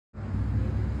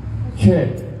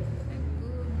Check.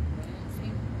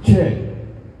 Check.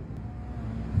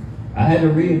 I had to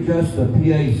readjust the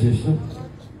PA system.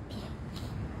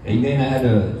 Amen. I had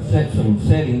to set some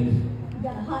settings. You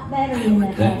got a hot battery in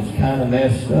that was kind of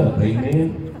messed up.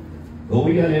 Amen. But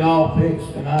we got it all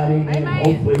fixed tonight. Amen.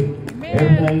 Hopefully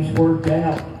everything's worked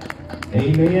out.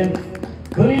 Amen.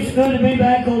 But it's good to be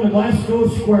back on the Glasgow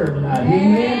Square tonight.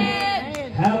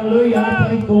 Amen. Hallelujah. I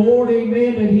thank the Lord,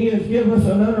 amen, that He has given us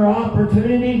another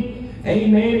opportunity.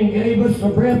 Amen. And gave us the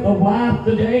breath of life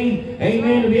today.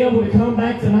 Amen. To be able to come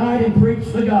back tonight and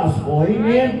preach the gospel.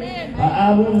 Amen.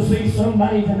 I want to see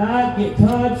somebody tonight get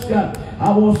touched.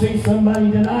 I want to see somebody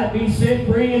tonight be set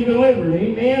free and delivered.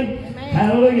 Amen.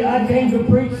 Hallelujah. I came to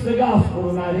preach the gospel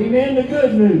tonight. Amen. The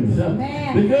good news.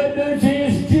 The good news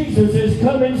is Jesus is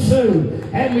coming soon.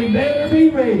 And we better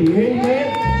be ready.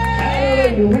 Amen.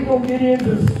 Hallelujah. We're going to get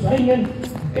into singing.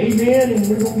 Amen. And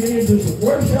we're going to get into some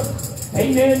worship.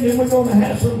 Amen. Then we're going to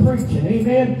have some preaching.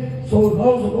 Amen. So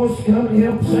those of us come and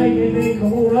help sing, amen,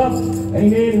 come on up.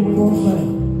 Amen. And we're going to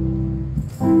sing.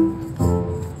 Thank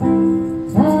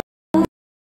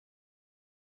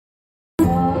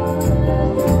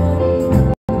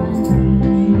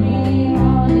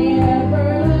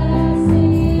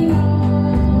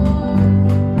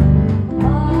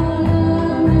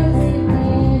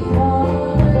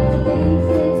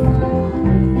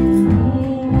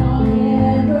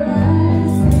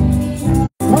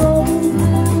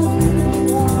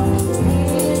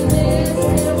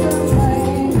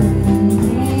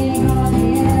you.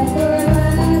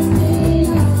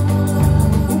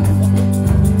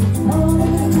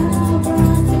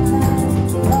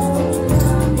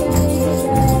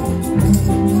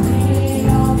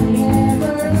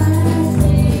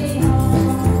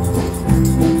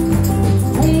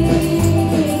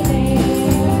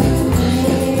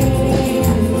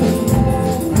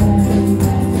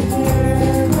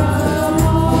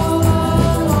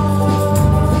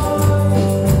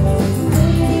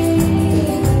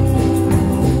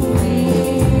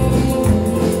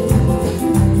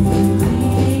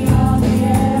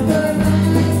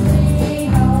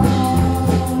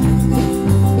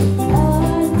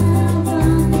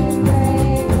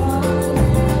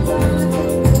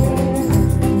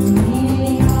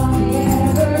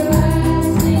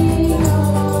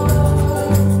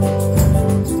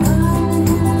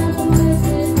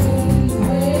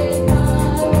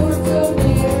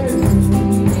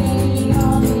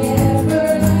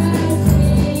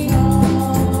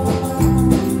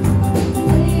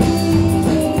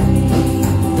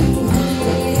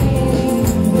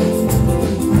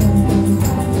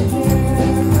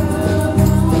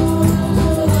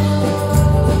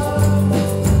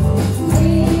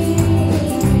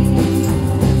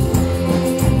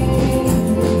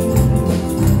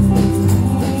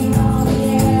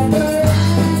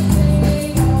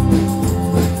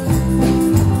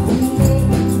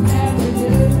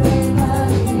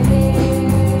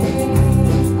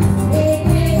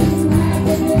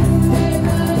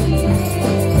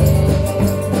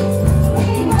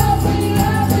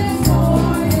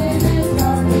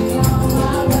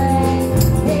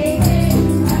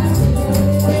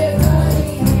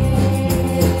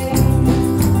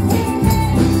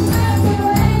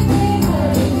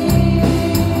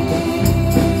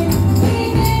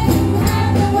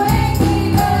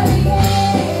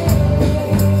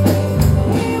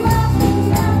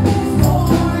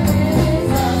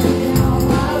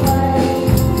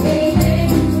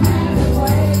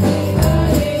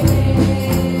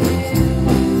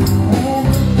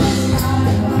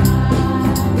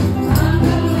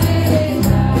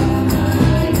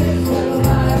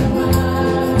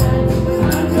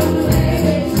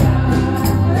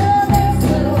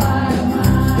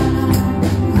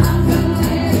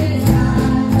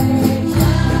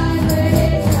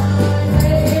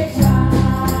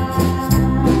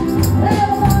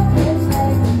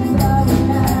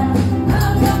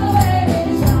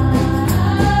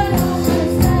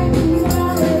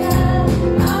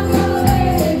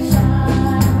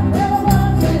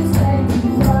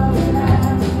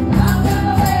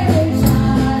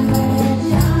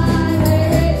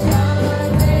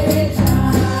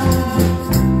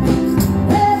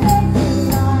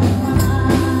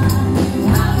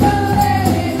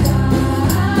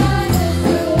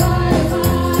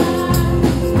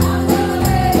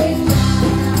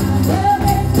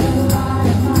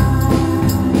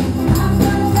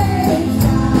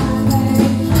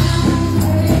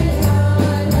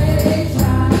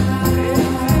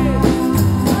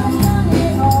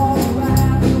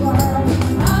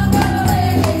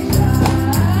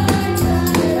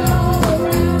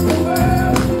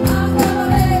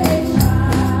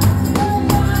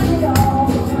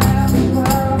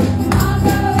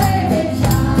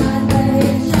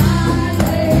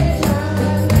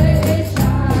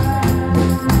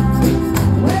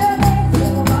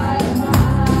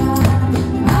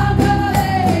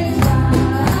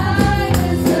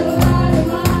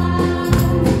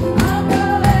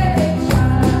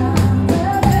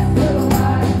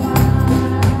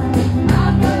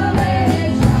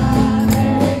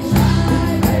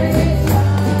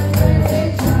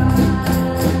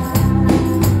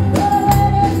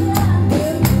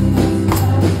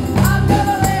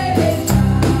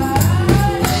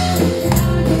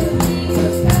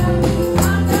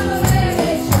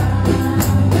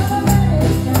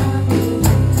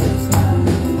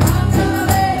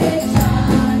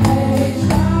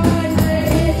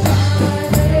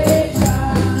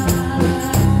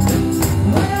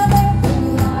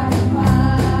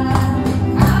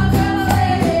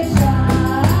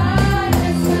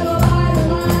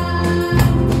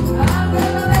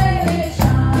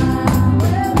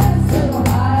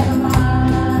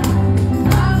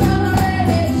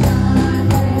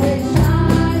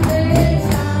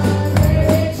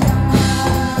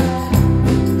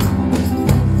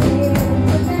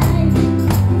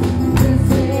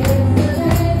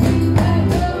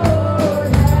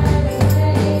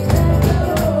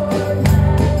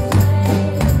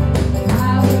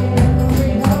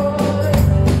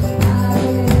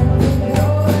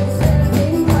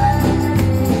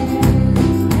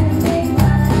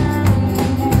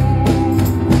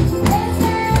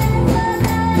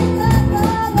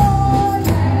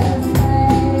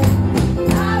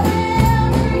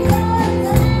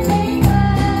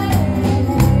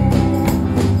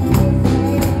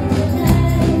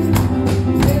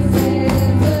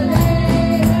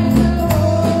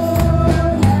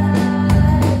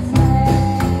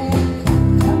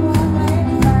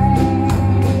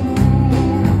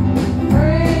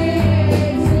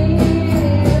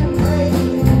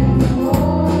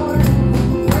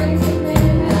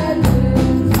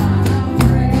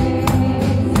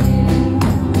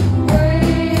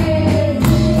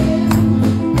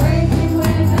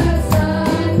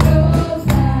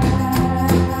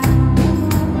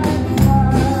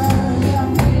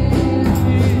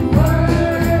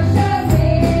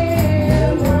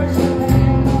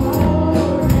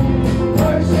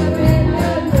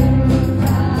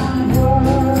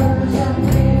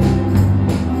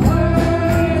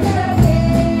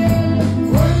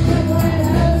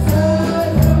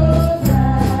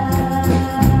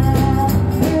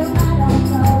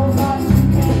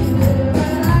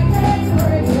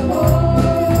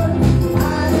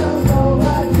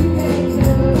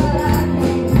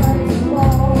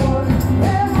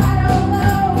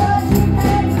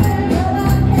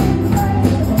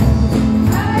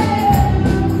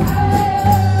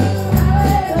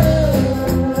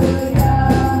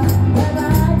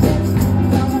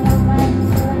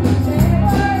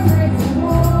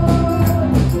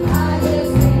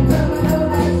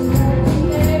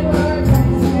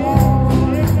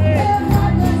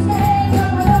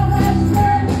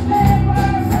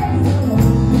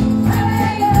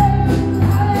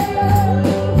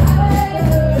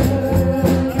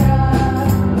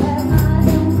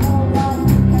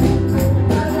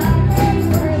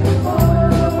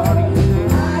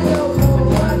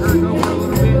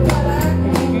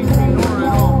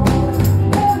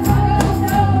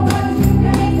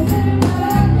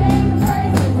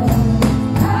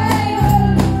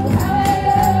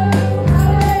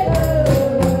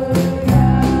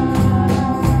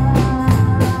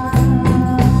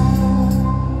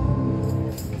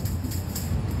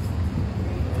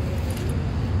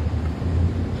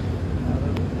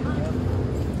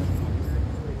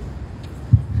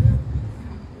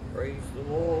 Praise the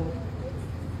Lord.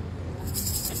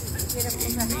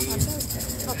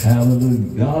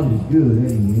 Hallelujah. God is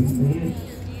good, ain't He? Amen.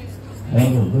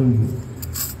 Hallelujah.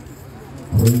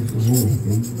 Praise the Lord.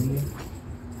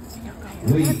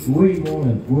 Amen. We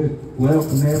want to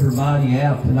welcome everybody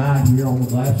out tonight here on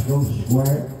Glasgow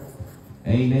Square.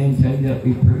 Amen. Tell you that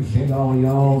we appreciate all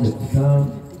y'all that's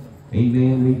come.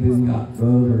 Amen. We've even got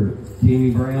Brother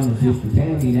Timmy Brown and Sister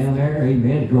Tammy down there.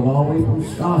 Amen. Drove all the way from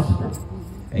Scottsboro.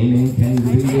 Amen. Came to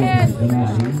be with us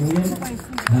tonight. Amen.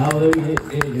 Hallelujah.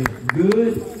 It is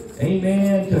good.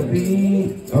 Amen. To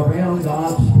be around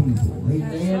God's people.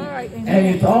 Amen. And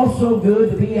it's also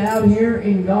good to be out here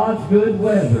in God's good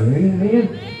weather.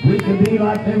 Amen. We can be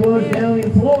like they was down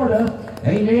in Florida.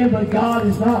 Amen. But God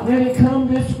has not let it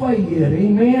come this way yet.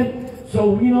 Amen.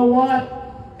 So you know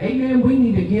what? Amen. We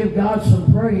need to give God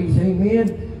some praise.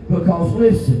 Amen. Because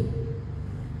listen,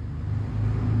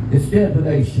 it's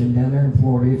devastation down there in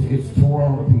Florida. It's tore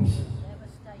all to pieces.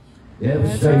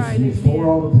 Devastation. Right. It's tore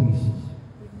all to pieces.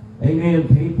 Amen.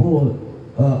 People,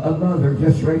 a mother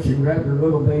just reached and grabbed her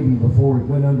little baby before it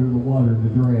went under the water to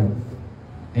drown.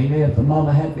 Amen. If the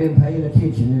mama hadn't been paying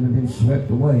attention, it would have been swept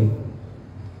away.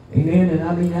 Amen. And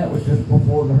I mean, that was just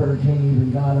before the hurricane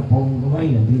even got up on the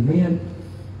land. Amen.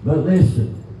 But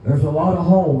listen, there's a lot of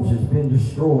homes that's been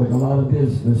destroyed, a lot of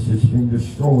business that's been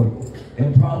destroyed,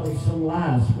 and probably some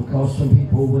lives because some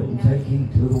people wouldn't take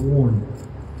heed to the warning.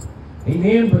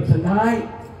 Amen. But tonight,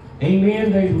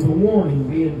 amen, there was a warning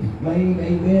being made,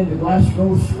 amen, to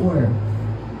Glasgow Square.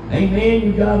 Amen.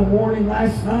 You got a warning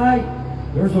last night.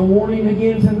 There's a warning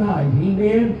again tonight.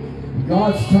 Amen.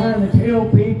 God's trying to tell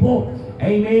people,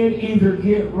 amen, either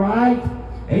get right,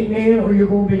 amen, or you're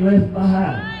going to be left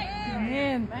behind.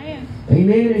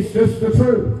 Amen. It's just the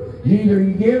truth. Either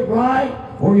you get right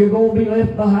or you're going to be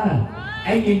left behind.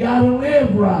 And you got to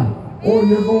live right or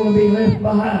you're going to be left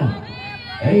behind.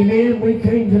 Amen. We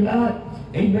came tonight,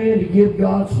 amen, to give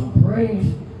God some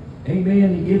praise.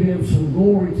 Amen. To give Him some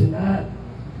glory tonight.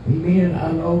 Amen.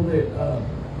 I know that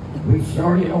we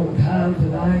started on time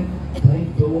tonight.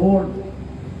 Thank the Lord.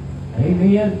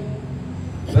 Amen.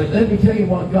 But let me tell you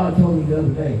what God told me the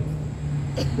other day.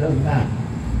 The other night.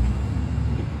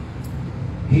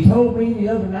 He told me the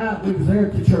other night we was there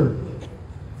at the church,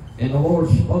 and the Lord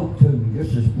spoke to me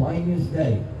just as plain as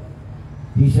day.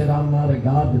 He said, I'm not a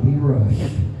God to be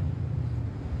rushed.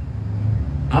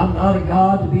 I'm not a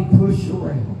God to be pushed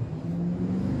around.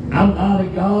 I'm not a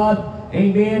God,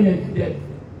 amen, that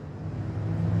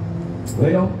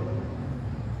well,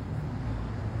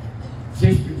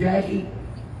 Sister Jackie,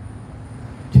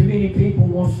 too many people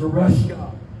wants to rush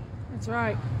God. That's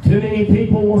right. Too many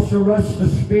people wants to rush the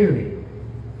Spirit.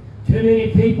 Too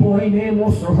many people, amen,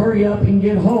 wants to hurry up and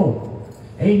get home.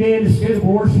 Amen, instead of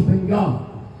worshiping God.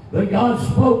 But God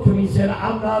spoke to me and said,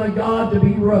 I'm not a God to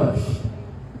be rushed.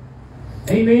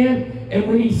 Amen. And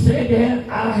when He said that,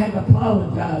 I had to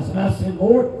apologize. And I said,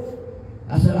 Lord,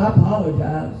 I said, I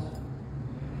apologize.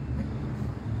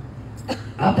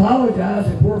 I apologize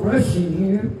if we're rushing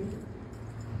you.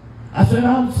 I said,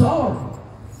 I'm sorry.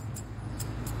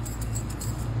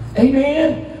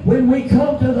 Amen. When we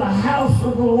come to the house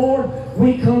of the Lord,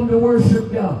 we come to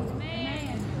worship God.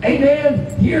 Amen.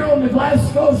 Amen. Here on the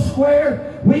Glasgow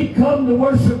Square, we come to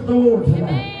worship the Lord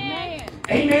tonight.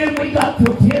 Amen. Amen. We got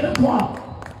till 10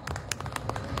 o'clock.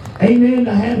 Amen.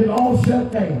 To have it all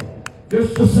shut down.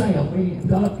 Just the sound. We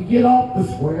got to get off the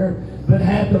square, but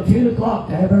have till 10 o'clock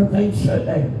to have everything shut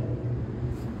down.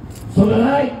 So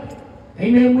tonight,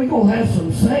 amen, we're going to have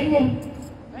some singing.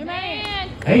 Amen.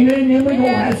 Then we're going to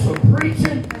have some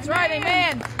preaching. That's right.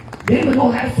 Amen. Then we're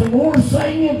going to have some more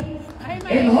singing. Amen.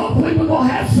 And hopefully we're going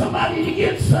to have somebody to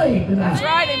get saved tonight. That's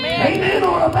right. Amen. Amen.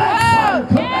 Or a backslider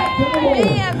come back to the Lord.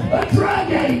 A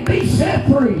drug addict be set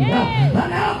free.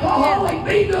 An alcoholic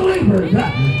be delivered.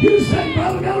 You say,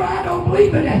 Brother Miller, I don't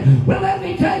believe in that. Well, let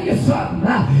me tell you something.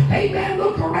 Amen.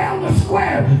 Look around the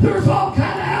square. There's all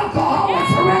kind of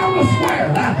alcoholics around the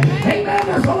square. Amen.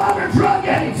 There's a lot of drug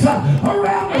addicts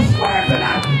around the square tonight.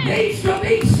 Needs to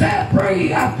be set free.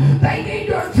 They need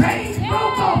their chains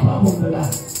broke off of them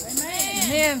tonight.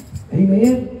 Amen.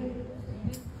 Amen.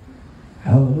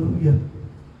 Hallelujah.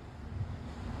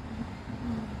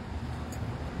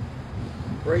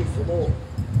 Praise the Lord.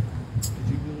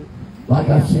 Like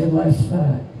I said last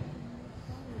night,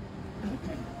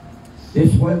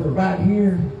 this weather right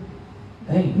here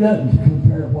ain't nothing to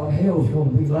compare to what hell's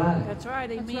going to be like. That's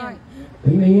right. Amen.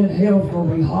 Amen. Hell's going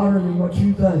to be hotter than what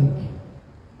you think.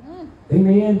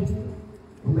 Amen. It's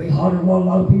going to be hotter than what a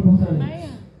lot of people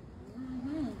think.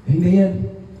 Amen.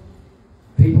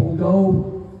 People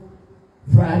go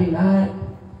Friday night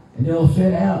and they'll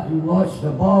sit out and watch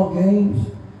the ball games.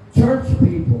 Church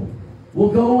people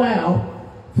will go out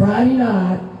Friday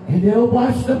night and they'll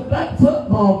watch the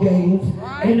football games,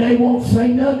 and they won't say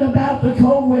nothing about the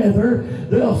cold weather.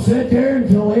 They'll sit there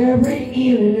until every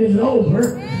inning is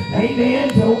over. Amen.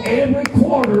 Till every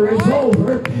quarter is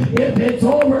over. If it's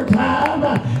overtime,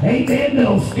 amen,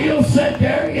 they'll still sit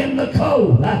there in the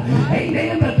cold.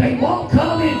 Amen. But they won't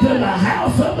come into the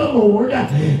house of the Lord,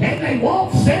 and they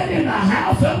won't sit in the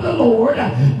house of the Lord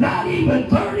not even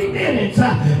 30 minutes,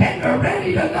 and they're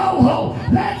ready to go home.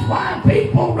 That's why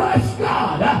people rush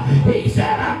God. He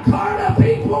said, I'm tired of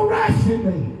people rushing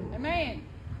me. Amen.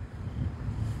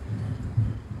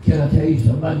 Can I tell you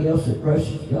somebody else that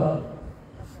rushes God?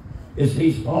 It's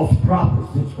these false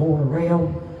prophets that's going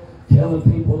around telling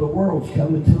people the world's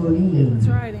coming to an end. That's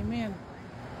right, amen.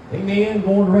 Amen.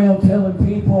 Going around telling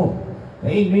people,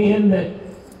 amen, that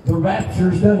the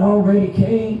rapture's done already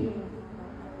came.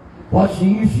 What's the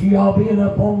use of y'all being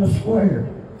up on the square?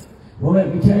 Well,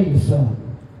 let me tell you something.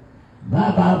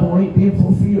 My Bible ain't been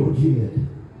fulfilled yet.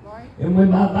 And when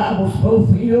my Bible's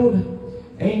fulfilled,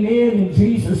 amen, and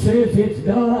Jesus says it's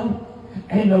done,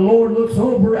 and the Lord looks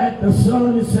over at the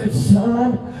Son and says,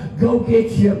 Son, go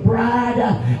get your bride.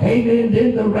 Amen.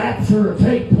 Then the rapture will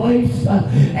take place,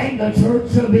 and the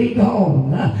church will be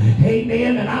gone.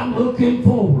 Amen. And I'm looking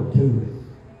forward to it.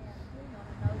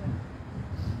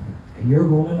 And you're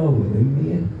going to know it.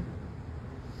 Amen.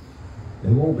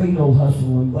 There won't be no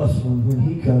hustle and bustling when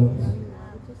He comes.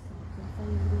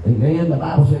 Amen. The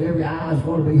Bible said every eye is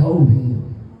going to behold Him.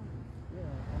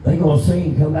 They're going to see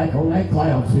Him come back on that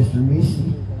cloud, Sister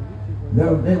Misty.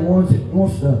 They're ones that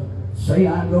wants to say,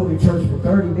 I go to church for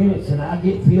 30 minutes and I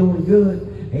get feeling good.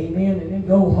 Amen. And then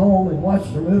go home and watch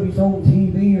their movies on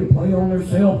TV or play on their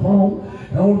cell phone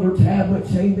or their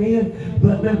tablets. Amen.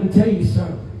 But let me tell you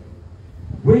something.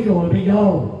 We're going to be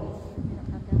gone.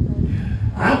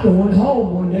 I'm going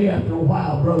home one day after a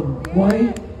while, Brother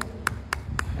Wayne.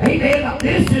 Amen.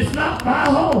 This is not my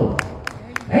home.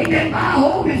 Amen. My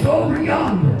home is over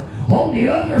yonder, on the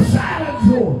other side of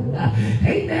Jordan.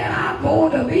 Amen. I'm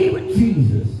going to be with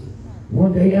Jesus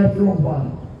one day after a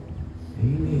while.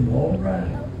 Amen. All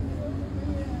right.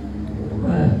 All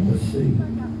right. Let's see.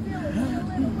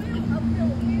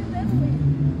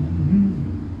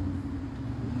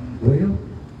 Well,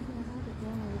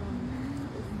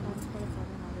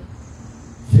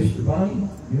 Sister Bonnie,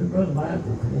 you and Brother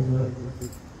Michael, come on up.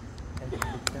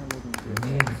 Your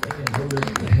hand stand, hold up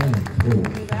your hand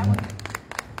forward.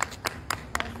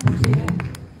 Amen.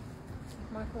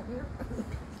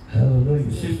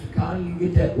 Hallelujah. Sister Connie, you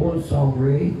get that one song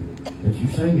ready that you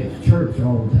sing at church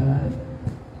all the time.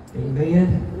 Amen.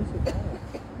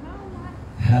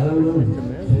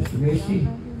 Hallelujah. Sister Misty,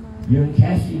 you and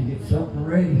Cassie get something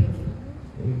ready.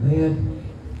 Amen.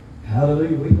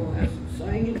 Hallelujah. We're going to have some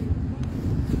singing.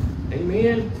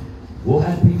 Amen. We'll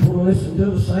have people to listen to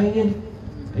the singing.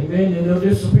 Amen. And they'll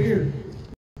disappear.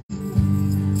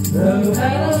 The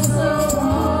battle's so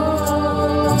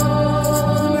hard,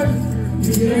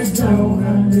 you just don't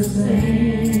understand.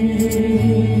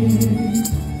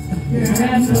 You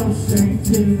have no strength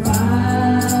to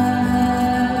fight,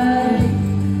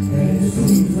 and it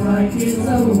seems like it's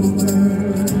over.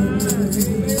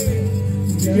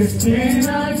 You just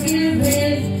cannot give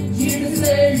in. Jesus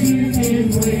says you can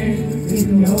win if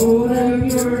you hold up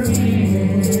your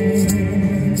hand.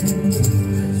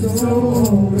 So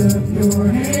hold up your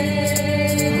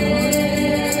hand,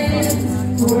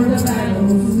 for the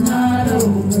battle's not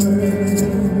over.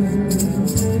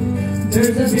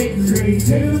 There's a victory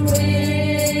to win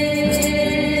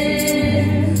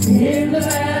in the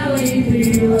valley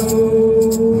below.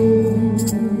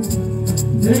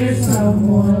 There's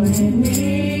someone in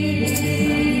need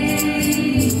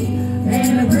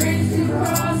and a bridge to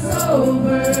cross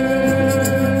over.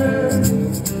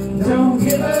 Don't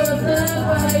give up the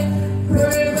fight.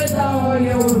 Pray with all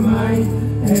your might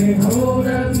and hold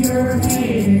up your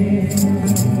hand.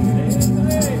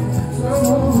 So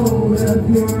hold up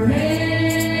your hand,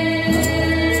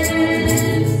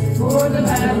 for the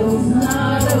battle's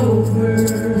not over.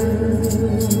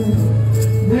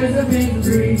 There's a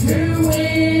victory to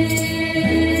win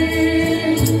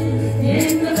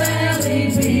in the valley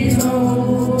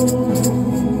below.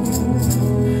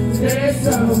 There's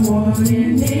someone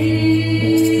in need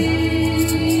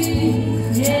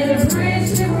and a bridge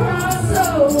to cross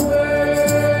over.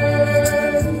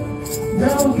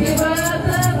 Don't give up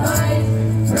the fight.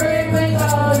 Pray with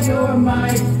all your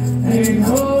might and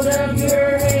hold up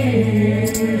your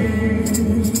hand.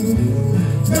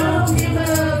 Don't give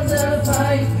up the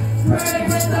fight. Pray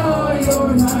with all your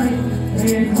might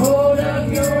and hold up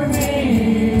your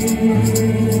hand.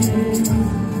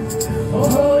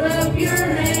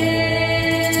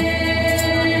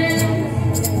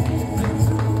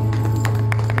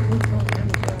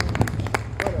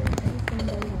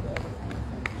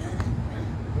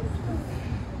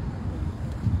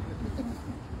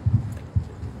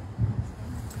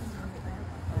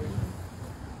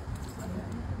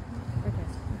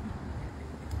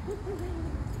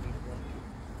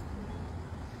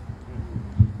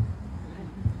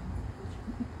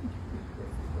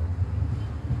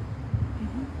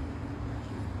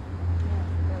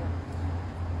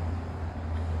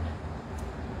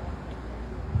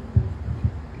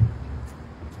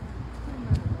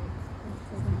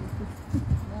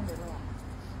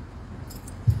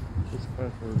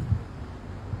 password.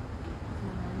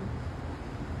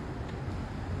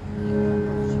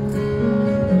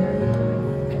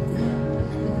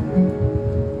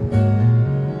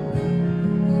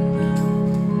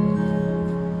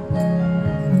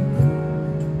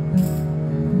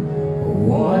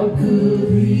 What could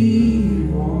be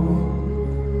wrong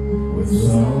with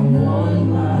someone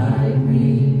like me?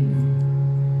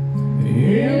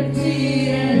 Empty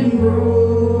and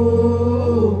broken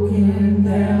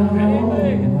down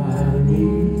on my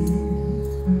knees.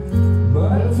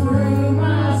 But through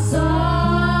my sorrow,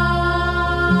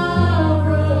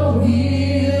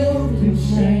 guilt and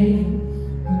shame,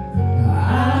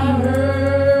 I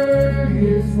heard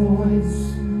His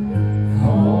voice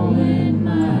calling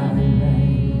my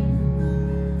name.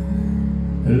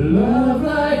 Love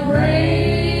like rain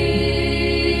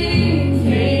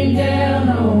came down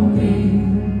on me,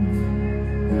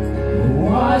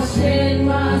 washing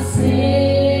my sins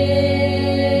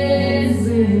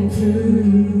into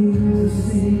the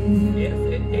sea. Yes,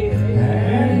 it is.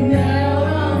 And now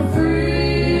I'm free.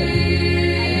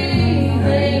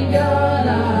 Thank God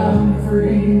I'm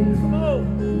free. Come on.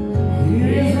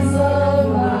 His love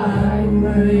like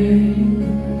rain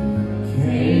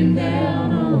came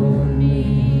down on me.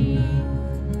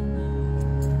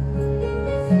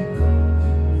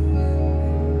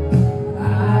 I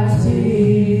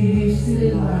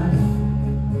tasted life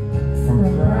from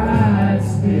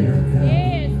Christ's bitter cup.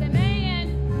 Yes, amen.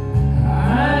 I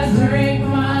drank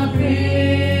my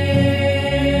fill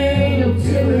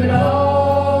till it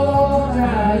all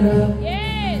dried up.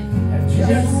 Yes. And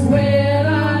just when I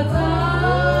thought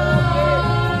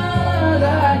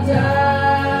I'd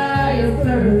die of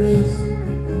thirst,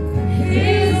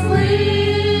 His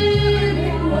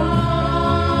living water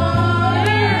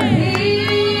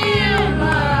healed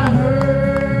my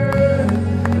hurt.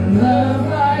 Love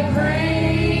like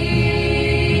rain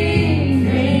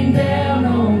came down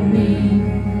on me,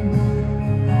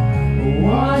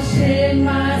 washing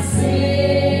my sins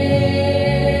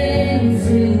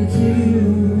into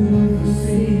the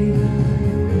sea.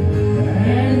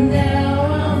 And now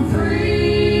I'm free.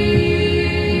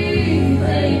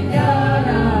 Thank God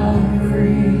I'm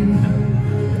free.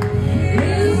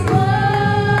 His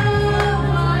love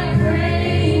like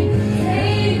rain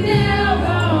came down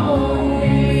on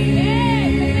me.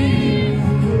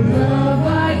 Love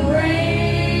like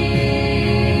rain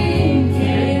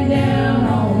came down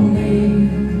on me,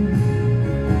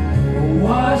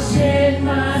 washing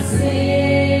my sins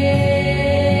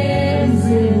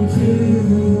into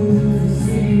the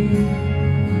sea.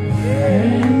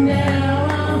 And now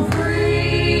I'm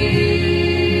free.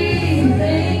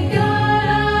 Thank God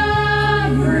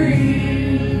I'm free.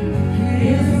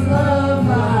 His love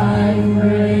like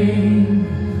rain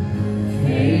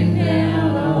came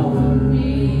down on me.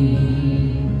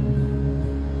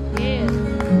 Yes.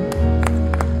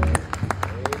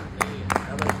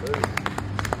 Hallelujah.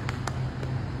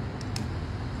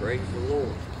 Praise the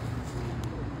Lord.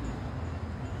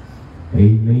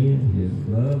 Amen. His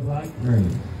love like rain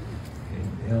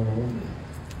came down on me.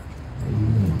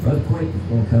 Amen. Brother Quake is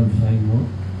going to come sing one.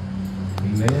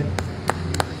 Amen.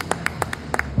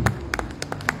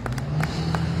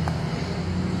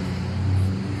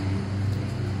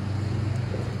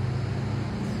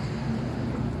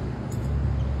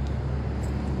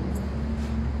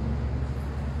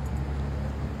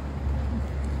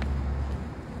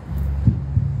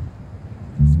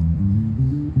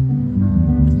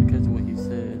 Just because of what he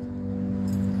said.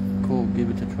 Cool, give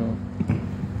it to Trump.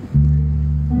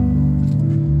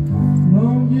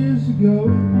 Long years ago,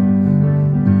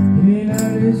 in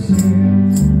United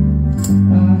States,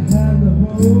 I had the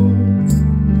hope,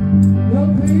 no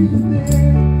peace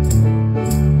within,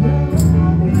 down on my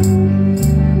knees,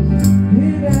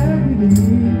 in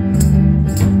agony.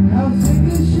 How sick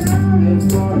and shouted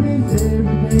for His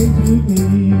everything to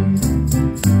me.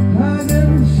 I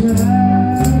never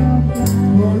shall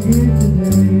forget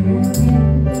today,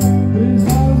 with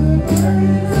all the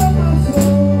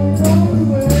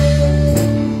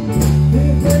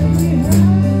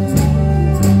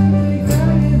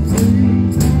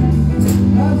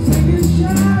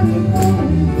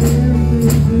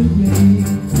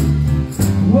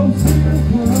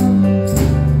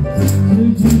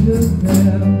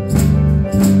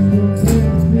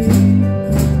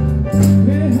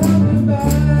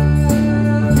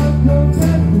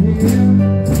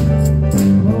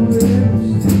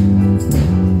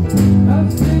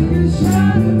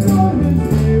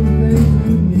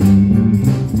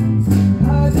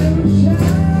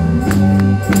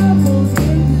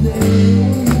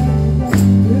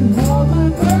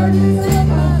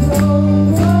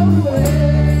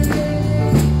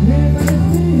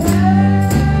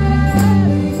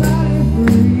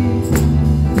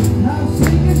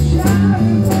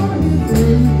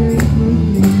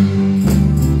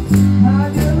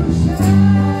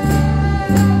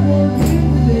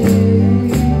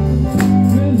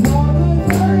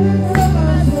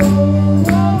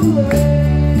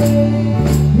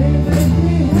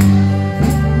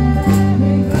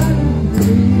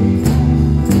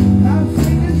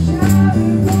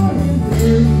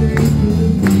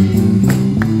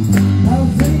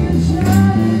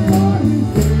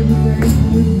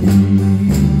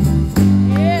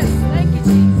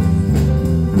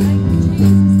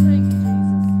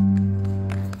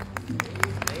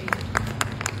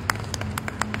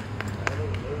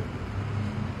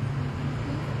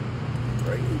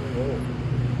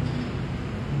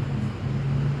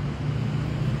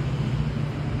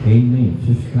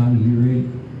Sister Connie, you ready?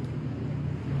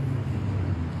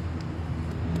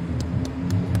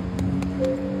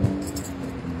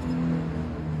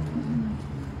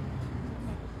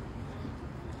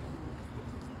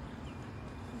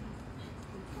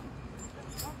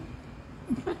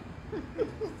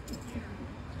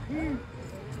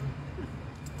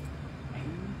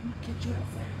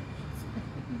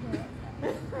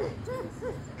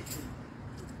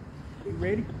 You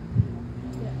ready?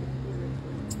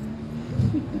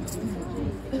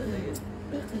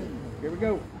 Here we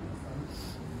go.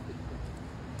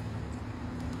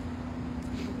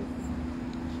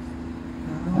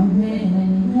 How many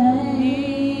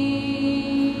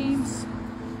names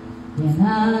can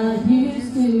I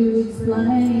use to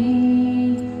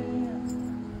explain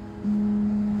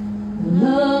the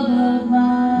love of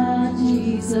my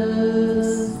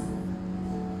Jesus,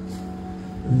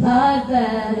 the life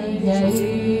that He gave?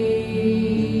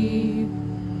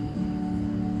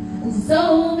 And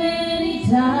so many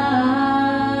times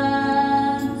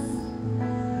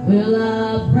will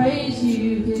I praise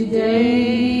You today.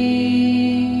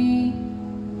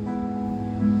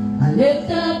 I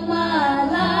lift up my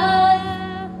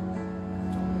life,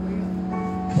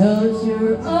 'cause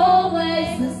You're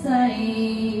always the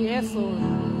same. Yes, Lord.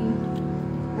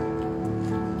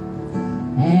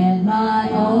 And my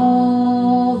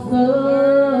offering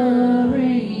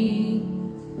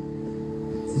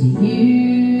to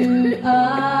You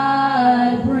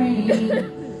I bring.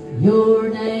 Your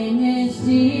name is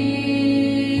Jesus.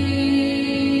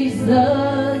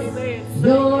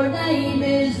 Your name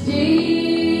is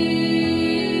Jesus.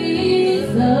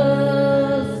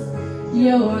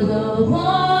 You're the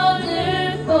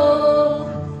wonderful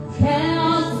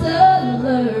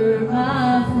Counselor,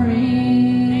 my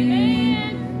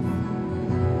friend.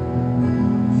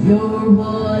 You're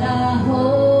what I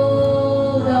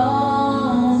hold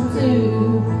on to.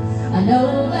 I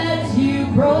know that You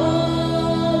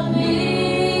brought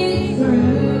me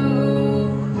through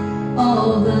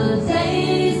all the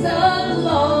days of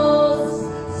loss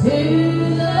to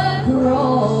the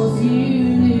cross. You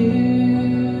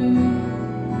knew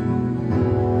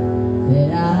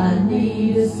that I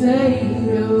need a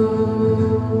Savior.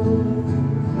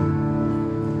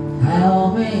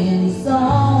 How many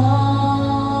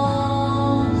songs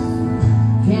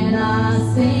can I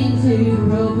sing to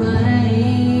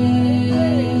proclaim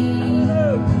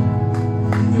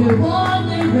Your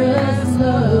wondrous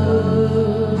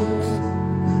love?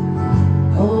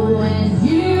 Oh, and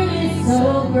You is so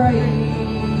great.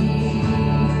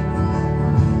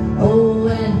 Oh,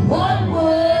 and what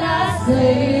would I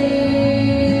say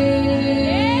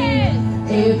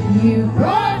if You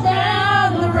brought down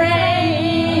the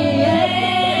rain?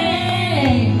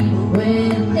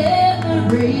 When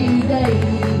every day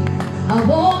I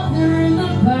walk through the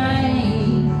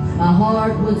pain, my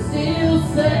heart would still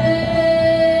say,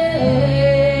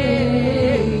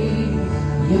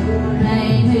 Your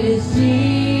name is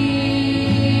Jesus.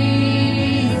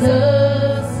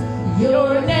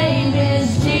 Your name is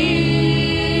Jesus.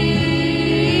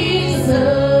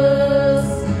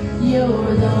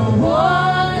 You're the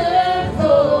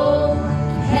wonderful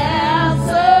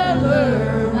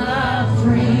Counselor, my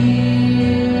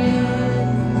friend.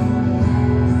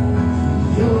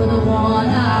 You're the one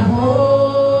I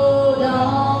hold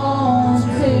on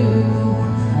to.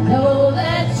 I know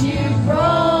that You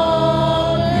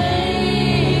brought me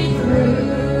through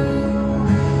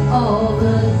all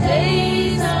the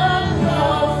days of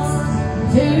loss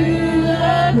to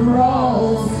the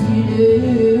cross. You do,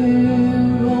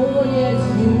 oh yes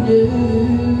You do.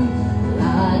 I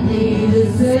need a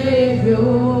Savior.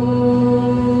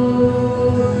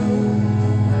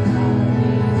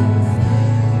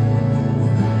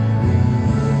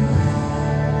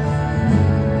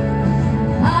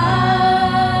 I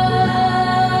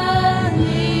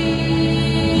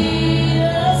need a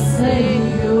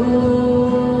Savior.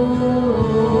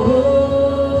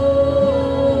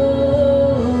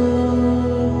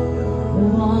 The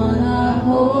one I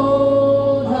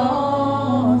hold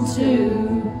on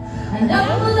to. I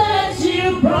know that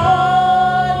You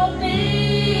brought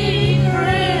me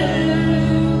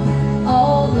through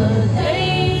all the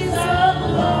days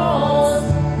of loss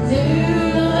to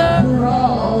the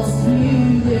cross.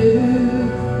 You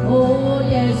do, oh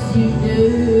yes You do.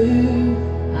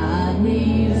 I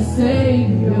need a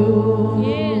Savior.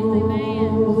 Yes,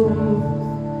 amen.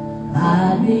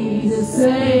 I need a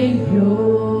Savior.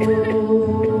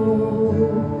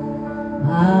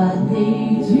 I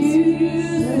need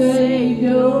You,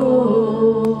 Savior.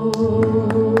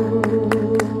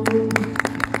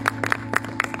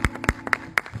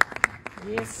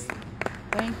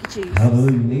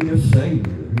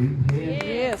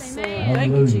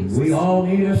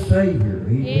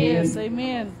 Amen. Yes,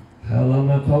 amen. Hell, I'm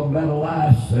not talking about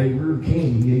a lifesaver,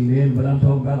 candy, amen, but I'm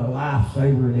talking about a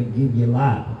lifesaver that give you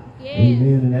life. Yes.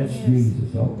 Amen, and that's Yes.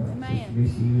 Jesus. All right. Amen. Sister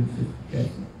Missy and Sister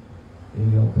Cassie.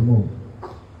 And y'all come on.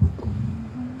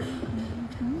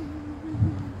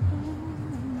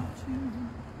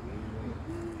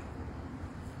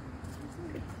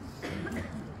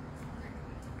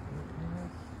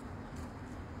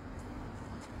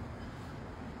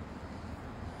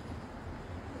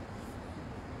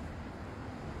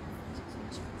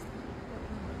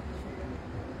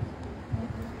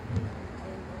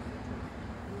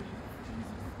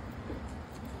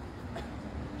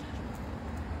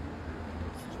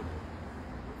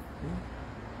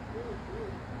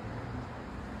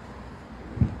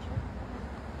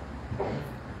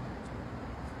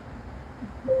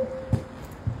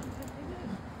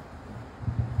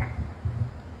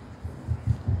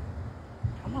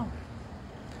 Come on.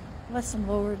 Bless them,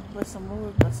 Lord. Bless them,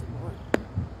 Lord. Bless them, Lord.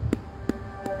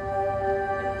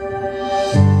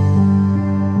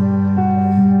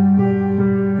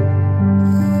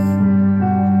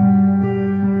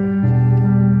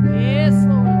 Yes,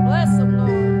 Lord. Bless them,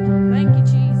 Lord. Thank you,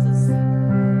 Jesus.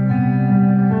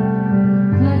 I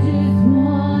just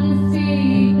want to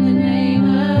speak the name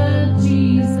of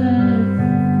Jesus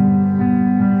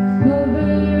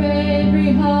over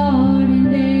every heart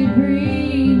and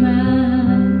every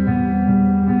mind.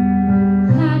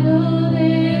 I know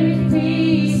there is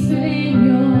peace within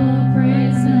your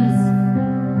presence.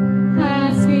 I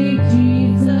speak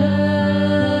Jesus.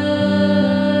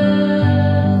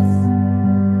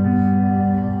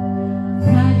 I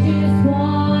just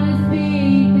want to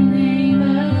speak the name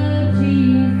of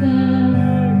Jesus.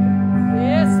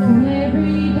 Yes, So Lord.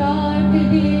 every dark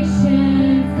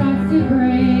addiction starts to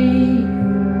break.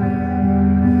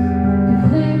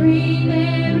 Declaring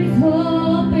there is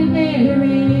hope and there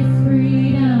is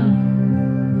freedom.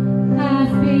 I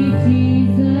speak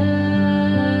Jesus.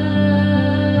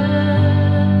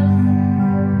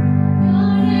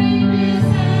 Your name is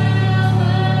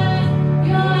power.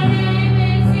 Your name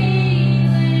is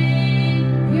healing.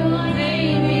 Your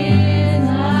name is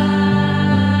life.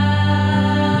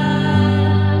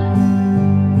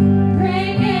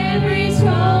 Break every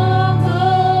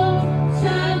stronghold.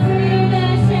 Shine through the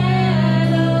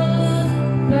shadows.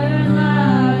 Burn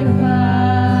like a fire.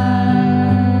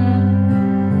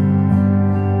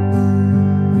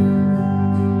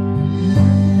 I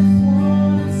just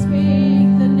want to speak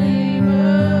the name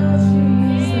of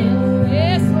Jesus.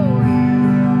 Yes, Lord.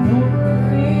 Over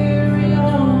fear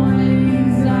and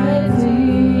anxiety.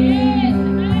 Yes,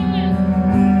 amen.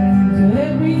 To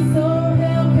every soul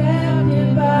held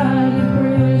captive by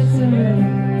depression,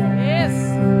 Yes.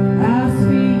 I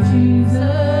speak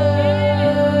Jesus.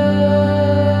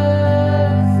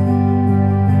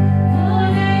 Your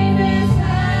name is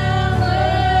power.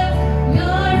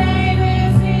 Your name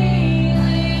is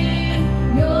healing.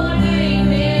 Your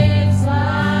name is life.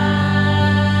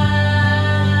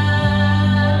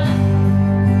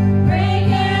 Break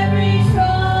every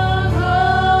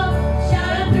stronghold.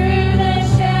 Shine through the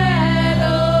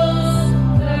shadows.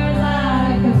 Burn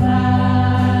like a fire.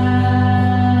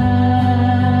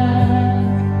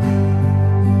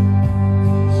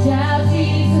 Shout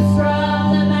Jesus from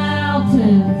the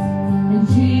mountains and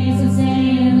Jesus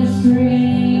in the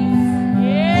streets.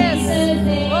 Yes. Jesus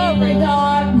in the Glory.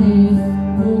 darkness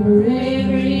over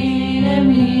every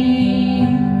enemy.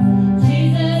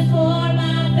 Jesus for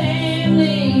my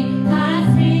family, I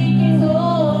speak His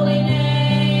holy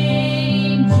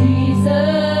name.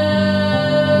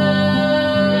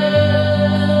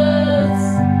 Jesus.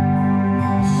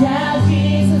 Shout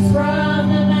Jesus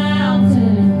from the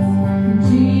mountains,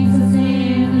 Jesus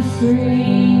in the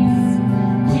streets,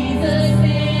 Jesus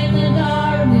in the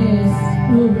darkness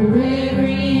over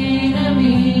every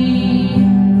enemy.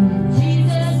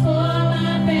 Jesus for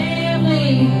my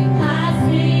family, I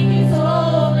speak His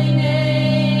holy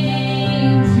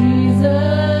name.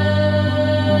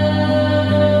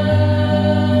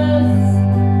 Jesus.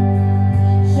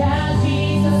 Shout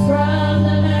Jesus from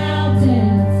the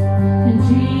mountains and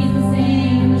Jesus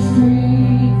in the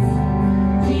streets,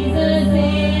 Jesus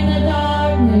in the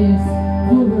darkness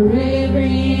over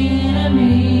every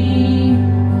enemy.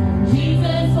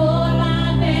 Jesus for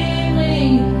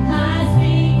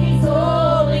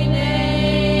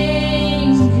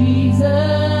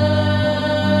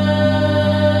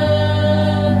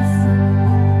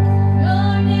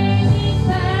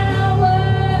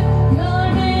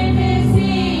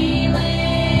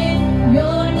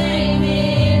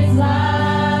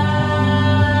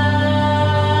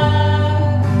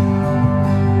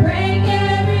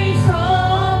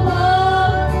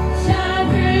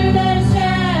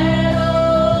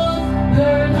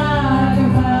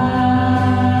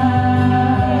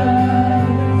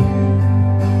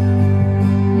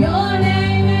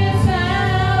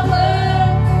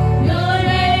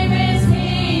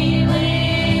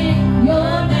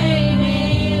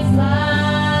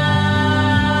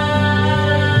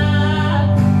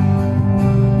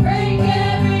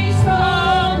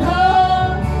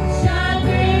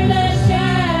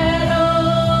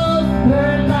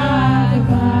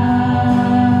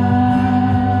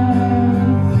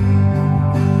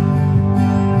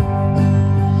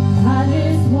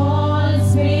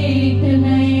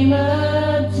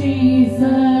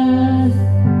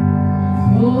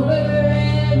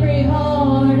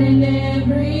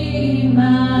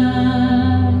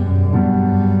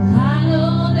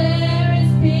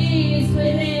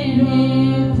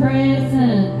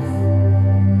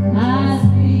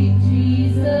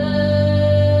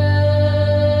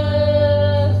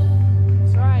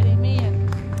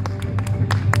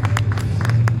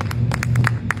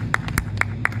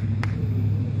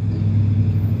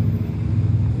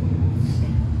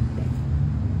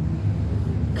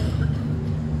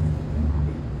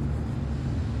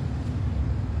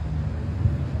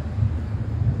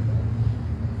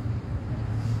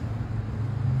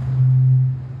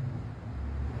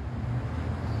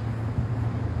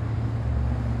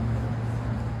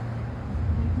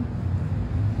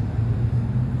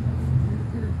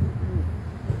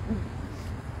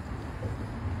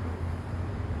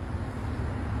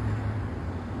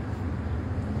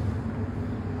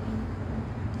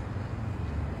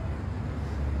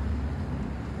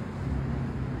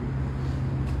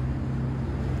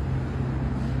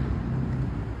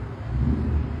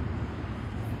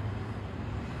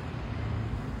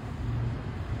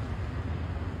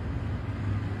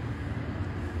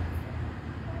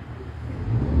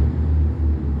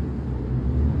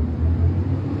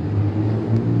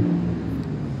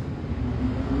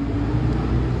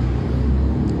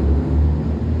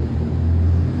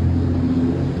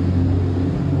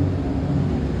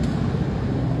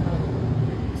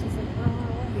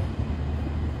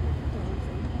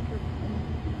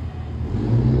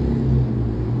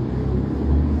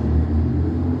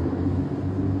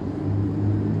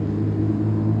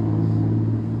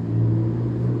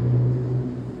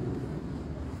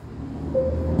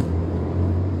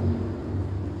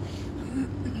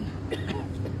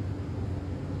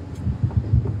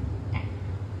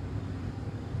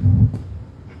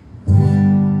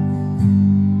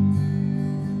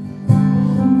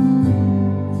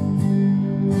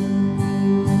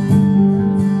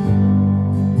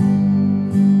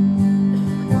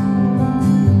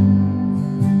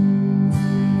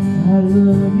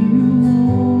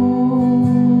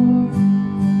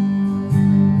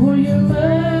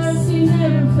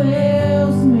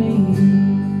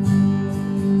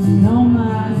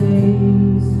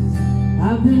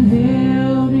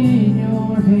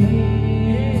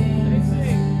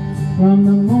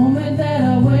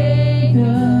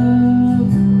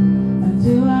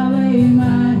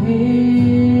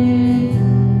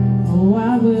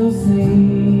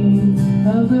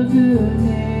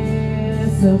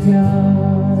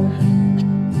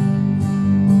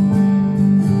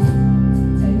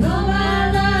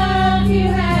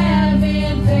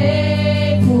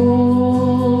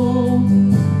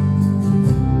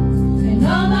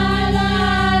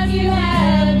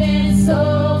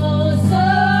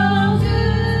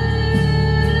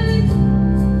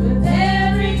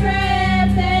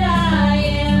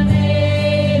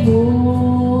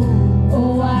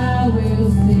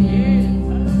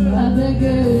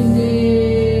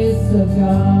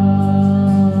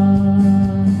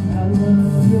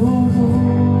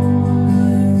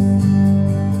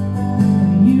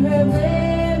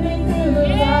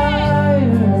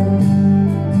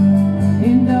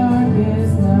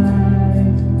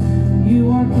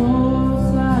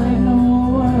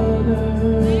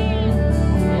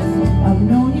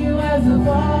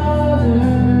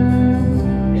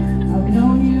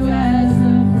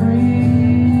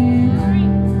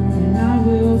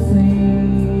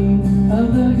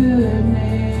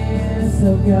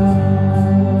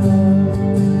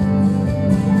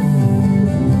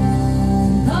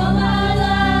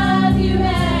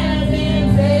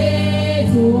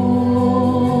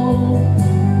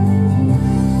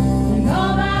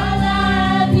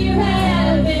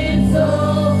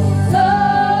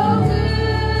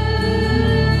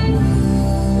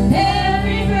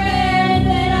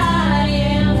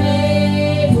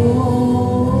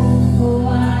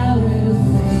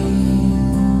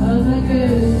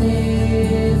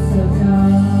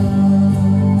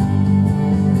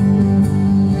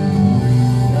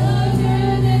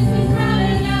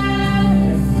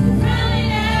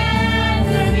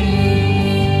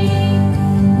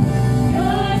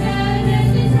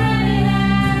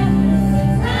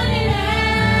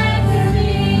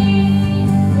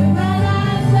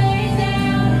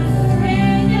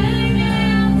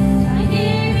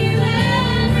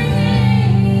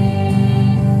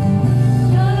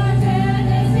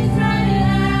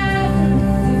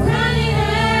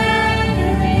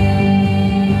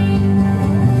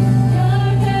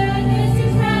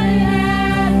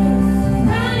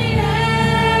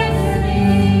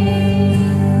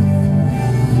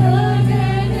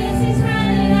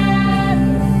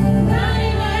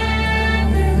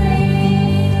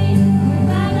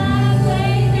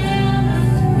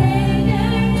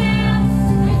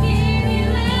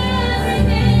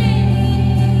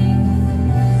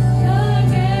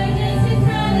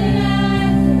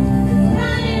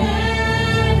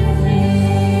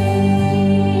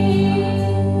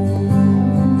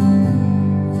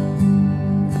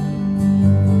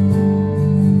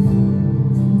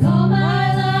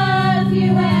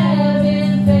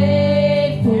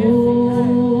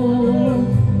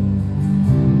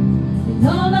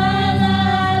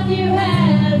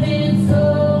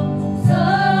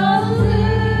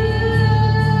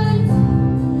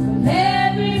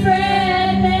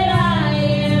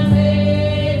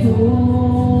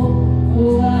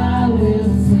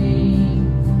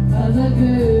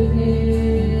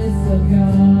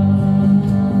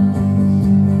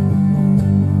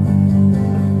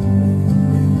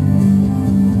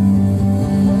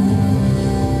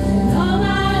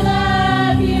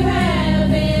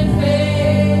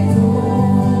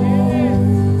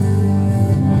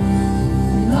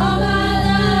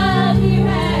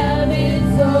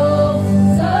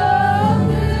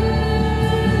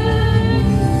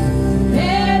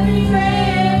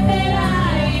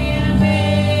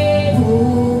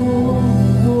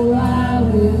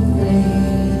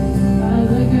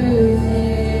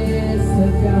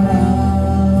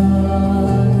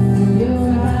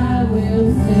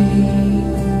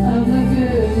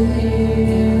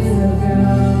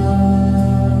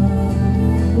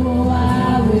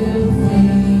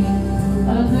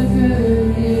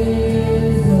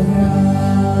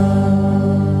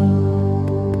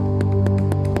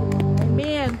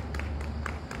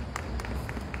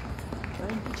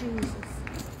Thank you, Jesus.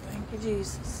 Thank you,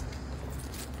 Jesus.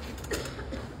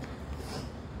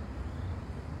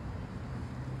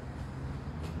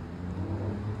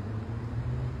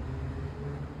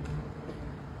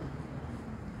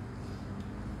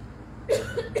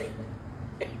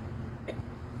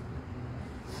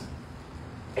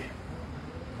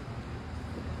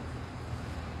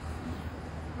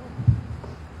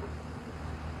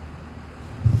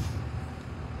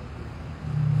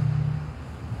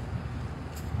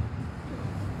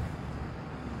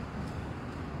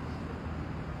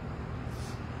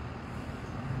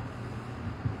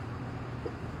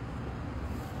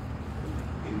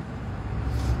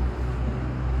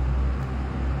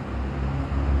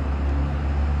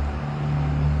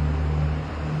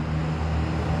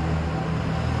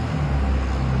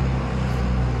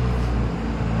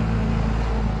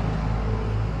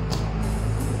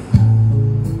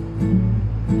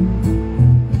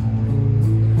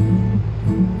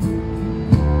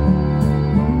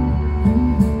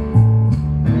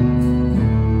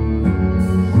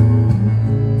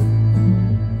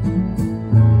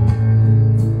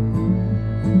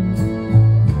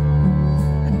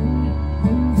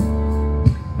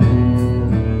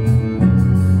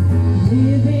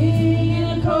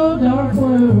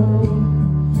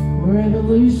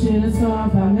 Revolution is far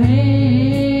by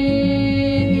name.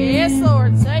 Yes,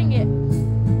 Lord, sing it.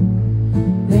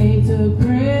 They took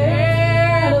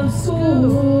prayer out of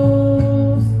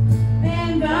schools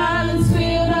and violence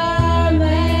filled our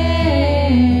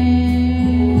land.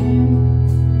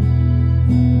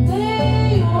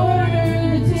 They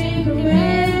ordered the 10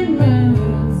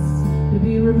 Commandments to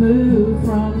be removed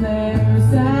from their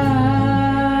sight.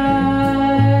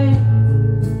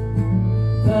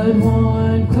 But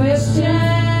one question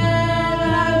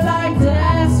I'd like to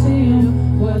ask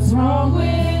him, what's wrong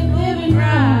with living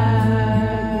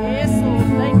right? Yes, Lord,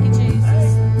 thank you,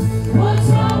 Jesus. What's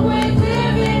wrong with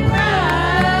living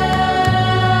right?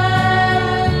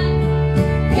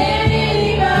 Can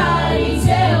anybody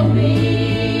tell me?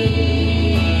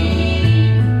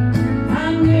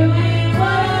 I'm doing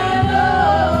what I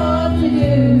love to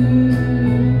do.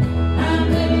 I'm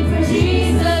living for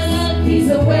Jesus, He's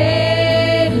the way.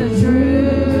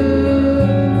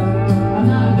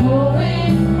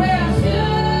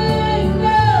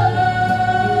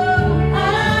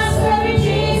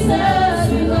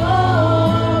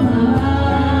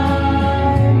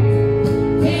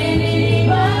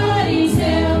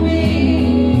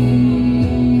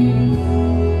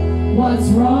 What's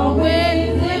wrong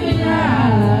with living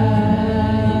right?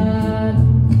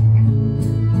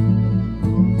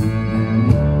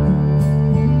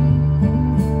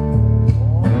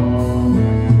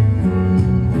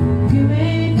 You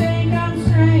may think I'm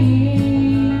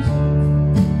strange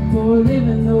for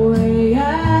living the way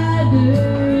I do.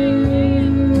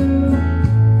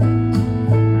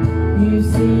 You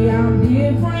see, I'm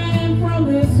different from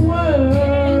this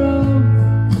world,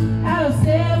 out of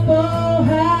step, oh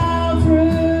how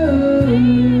true.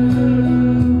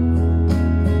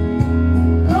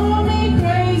 Call me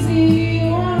crazy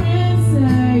or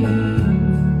insane,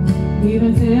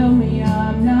 even tell me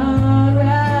I'm not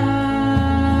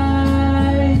right.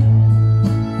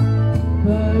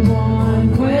 But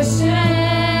one question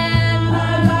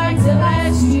I'd like to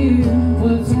ask you,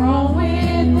 what's wrong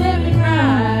with living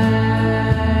right?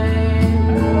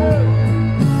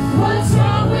 What's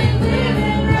wrong with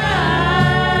living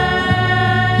right?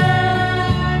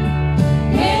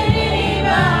 Can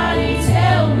anybody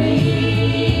tell me?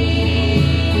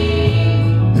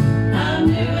 I'm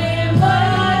doing what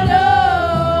I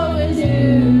know to do.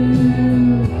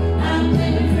 I'm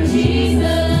living for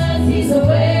Jesus, He's the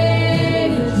way,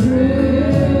 the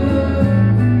truth.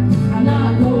 I'm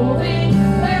not going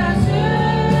where I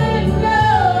should go.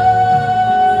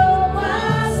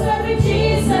 I'm serving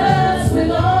Jesus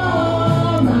with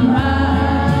all my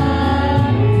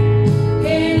might.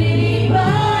 Can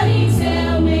anybody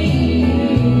tell me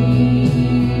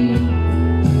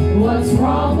what's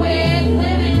wrong with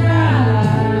living right?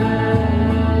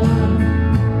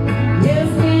 Yes,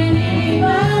 can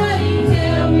anybody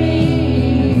tell me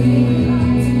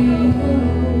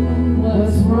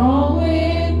what's wrong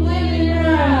with living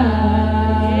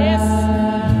right? Yes.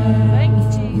 Thank you,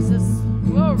 Jesus.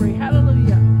 Glory.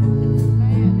 Hallelujah.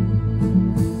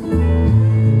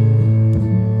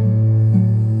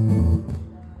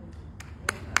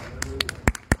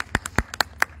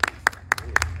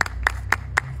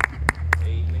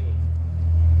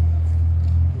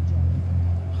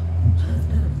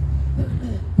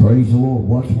 Praise the Lord.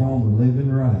 What's wrong with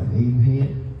living right?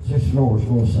 Amen. Sister Laura's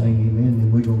going to sing amen,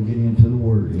 and we're going to get into the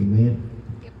Word. Amen.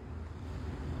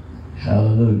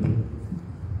 Hallelujah.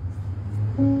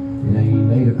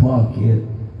 o'clock yet.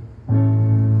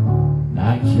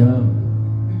 Night's young.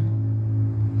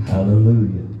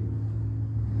 Hallelujah.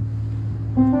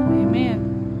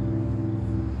 Amen.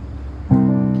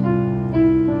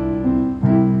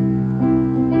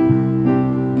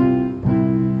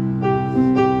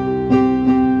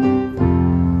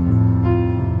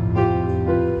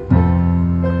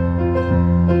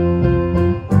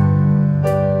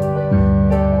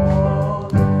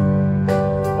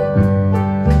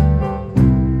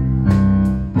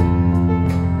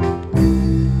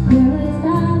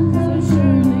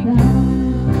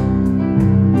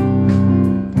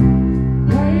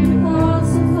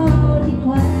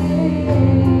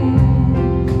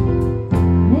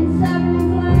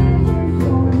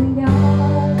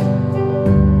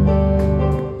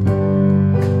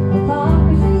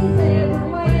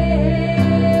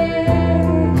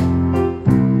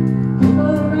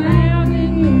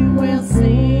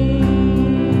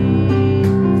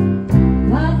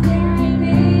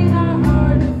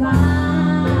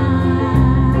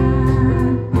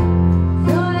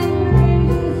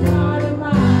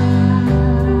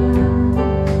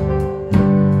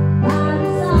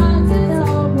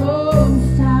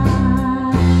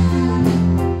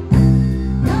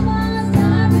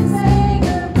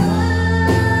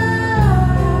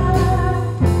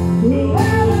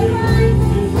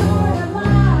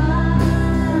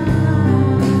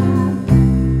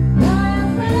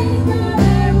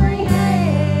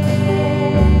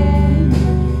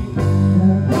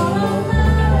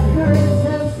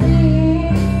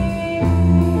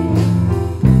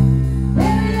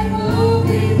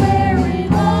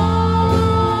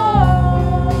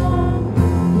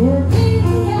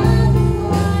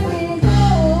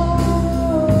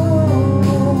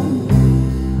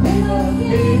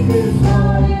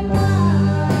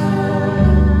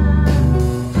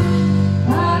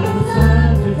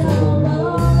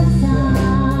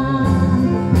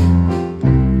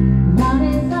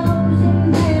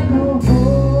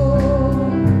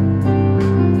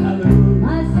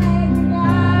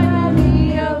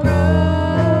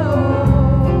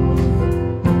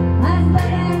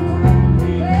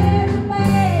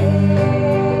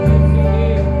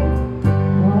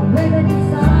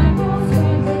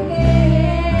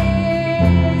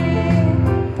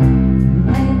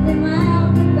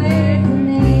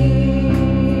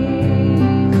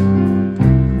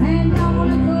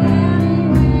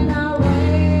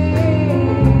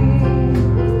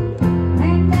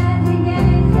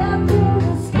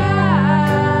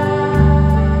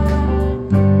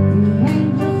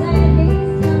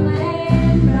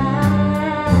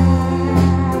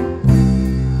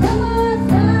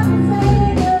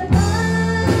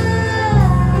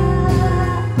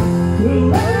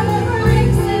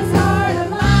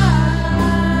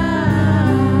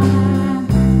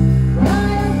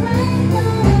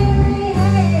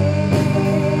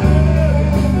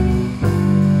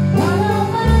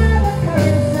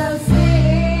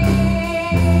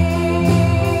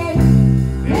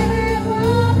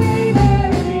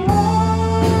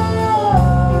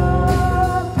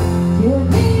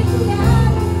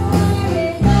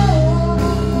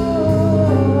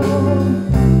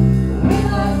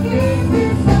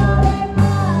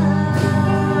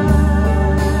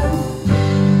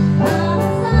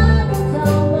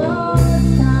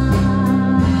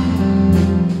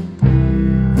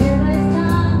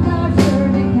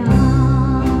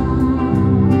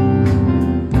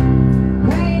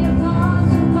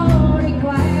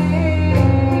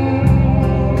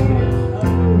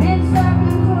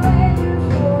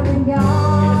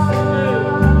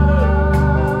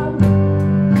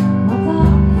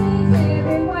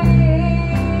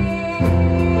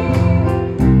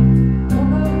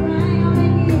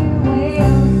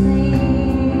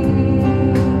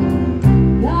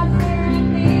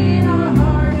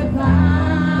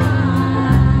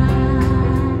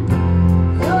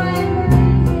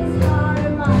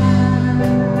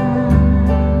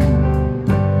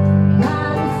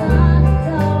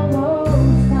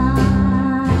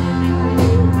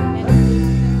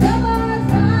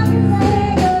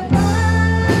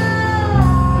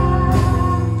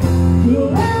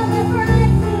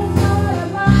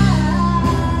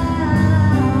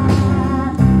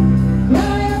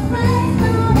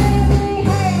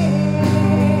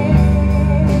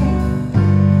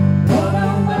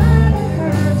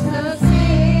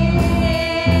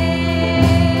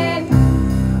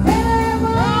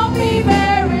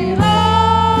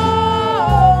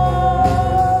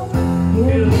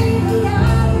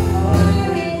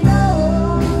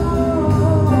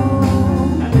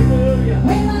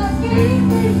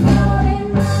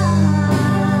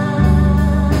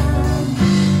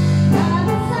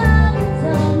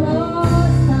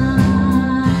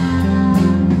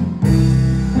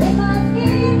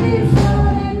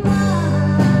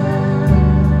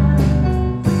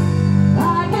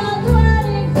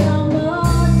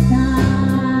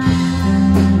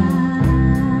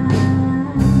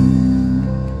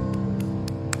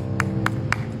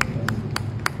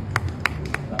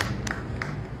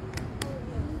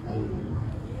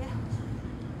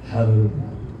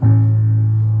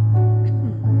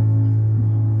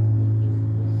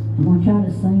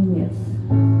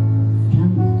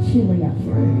 chilly up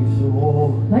here. Praise the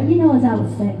Lord. But you know, as I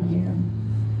was sitting here,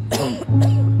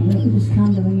 and it just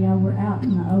come to me, we're out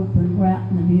in the open, we're out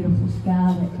in the beautiful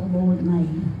sky that the Lord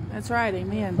made. That's right,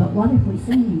 amen. But what if we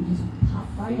sing you just pop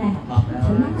right out?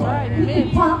 Tonight? That's right, You amen.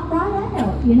 can pop right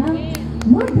out, you know?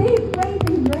 We'll be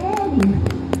ready.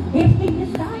 If he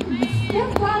decided to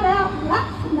step right out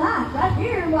right tonight, right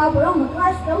here while we're on the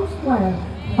Glasgow Square.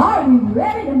 Are we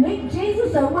ready to meet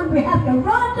Jesus, or would we have to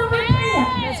run to repent?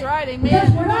 That's right, amen.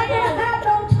 Because we're not going to have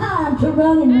no time to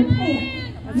run and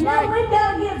repent. You know, right. we've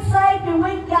got to get saved and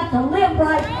we've got to live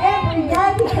right every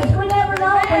day, because we never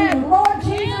know when the Lord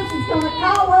Jesus is going to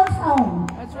call us home.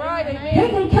 That's right, He amen.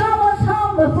 can call us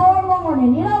home before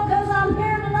morning. You know, because I'm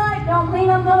here tonight don't mean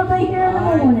I'm going to be here in the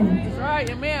morning. That's right,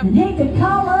 And amen. he could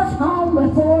call us home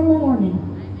before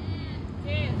morning.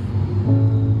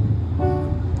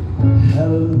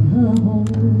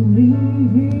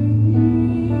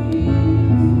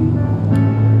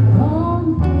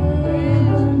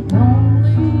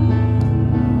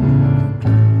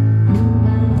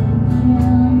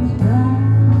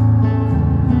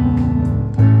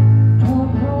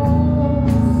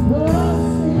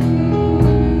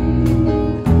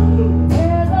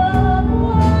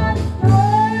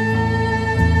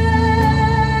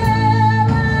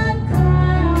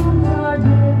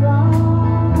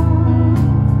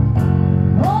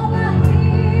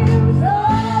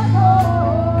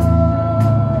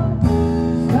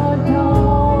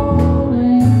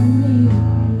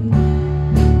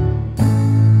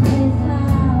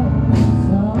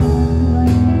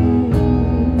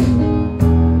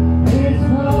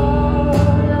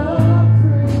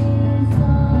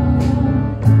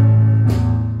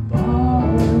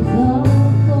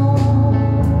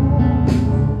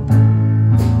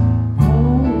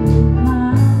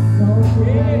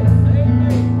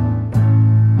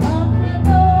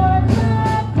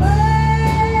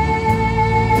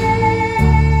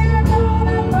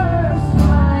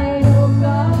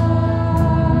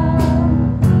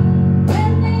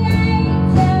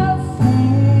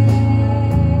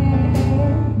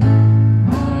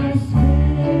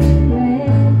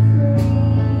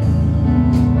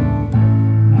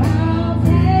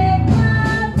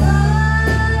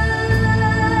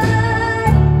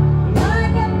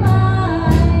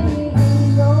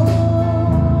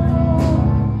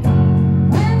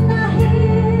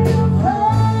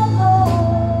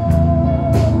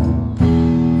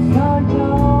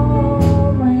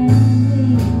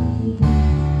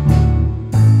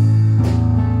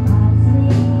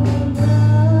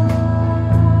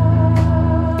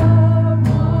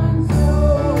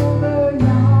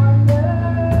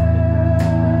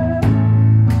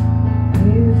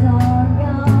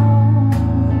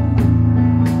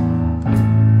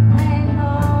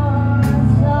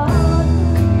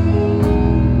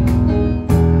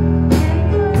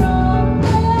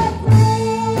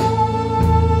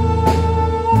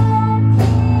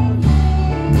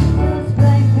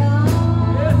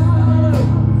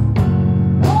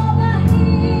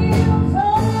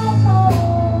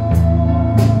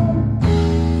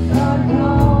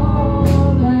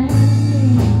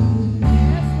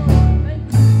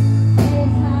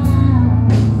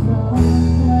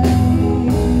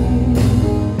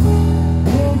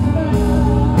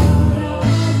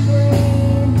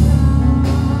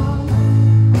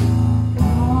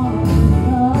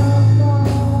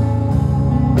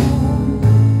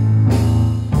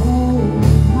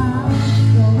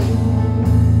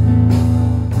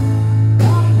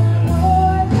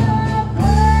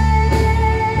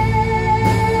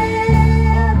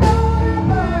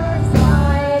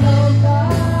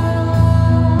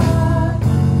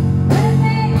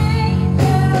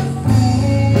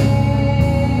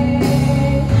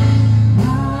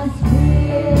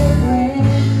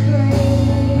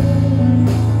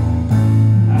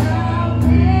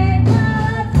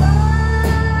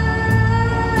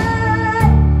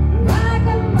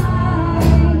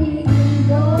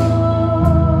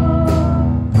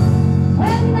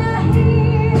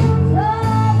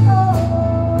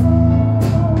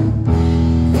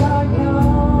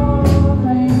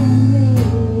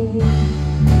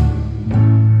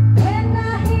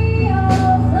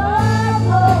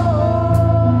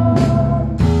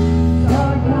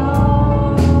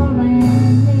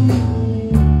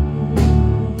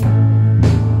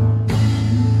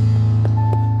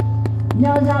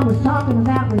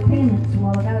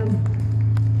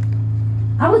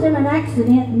 I was in an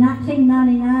accident in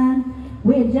 1999.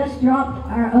 We had just dropped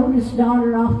our oldest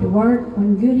daughter off to work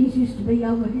when Goodies used to be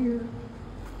over here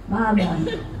by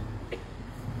the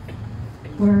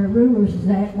where Rulers is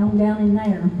at, on down in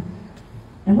there.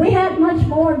 And we hadn't much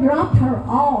more, dropped her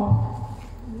off.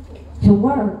 to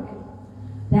work,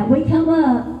 that we come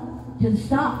up to the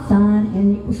stop sign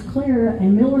and it was clear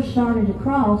and Miller started to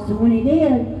cross, and when he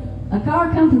did, a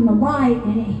car come from the right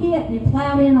and it hit and it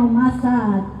plowed in on my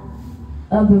side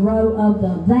of the row of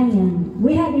the van.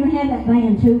 We hadn't even had that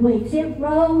van 2 weeks. It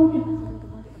rode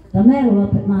the metal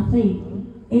up at my feet.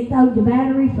 It throwed the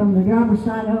battery from the driver's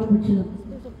side over to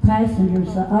the passenger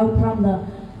side, from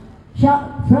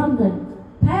the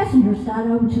passenger side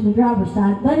over to the driver's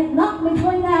side, but it knocked me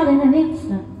clean out in an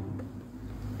instant.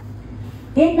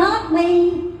 It knocked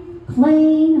me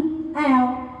clean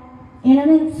out in an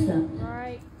instant.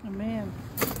 Right. Amen.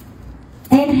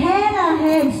 And had I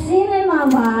had sin in my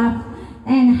life,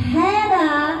 and had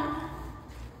I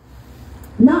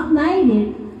not made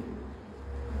it,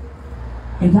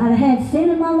 if I'd had sin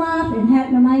in my life and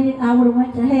hadn't have made it, I would have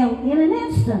went to hell in an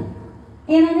instant.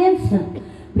 In an instant.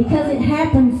 Because it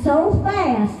happened so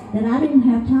fast that I didn't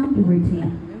have time to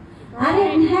repent. I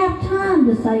didn't have time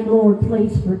to say, Lord,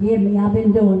 please forgive me, I've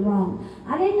been doing wrong.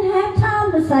 I didn't have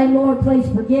time to say, Lord, please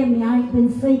forgive me, I ain't been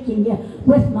seeking you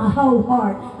with my whole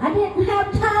heart. I didn't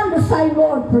have time to say,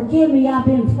 Lord, forgive me, I've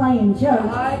been playing church.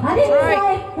 I didn't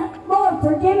say, Lord,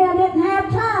 forgive me, I didn't have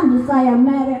time to say I'm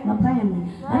mad at my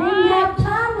family. I didn't have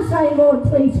time to say, Lord,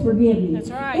 please forgive me. That's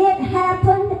right. It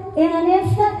happened in an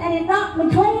instant, and it knocked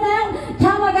me clean out. By the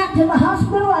time I got to the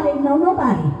hospital, I didn't know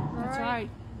nobody. That's right.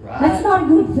 That's not a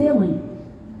good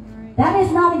feeling. That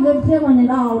is not a good feeling at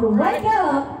all, to wake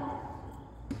up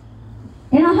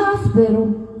in a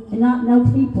hospital and not know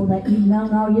people that you've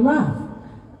known all your life.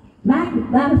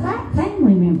 Matter of fact,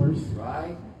 family members.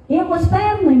 Right. It was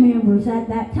family members at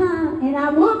that time, and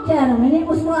I looked at them, and it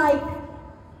was like,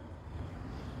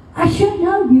 I should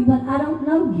know you, but I don't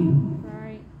know you.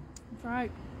 Right. That's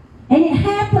right. And it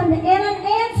happened in an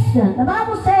instant. The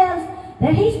Bible says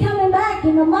that he's coming back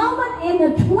in the moment, in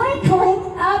the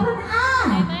twinkling of an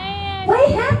eye. Amen.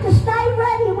 We have to stay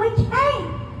ready. We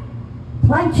can't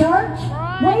play church.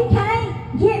 Right. We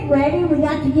can't get ready. We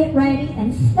got to get ready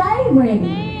and stay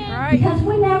ready. Right. Because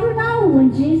we never know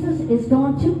when Jesus is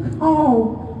going to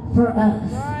call for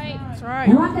us. Right. That's right.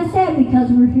 And like I said, because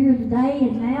we're here today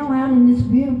and now out in this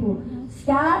beautiful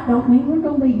sky, don't mean we're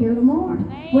going to be here tomorrow.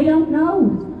 We don't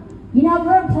know. You know,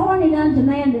 we're appointed unto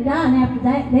man to die, and after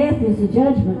that, death is the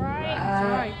judgment. Right. That's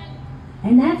right.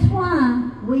 And that's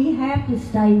why we have to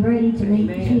stay ready to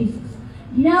meet Jesus.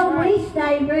 You know, we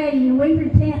stay ready and we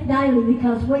repent daily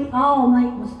because we all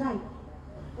make mistakes.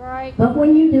 Right. But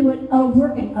when you do it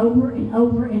over and over and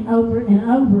over and over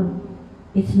and over,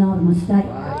 it's not a mistake.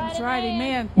 That's right.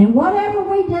 Amen. And whatever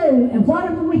we do and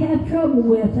whatever we have trouble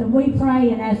with, and we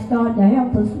pray and ask God to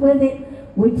help us with it,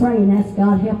 we pray and ask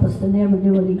God help us to never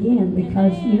do it again,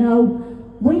 because, you know,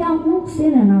 we don't want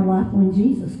sin in our life when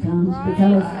Jesus comes,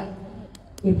 because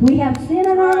if we have sin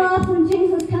in our life when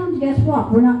Jesus comes, guess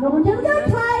what? We're not going to the good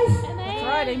place. That's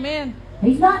right. Amen.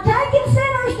 He's not taking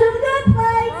sinners to the good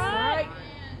place. Right.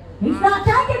 He's not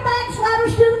taking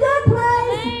backsliders to the good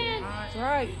place. That's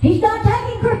right. He's not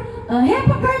taking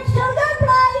hypocrites to the good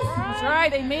place. That's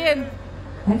right. Amen.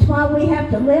 That's why we have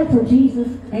to live for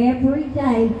Jesus every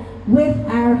day with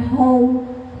our whole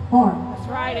heart. That's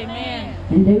right. Amen.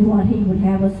 And do what he would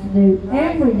have us to do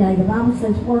every day. The Bible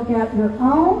says, work out your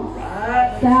own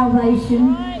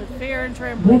salvation With fear and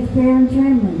trembling. with fear and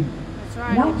trembling. That's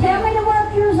right. Don't tell me to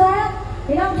work yours out.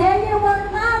 He don't tell you to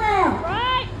work mine out.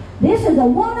 Right. This is a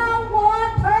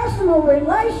one-on-one personal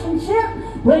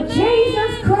relationship with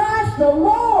Jesus Christ the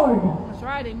Lord. That's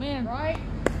right. Amen. Right.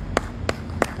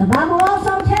 The Bible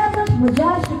also tells us we're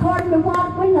judged according to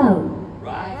what we know.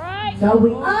 Right. So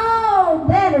we all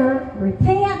better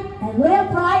repent and live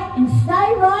right and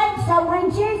stay right, so when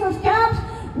Jesus comes,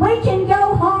 we can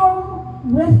go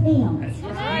home with him. That's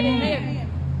right. Amen.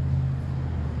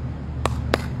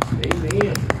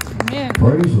 Amen. Amen.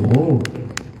 Praise the Lord.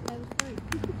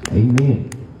 Amen.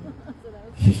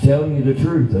 She's telling you the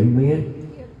truth.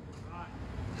 Amen.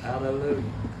 Hallelujah.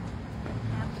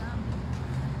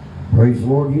 Praise the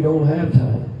Lord. You don't have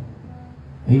time.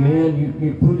 Amen.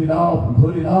 You put it off and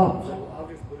put it off. So I'll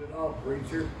just put it off,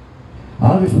 preacher.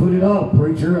 I'll just put it off,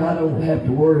 preacher. I don't have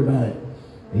to worry about it.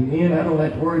 Amen. I don't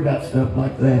have to worry about stuff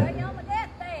like that.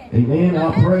 Amen.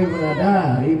 I'll pray when I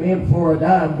die. Amen. Before I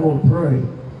die, I'm going to pray.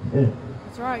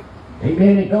 That's right.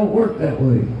 Amen. It don't work that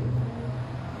way.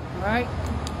 Right.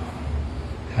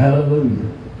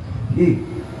 Hallelujah. Yeah.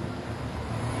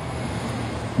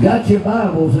 Got your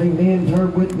Bibles, amen.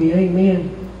 Turn with me,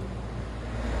 amen,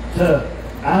 to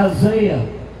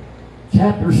Isaiah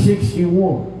chapter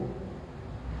 61.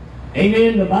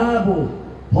 Amen. The Bible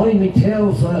plainly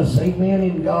tells us, amen,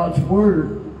 in God's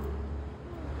Word,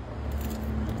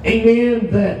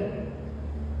 amen, that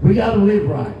We got to live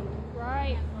right.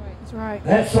 Right. That's right.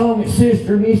 That song that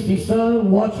Sister Misty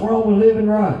sung, What's Wrong with Living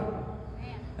Right?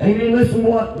 Amen. Listen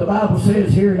what the Bible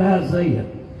says here in Isaiah.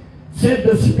 It said,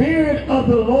 the Spirit of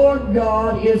the Lord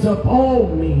God is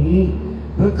upon me,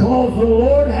 because the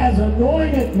Lord has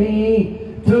anointed me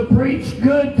to preach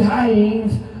good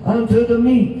tidings unto the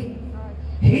meek.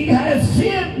 He has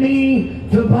sent me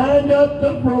to bind up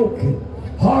the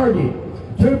broken-hearted,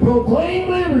 to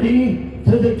proclaim liberty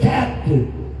to the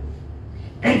captive,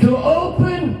 and to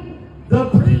open the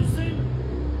prison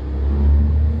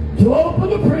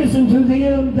to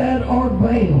them that are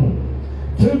bound,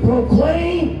 to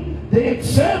proclaim the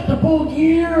acceptable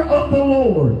year of the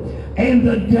Lord and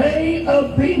the day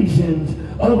of vengeance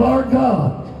of our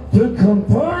God, to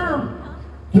comfort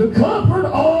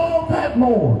all that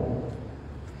mourn.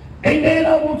 And then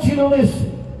I want you to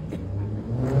listen.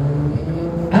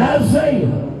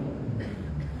 Isaiah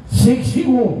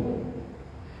 61,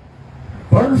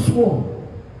 verse 1.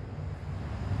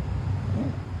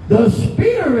 The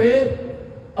Spirit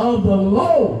of the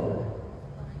Lord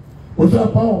was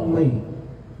upon me.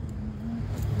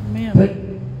 Amen. But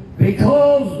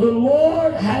because the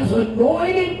Lord has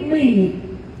anointed me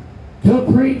to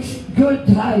preach good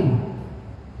tidings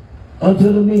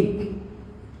unto the meek.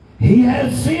 He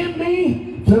has sent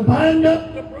me to bind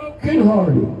up the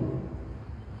brokenhearted,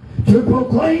 to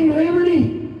proclaim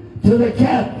liberty to the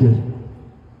captive,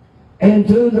 and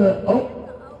the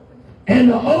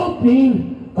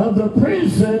opening of the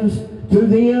prisons to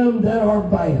them that are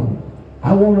bound.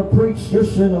 I want to preach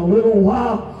just in a little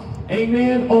while,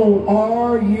 amen, on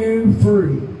Are You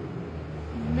Free?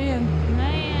 Amen.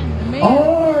 Amen.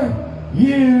 Are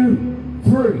you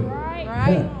free?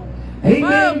 Right.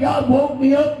 Amen. God woke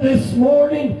me up this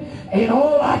morning, and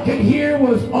all I could hear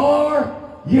was, Are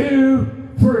you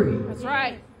free? That's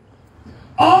right.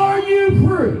 Are you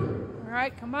free? All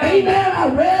right, come on. Amen. I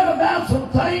read about some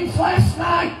things last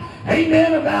night.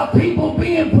 Amen. About people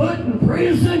being put in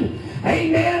prison.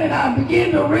 Amen. And I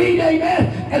began to read. Amen.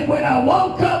 And when I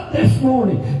woke up this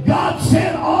morning, God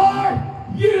said, Are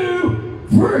you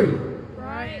free?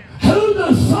 Right. Who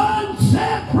the Son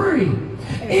set free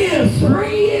is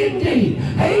free indeed.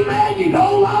 Amen. You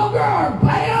no longer are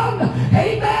bound,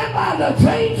 amen, by the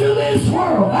chains of this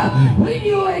world. When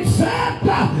you accept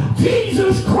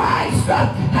Jesus Christ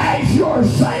as your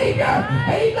Savior,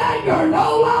 amen, you're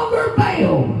no longer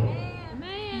bound,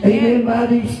 amen, by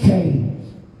these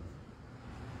chains.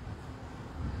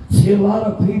 See, a lot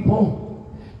of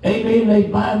people, amen, they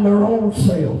bind their own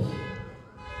selves.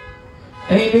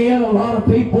 Amen. A lot of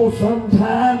people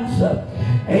sometimes,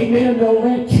 amen, they'll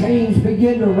let chains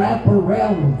begin to wrap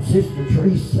around them, Sister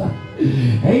Teresa.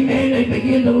 Amen. They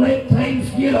begin to let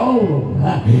things get on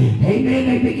them. Amen.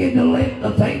 They begin to let the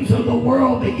things of the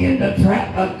world begin to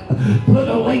put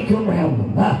a link around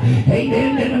them.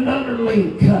 Amen. Then another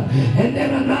link. And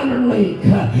then another link.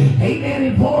 Amen.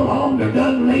 And for long they're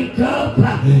done linked up.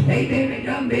 Amen. They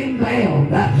done been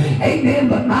bound. Amen.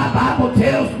 But my Bible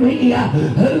tells me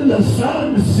who the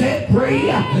Son set free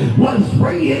was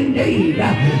free indeed.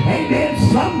 Amen.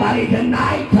 Somebody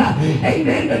tonight,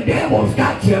 amen, the devil's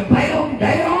got you bound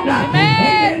down.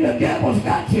 Amen. The devil's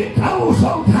got you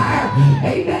so tired.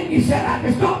 Amen. You said, I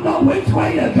just don't know which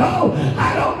way to go.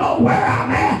 I don't know where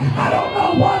I'm at. I don't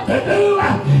know what to do.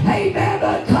 Amen.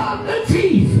 But come to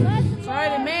Jesus. That's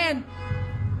right. Amen.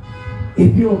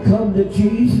 If you'll come to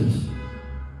Jesus,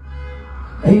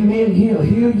 amen, He'll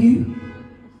heal you.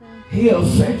 He'll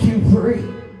set you free.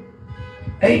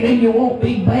 Amen. You won't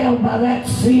be bound by that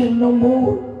sin no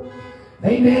more.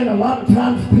 Amen. A lot of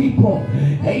times people,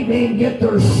 amen, get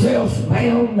themselves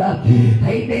bound,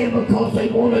 amen, because they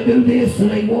want to do this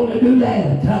and they want to do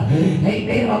that.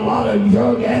 Amen. A lot of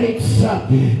drug addicts,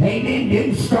 amen,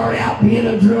 didn't start out being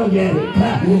a drug addict.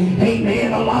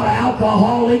 Amen. A lot of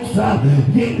alcoholics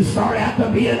didn't start out to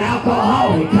be an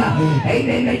alcoholic.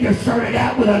 Amen. They just started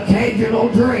out with an occasional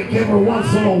drink every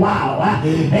once in a while.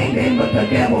 Amen. But the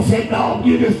devil said, no,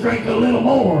 you just drink a little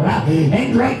more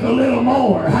and drink a little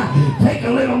more. Take a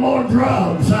little more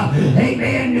drugs.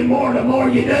 Amen. The more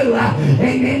you do.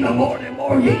 Amen. The more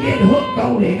you get hooked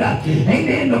on it.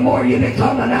 Amen. The more you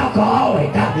become an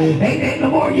alcoholic. Amen. The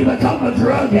more you become a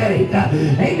drug addict.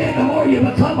 Amen. The more you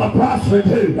become a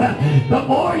prostitute. The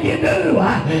more you do.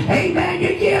 Amen.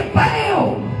 You get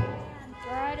bound.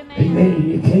 Amen. And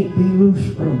you can't be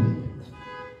loose from it.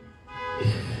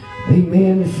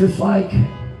 Amen. It's just like,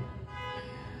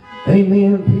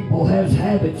 amen, people have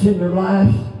habits in their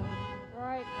lives.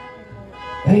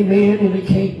 Amen. And they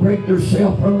can't break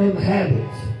themselves from them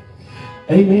habits.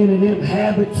 Amen. And them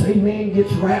habits, amen,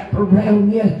 gets wrapped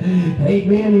around you.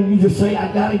 Amen. And you just say,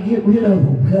 I got to get rid of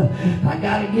them. I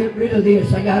got to get rid of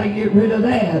this. I got to get rid of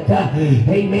that.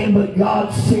 Amen. But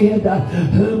God said,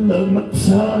 whom the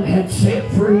Son had set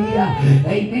free,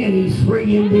 amen, he's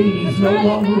free indeed. He's no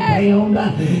longer bound.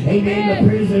 Amen. The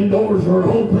prison doors are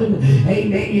open.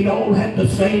 Amen. You don't have to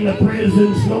stay in the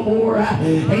prisons no more.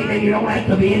 Amen. You don't have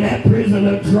to be in that prison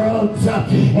of drugs.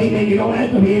 Amen. You don't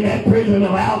have to be in that prison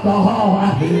of alcohol.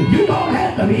 You don't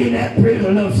have to be in that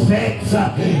prison of sex.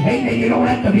 Amen. You don't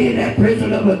have to be in that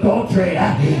prison of adultery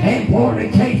and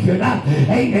fornication.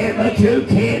 Amen. But you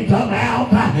can come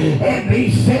out and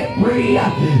be set free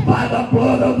by the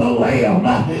blood of the Lamb.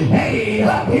 Hey,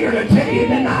 I'm here to tell you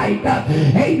tonight.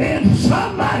 Amen.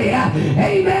 Somebody,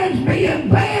 amen, is being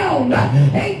bound.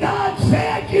 And God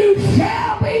said, you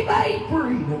shall be made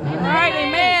free. All right,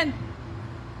 amen.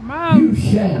 Come on. You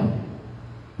shall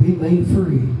be made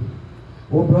free.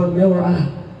 Well, Brother Miller,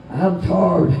 I'm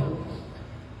tired.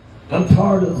 I'm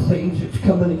tired of the things that's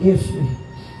coming against me.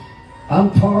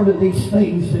 I'm tired of these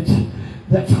things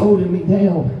that's holding me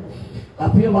down. I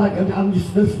feel like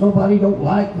there's nobody don't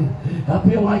like me. I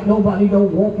feel like nobody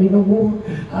don't want me no more.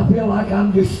 I feel like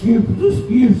I'm just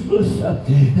useless.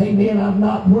 Amen. I'm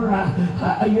not where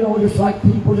I just like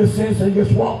people just says they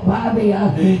just walk by me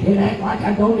and act like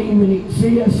I don't even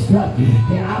exist.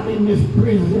 And I'm in this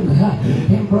prison.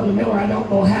 And Brother Miller, I don't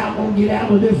know how I'm going to get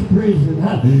out of this prison.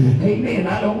 Amen.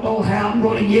 I don't know how I'm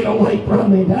going to get away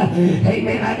from it.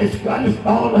 Amen. I just thought,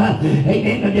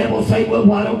 amen, the devil say, well,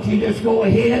 why don't you just go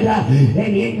ahead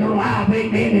and in your life,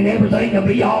 amen, and everything will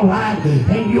be all right,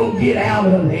 and you'll get out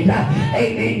of it.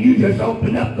 Amen. You just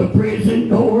open up the prison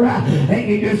door, and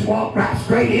you just walk right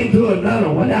straight into another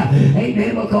one.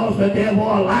 Amen. Because the devil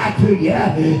will lie to you.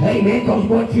 Amen. Because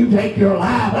once you take your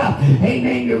life,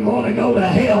 amen, you're going to go to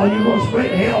hell. You're going to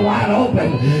split hell wide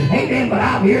open. Amen. But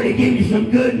I'm here to give you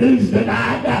some good news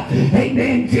tonight.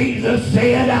 Amen. Jesus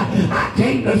said, I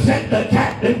came to set the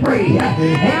captive free.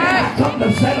 Amen. I come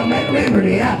to set them at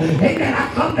liberty. Amen.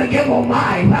 I come to give them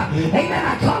life. Amen.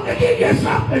 I come to give you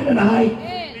something tonight.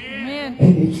 Amen.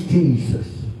 And it's Jesus.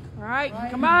 All right,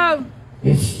 come on.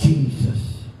 It's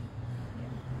Jesus.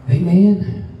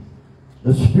 Amen.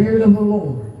 The Spirit of the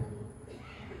Lord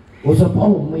was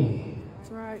upon me.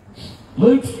 That's right.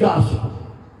 Luke's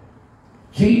Gospel.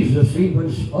 Jesus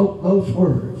even spoke those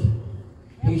words.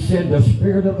 He said, the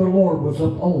Spirit of the Lord was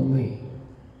upon me.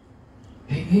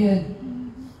 Amen.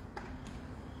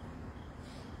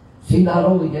 See, not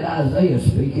only did Isaiah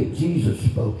speak it, Jesus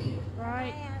spoke it.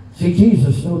 Right. See,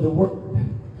 Jesus knew the Word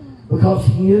because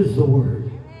He is the Word.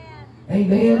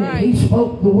 Amen. Right. And He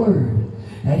spoke the Word.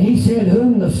 And He said,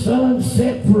 whom the Son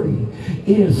set free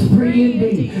is free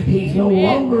indeed. He's no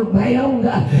longer bound.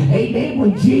 Amen.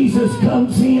 When Jesus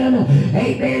comes in,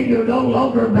 amen, you're no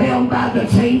longer bound by the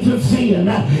chains of sin.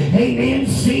 Amen.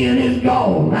 Sin is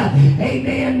gone.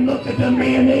 Amen. Look at the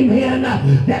man, amen,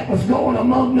 that was going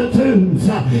among the tombs.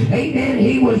 Amen.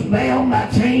 He was bound by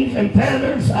chains and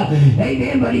fetters.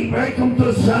 Amen. But He broke them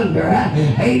asunder.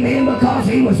 Amen. Because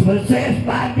he was possessed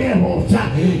by devils.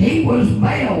 He was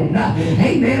bound.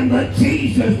 Amen. But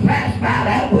Jesus passed by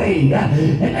that way.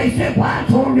 And they said, why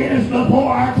torment us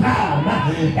before our time?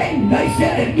 And they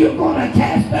said, if you're going to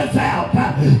cast us out,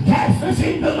 cast us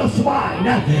into the swine.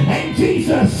 And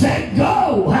Jesus said,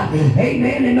 go.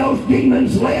 Amen. And those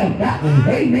demons left.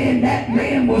 Amen. That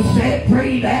man was set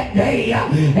free that day.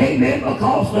 Amen.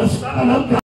 Because the Son of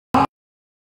God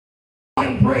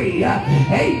was free.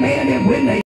 Amen. And when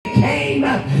they came,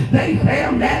 they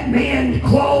found that man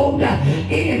clothed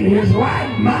in his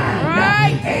right mind.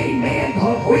 Right. Amen.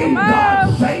 Because when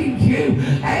God saves you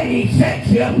and He sets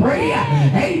you free,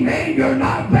 amen, you're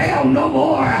not bound no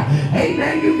more.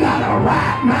 Amen. You got a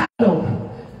right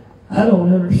mind. I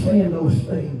don't understand those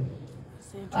things.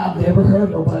 I've never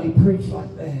heard nobody preach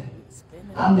like that.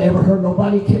 I've never heard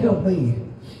nobody tell me,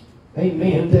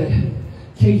 amen, that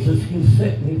Jesus can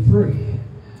set me free.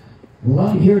 Well,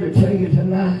 I'm here to tell you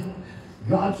tonight,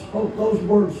 God spoke those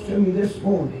words to me this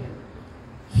morning.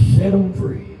 Set them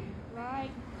free. Right.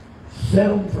 Set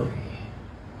them free.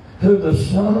 Who the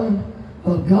Son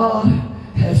of God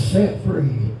has set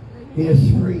free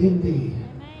is free indeed.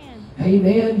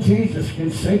 Amen. Jesus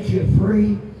can set you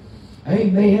free.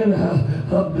 Amen.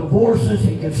 Of divorces,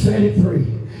 He can set it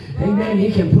free. Amen.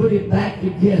 He can put it back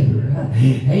together.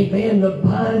 Amen. The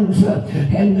binds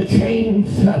and the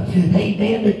chains.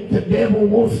 Amen. The devil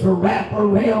wants to wrap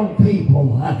around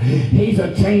people. He's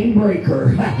a chain breaker.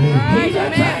 He's a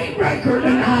chain breaker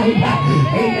tonight.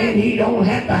 Amen. He don't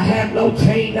have to have no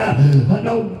chain.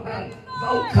 No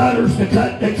bolt cutters to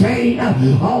cut the chain.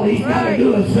 All he's got to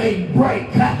do is say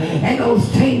break, and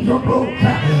those chains are broke.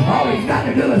 All he's got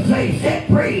to do is say set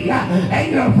free,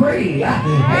 and you're free.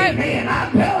 Amen.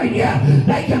 I'm telling you,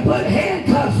 they can put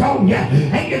handcuffs on you,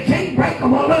 and you can't break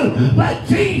them loose. But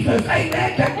Jesus,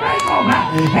 amen, can break them.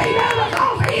 Amen,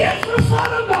 because he is the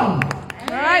Son of God.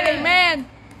 All right, amen.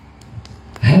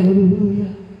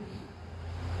 Hallelujah.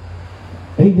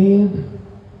 Amen.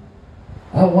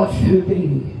 I watched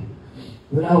Houdini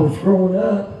when I was growing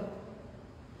up.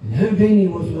 And Houdini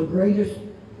was the greatest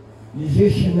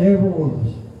musician there ever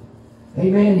was.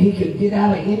 Amen. He could get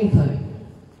out of anything.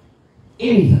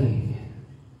 Anything.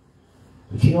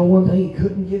 But you know one thing he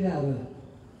couldn't get out of?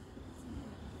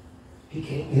 He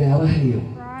can't get out of hell.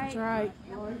 That's right.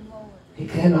 He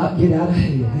cannot get out of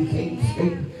hell. He can't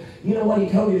escape. You know what he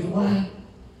told his wife?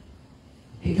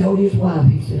 He told his wife,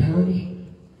 he said, honey,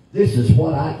 this is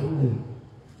what I can do.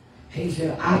 He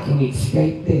said, I can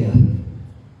escape death.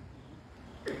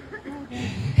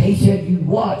 He said, you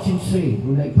watch and see.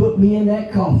 When they put me in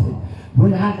that coffin,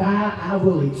 when I die, I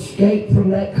will escape from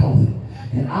that coffin.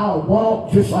 And I'll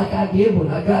walk just like I did when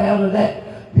I got out of that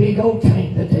big old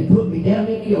tank that they put me down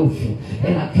in the ocean.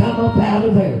 And I come up out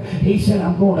of there. He said,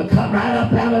 I'm going to come right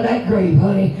up out of that grave,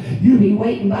 honey. You be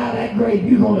waiting by that grave.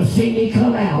 You're going to see me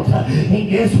come out. And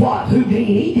guess what?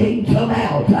 Houdini didn't come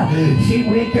out. She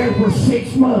went there for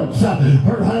 6 months.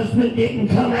 Her husband didn't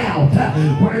come out.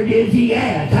 Where is he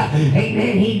at?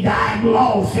 Amen. He died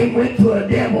lost and went to a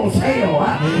devil's hell.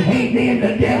 Amen.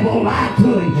 The devil lied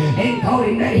to him and told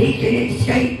him that he can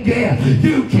escape death.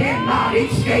 You cannot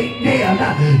escape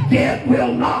death. Death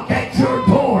will knock at your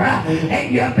door,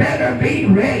 and you better be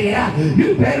ready.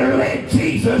 You better let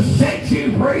Jesus set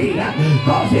you free,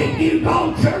 because if you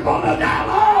don't, you're going to die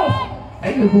lost,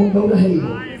 and you're going to go to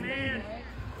hell.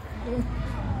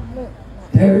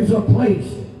 There's a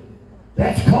place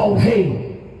that's called hell,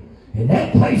 and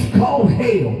that place called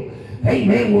hell,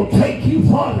 amen, will take you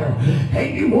farther,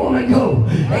 and you want to go.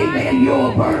 Amen,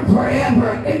 you'll burn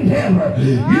forever and ever.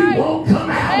 You won't come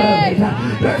out of it.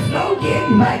 There's no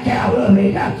getting back out of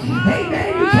it.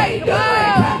 Amen, you can't do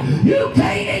it. You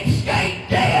can't escape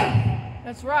death.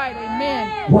 That's right,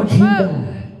 amen. Once you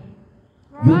die,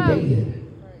 you're dead.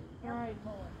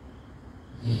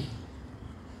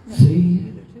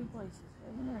 See? Two places,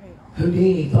 heaven or hell.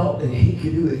 Houdini thought that he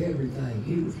could do everything.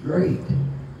 He was great.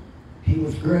 He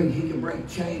was great. He could break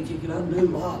chains. He could undo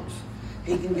locks.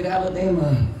 He can get out of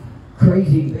them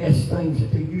crazy vest things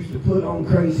that they used to put on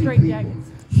crazy people.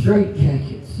 Straight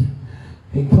jackets.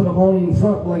 He put them on in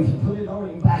front ways and put it on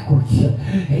him backwards.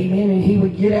 Amen. And he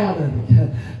would get out of it.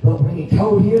 But when he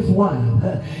told his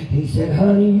wife, he said,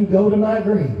 honey, you go to my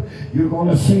grave. You're going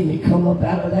to see me come up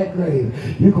out of that grave.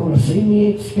 You're going to see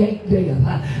me escape death.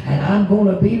 And I'm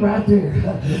going to be right there.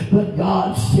 But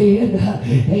God said,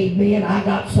 amen, I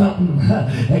got something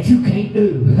that you can't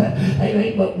do. There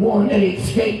ain't but one that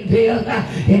escaped death.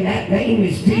 And that name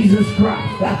is Jesus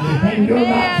Christ. And you're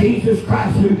not Jesus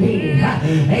Christ Houdini.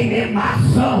 Amen. My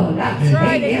son.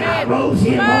 Right, amen. I rose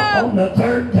him up on the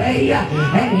third day.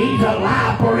 And he's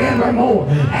alive forevermore.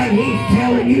 And he's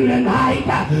telling you tonight,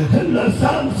 who the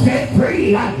Son set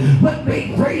free, but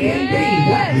be free indeed.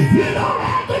 You don't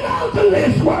have to go to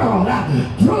this world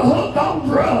hooked on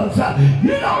drugs.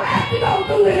 You don't have to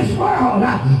go to this world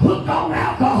hooked on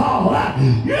alcohol.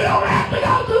 You don't have to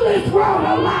go to this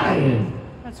world lying.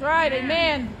 That's right,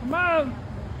 amen. Come on.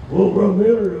 Well, Brother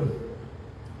Miller,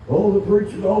 all the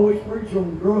preachers always preach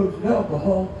on drugs and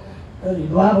alcohol. And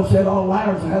the Bible said all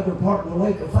liars have their part in the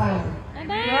lake of fire.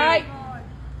 Right.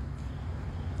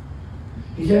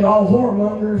 He said all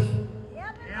whoremongers,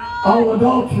 all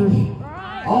adulterers,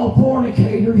 all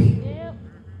fornicators,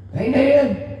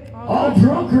 amen, all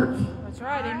drunkards. That's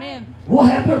right, amen. Will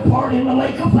have their part in the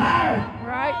lake of fire.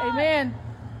 Right, amen.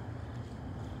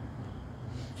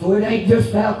 So it ain't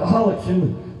just alcoholics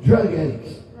and drug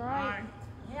addicts. Right.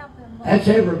 That's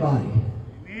everybody.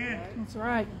 That's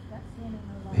right.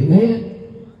 Amen.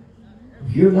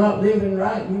 If you're not living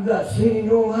right and you've got sin in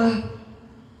your life,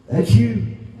 that's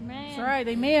you. That's right,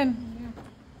 amen.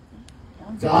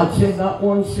 God said not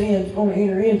one sin is going to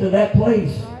enter into that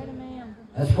place.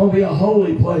 That's going to be a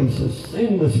holy place, a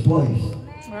sinless place.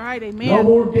 That's right, amen. No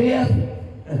more death.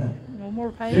 No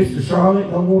more pain. Sister Charlotte,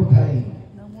 no more pain.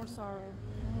 No more sorrow.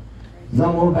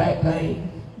 No more back pain.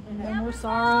 No more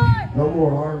sorrow. No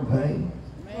more arm pain.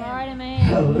 Right, amen.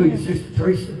 Hallelujah, Sister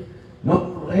Teresa. No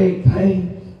more leg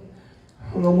pain.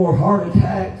 No more heart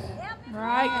attacks.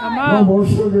 Right, come No on. more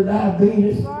sugar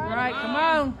diabetes. Right, come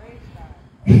on.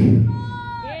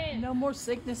 No more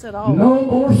sickness at all. No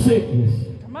more sickness.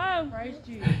 Come on. Praise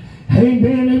Jesus.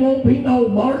 Amen. There won't be no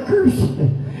markers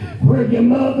where your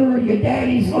mother or your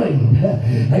daddy's laid.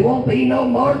 There won't be no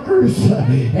markers,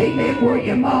 amen, where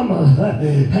your mama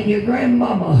and your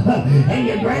grandmama and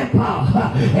your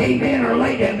grandpa, amen, are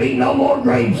laid. There'll be no more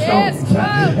gravestones.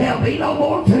 There'll be no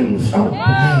more tombstones.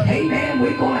 Amen.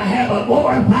 We're going to have a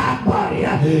glorified body.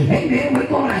 Amen. We're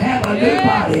going to have a new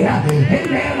body.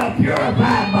 Amen. A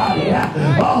purified body.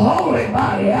 A holy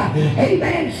body.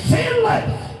 Amen.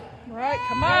 Sinless. Right,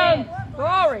 come on.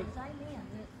 Glory.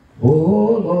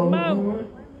 Oh, Lord.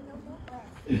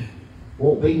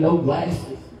 Won't be no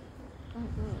glasses.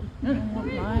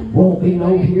 Won't be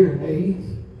no hearing aids.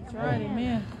 That's right,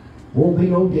 amen. Won't be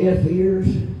no deaf ears.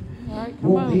 Right,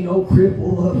 Won't be no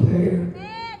cripple up there.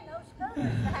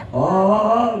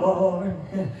 Oh, Lord.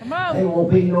 Come on. There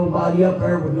won't be nobody up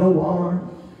there with no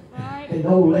arms and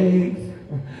no legs.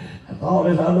 I thought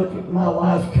as I looked at my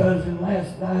wife's cousin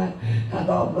last night, I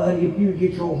thought, buddy, if you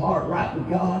get your heart right with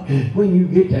God, when you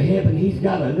get to heaven, He's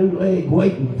got a new leg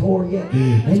waiting for you.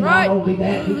 And not only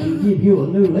that, He can give you a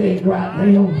new leg right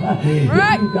now.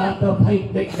 If you got the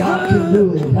faith that God can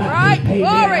do it.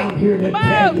 Amen. I'm here to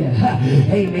tell you,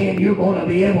 amen, you're going to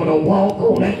be able to walk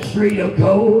on that street of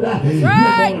gold. You're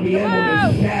going to be able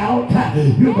to shout.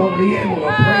 You're going to be able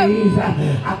to praise.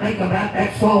 I think about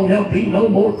that song, there'll be no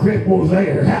more cripples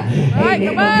there. Amen.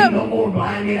 There'll be no more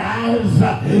blinded eyes.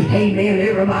 Amen.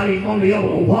 Everybody's going to be able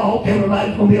to walk.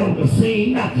 Everybody's going to be able to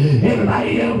sing.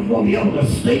 Everybody else is going to be able to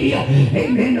see.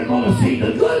 Amen. They're going to see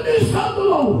the goodness of the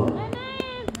Lord.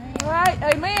 All right,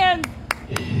 amen.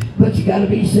 But you got to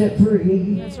be set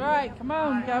free. That's right. Come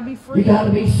on, you got to be free. You got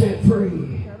to be set free.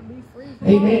 You got to be free.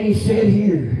 Amen. He said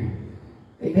here.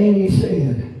 Amen. He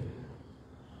said,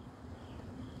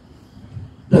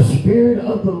 the Spirit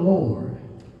of the Lord,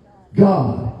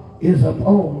 God, is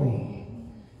upon me,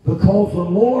 because the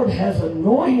Lord has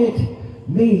anointed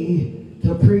me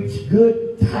to preach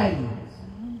good tidings.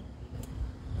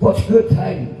 What's good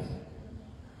tidings?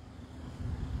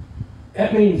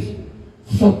 That means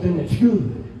something that's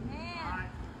good.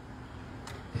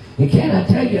 And can I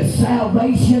tell you,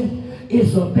 salvation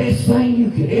is the best thing you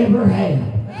could ever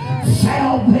have.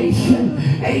 Salvation,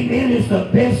 amen, is the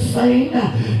best thing,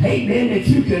 amen, that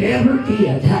you could ever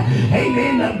get.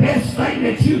 Amen, the best thing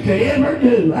that you could ever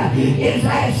do is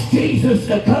ask Jesus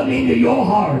to come into your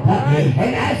heart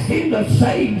and ask Him to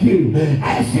save you.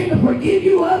 Ask Him to forgive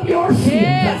you of your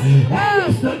sins. That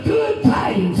is the good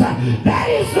tidings. That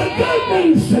is the good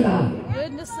news tonight.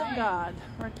 Goodness of God,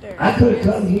 right there. I could have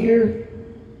come here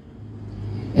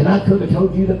and I could have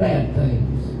told you the bad things.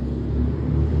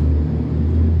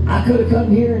 I could have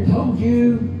come here and told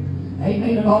you,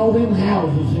 amen, that all them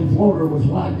houses in Florida was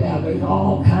wiped out. There's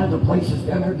all kinds of places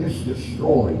down there just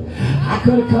destroyed. I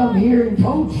could have come here and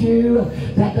told you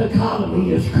that the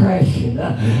economy is crashing.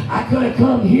 I could have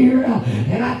come here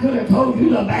and I could have told you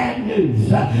the bad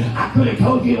news. I could have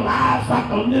told you the lies like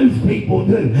the news people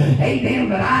do. Amen,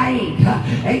 but I ain't.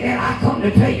 Amen, I come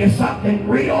to tell you something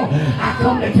real. I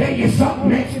come to tell you something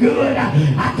that's good.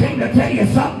 I came to tell you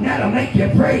something that'll make you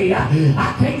free.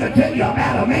 I came to tell you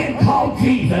about a man called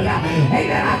Jesus.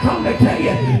 Amen. I come to tell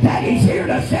you that He's here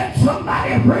to set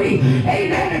somebody free.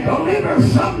 Amen. And deliver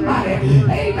somebody.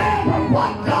 Amen. From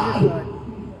what God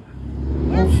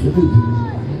wants to do.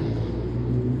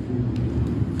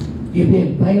 You've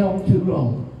been bound too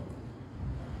long.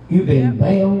 You've been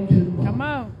bound too long. Come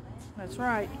on. That's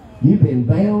right. You've been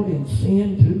bound in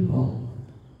sin too long.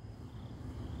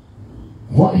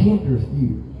 What hindereth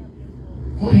you?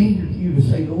 What hindered you to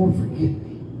say, Lord, forgive me?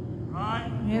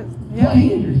 Yep. What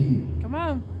hindered you? Come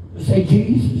on. To say,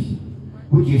 Jesus,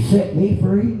 would you set me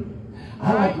free?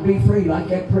 I like to be free like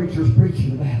that preacher's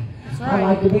preaching about. Right. I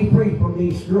like to be free from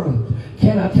these drugs.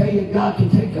 Can I tell you, God can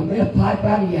take a meth pipe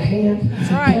out of your hands?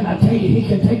 Right. Can I tell you, He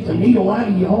can take the needle out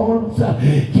of your arms?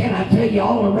 Can I tell you,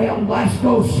 all around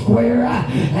Glasgow Square,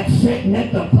 and sitting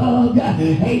at the pub,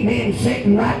 amen,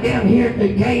 sitting right down here at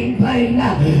the game thing,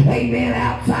 amen,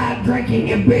 outside drinking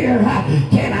your beer,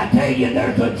 can I tell you,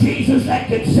 there's a Jesus that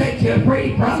can set you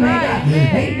free from it,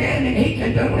 amen, and He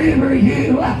can deliver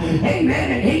you,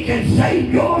 amen, and He can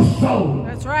save your soul.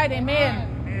 That's right, amen.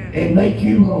 And make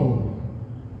you whole.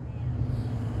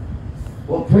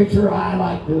 Well, preacher, I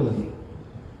like doing it.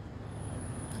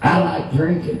 I like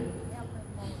drinking.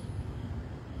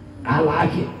 I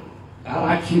like it. I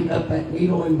like shooting up that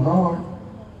needle in my arm.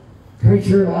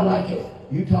 Preacher, I like it.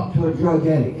 You talk to a drug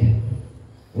addict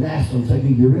and ask them, say, do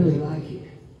you really like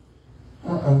it?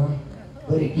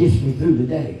 But it gets me through the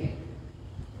day.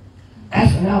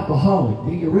 Ask an alcoholic,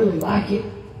 do you really like it?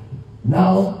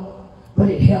 No, but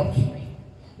it helps me.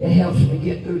 It helps me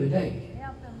get through the day.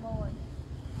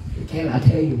 Can I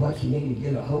tell you what you need to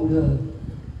get a hold of?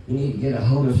 You need to get a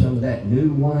hold of some of that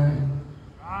new wine.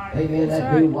 Amen. That's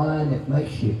that right. new wine that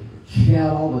makes you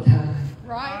shout all the time.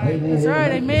 Right. Amen. That's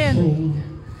right. It'll make Amen. you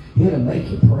sing. It'll make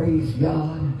you praise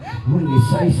God. When you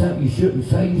say something you shouldn't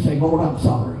say, you say, Lord, I'm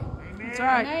sorry. That's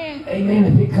right. Amen.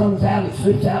 If it comes out, it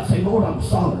slips out, say, Lord, I'm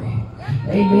sorry.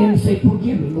 Amen. Say,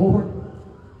 forgive me, Lord.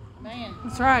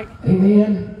 That's right.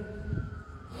 Amen.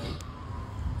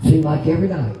 Seems like every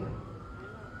night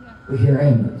we hear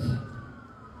ambulance.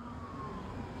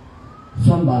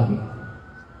 Somebody's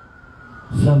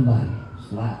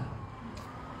life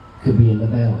could be in the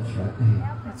balance right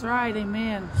now. That's right.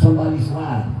 Amen. Somebody's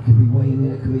life could be weighing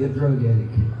in. It could be a drug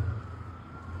addict.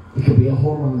 It could be a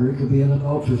whoremonger. It could be an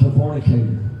adulteress, a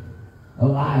fornicator, a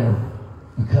liar,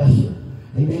 a cusser.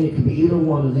 Amen. It could be either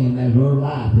one of them that their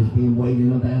life is being weighed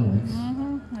in a balance.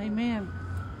 Amen.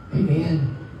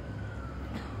 Amen.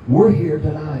 We're here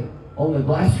tonight on the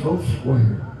Glasgow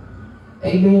Square.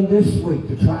 Amen. This week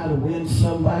to try to win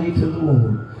somebody to the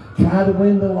Lord. Try to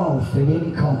win the lost at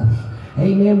any cost.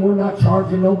 Amen. We're not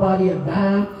charging nobody a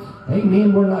dime.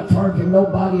 Amen. We're not charging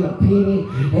nobody a penny.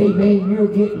 Amen. You're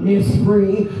getting this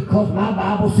free because my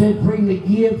Bible said freely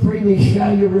give, freely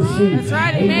shall you receive. That's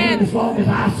right. Amen. As long as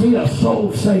I see a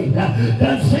soul saved,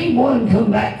 doesn't see one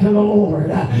come back to the Lord.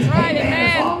 That's right. Amen.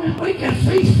 As Amen. long as we can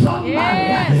see somebody,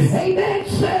 Yes. amen,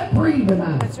 set free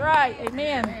tonight. That's right.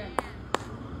 Amen.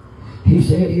 He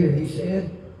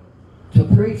said, to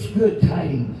preach good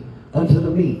tidings unto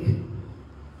the meek.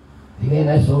 Amen.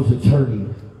 That's those that's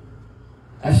hurting.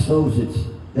 That's those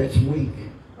that's weak.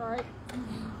 Right.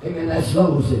 Amen. That's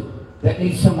those that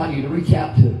need somebody to reach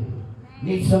out to.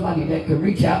 Need somebody that can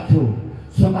reach out to them.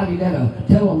 Somebody that'll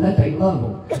tell them that they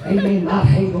love them. Amen. Not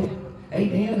hate them.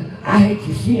 Amen. I hate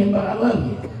your sin, but I love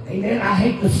you. Amen. I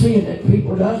hate the sin that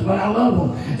people does, but I love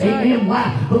them. Amen.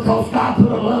 Why? Because God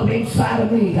put a love inside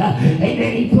of me.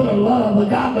 Amen. He put a love, a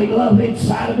godly love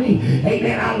inside of me.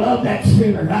 Amen. I love that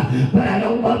sinner, but I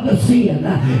don't love the sin.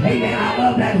 Amen. I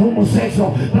love that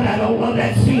homosexual, but I don't love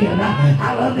that sin.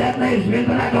 I love that lesbian,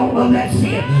 but I don't love that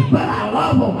sin. But I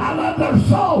love them. I love their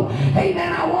soul.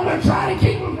 Amen. I want to try to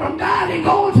keep them from dying and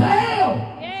going to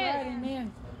hell. Yes.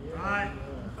 Amen.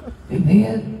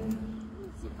 Amen.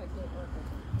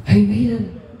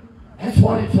 Amen. That's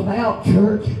what it's about,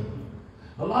 church.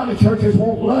 A lot of churches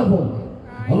won't love them.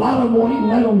 A lot of them won't even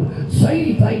let them say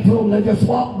anything to them. They just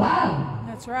walk by.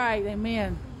 That's right.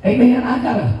 Amen. Amen. I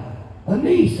got a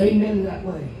niece, amen, that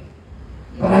way.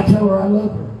 But I tell her I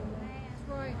love her.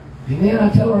 Amen. I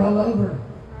tell her I love her.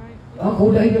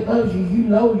 Uncle David loves you. You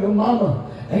know your mama.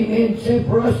 Amen. Said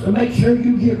for us to make sure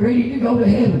you get ready to go to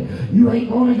heaven. You ain't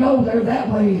going to go there that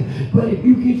way. But if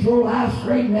you get your life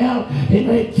straightened out and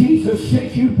let Jesus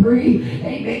set you free,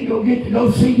 amen, you'll get to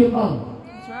go see your mama.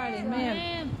 That's right.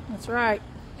 Amen. That's right.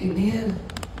 Amen.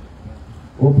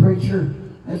 Well, preacher,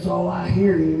 that's all I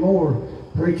hear anymore.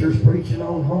 Preachers preaching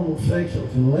on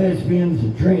homosexuals and lesbians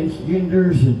and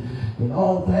transgenders and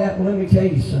all that. Well, let me tell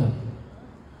you something.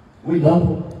 We love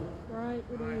them. Right.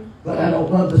 We do. But I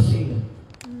don't love the sin.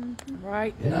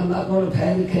 Right. And I'm not going to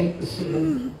patty cake the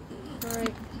sin.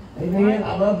 Right. Amen.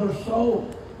 I love her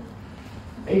soul.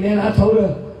 Amen. I told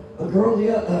a girl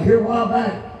here a while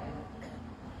back.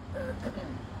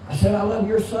 I said, I love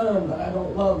your son, but I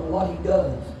don't love what he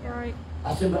does. Right.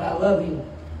 I said, but I love him.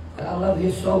 And I love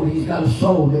his soul. He's got a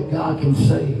soul that God can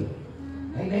save.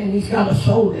 Amen. He's got a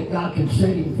soul that God can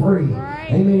set him free. Right.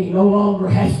 Amen. He no longer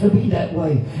has to be that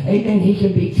way. Amen. He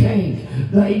can be changed.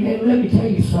 Amen. Let me tell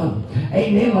you something.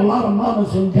 Amen. A lot of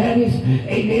mamas and daddies,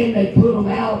 amen, they put them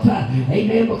out,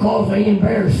 amen, because they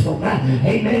embarrassed them.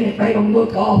 Amen. It made them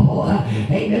look awful.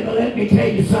 Amen. But let me tell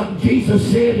you something.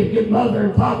 Jesus said, if your mother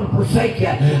and father forsake you,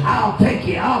 I'll take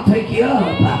you up.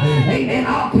 Amen.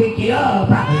 I'll pick you up.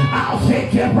 I'll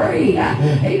set you free.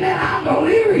 Amen. I'll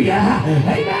deliver you.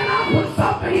 Amen. I'll put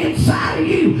something inside of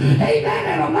you. Amen.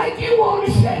 That'll make you want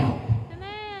to shout.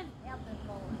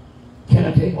 Can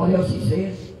I tell you what else he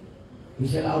said? He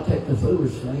said, I'll take the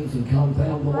foolish things and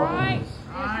confound the wise.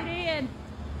 Right.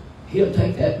 He'll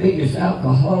take that biggest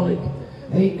alcoholic,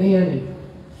 amen, and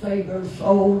save their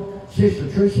soul. Sister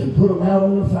Tricia, and put them out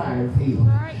on the fire field.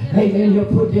 Amen. He'll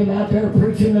put them out there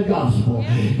preaching the gospel.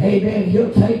 Amen.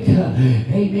 He'll take,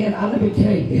 amen, let me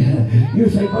tell you. You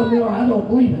say, Brother Miller, I don't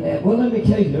believe in that. Well, let me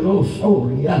tell you a little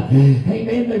story.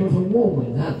 Amen. There was a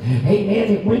woman,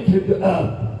 amen, it went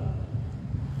to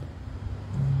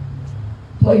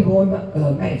Playboy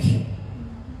Mansion.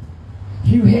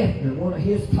 Hugh Hefner, one of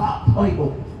his top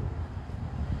Playboy,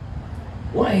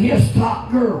 one of his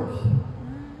top girls.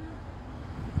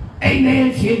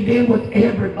 Amen. She had been with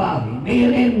everybody,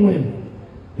 men and women.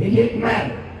 It didn't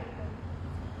matter.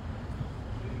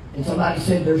 And somebody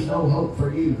said there's no hope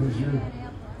for you because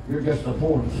you're just a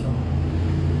porn star.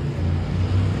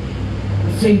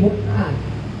 But see, one night,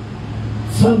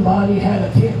 somebody had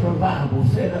a tent revival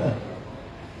set up.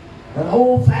 An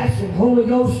old-fashioned Holy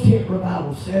Ghost tent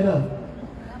revival set up.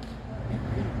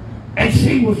 And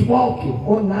she was walking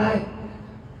one night,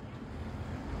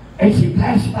 and she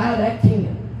passed by that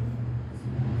tent.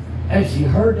 And she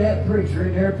heard that preacher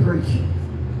in there preaching,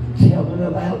 telling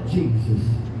about Jesus,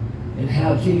 and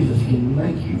how Jesus can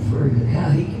make you free, and how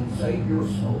he can save your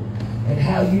soul, and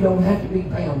how you don't have to be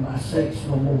bound by sex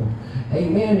no more.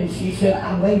 Amen. And she said,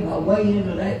 I made my way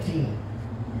into that tent.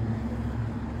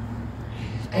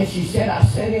 And she said, I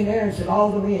sat in there and said,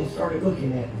 all the men started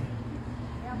looking at me.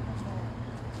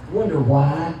 Wonder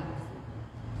why?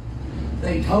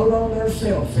 They told on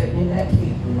themselves sitting in that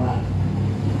tent right?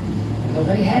 Because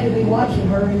they had to be watching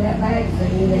her in that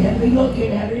magazine. They had to be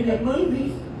looking at her in the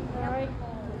movies.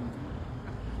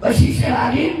 But she said,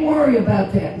 I didn't worry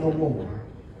about that no more.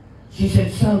 She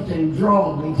said, something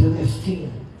drew me to this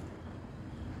tent.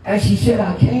 And she said,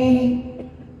 I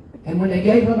came, and when they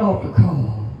gave an altar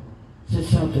call, said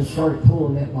something started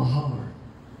pulling at my heart.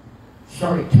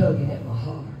 Started tugging at my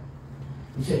heart.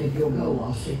 He said, if you'll go,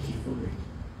 I'll set you free.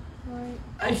 Right.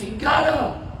 And she got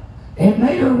up and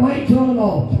made her way to an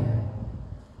altar.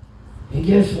 And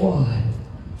guess what?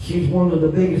 She's one of the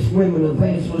biggest women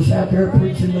evangelists out there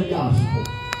preaching the gospel.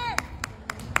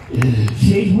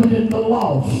 She's winning the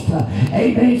lost.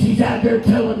 Amen. She's out there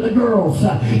telling the girls,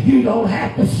 you don't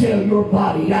have to sell your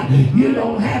body. You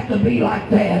don't have to be like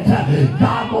that.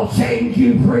 God will change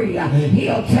you free.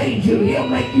 He'll change you. He'll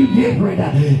make you different.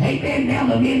 Amen. Now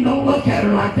the men don't look at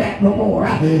her like that no more.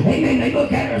 Amen. They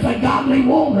look at her as a godly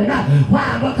woman.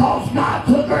 Why? Because God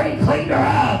took her and cleaned her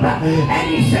up.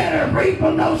 And he set her free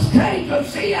from those chains of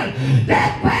sin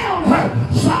that bound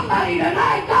her. Somebody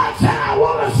tonight, God said, I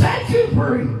want to set you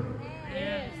free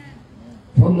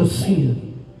from the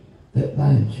sin that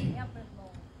binds you.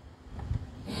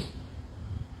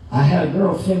 I had a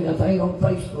girl send a thing on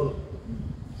Facebook.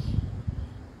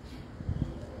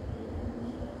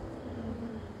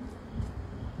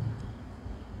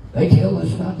 They tell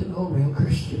us not to go around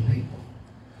Christian people.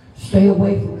 Stay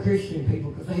away from Christian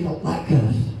people because they don't like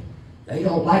us. They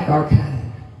don't like our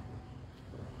kind.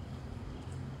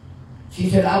 She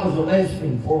said, I was a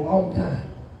lesbian for a long time.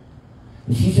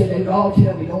 And she said, they'd all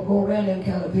tell me, don't go around them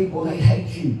kind of people. They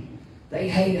hate you. They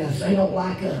hate us. They don't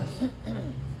like us.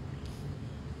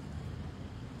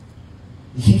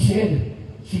 And she said,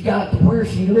 she got to where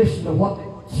she listened to what they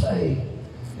would say.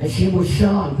 And she was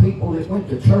shunned. People that went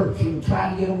to church, she would try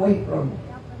to get away from them.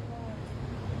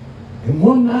 And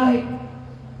one night,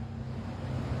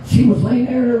 she was laying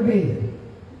there in her bed.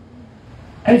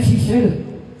 And she said,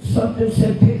 something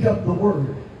said, pick up the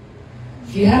word.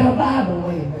 She had a Bible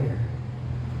laying there.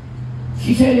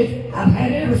 She said, I've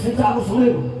had it ever since I was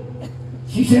little.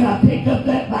 She said, I picked up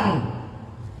that Bible.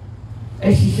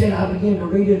 And she said, I began to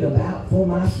read it about for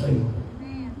myself.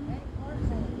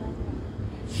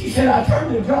 She said, I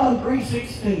turned to John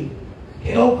 3:16.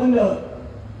 It opened up.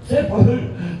 It said,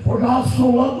 for God so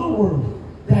loved the world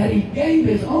that he gave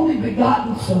his only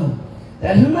begotten Son,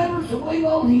 that whoever shall believe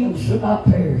on him should not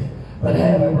perish, but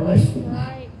have everlasting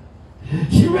life.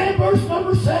 She read verse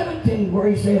number 17 where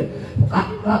he said,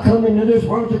 I come into this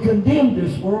world to condemn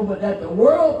this world, but that the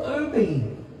world through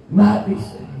me might be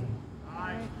saved.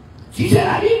 She said,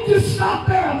 I didn't just stop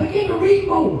there. I began to read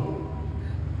more.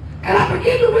 And I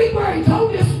began to read where he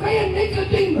told this man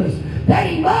Nicodemus that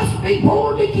he must be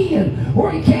born again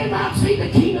or he cannot see the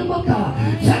kingdom of God.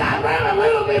 Said, I read a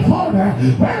little bit further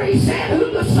where he said,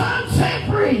 who the Son set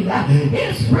free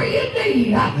is free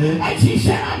indeed. And she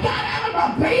said, I got out of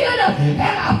my bed and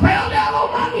I fell down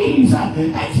on my knees.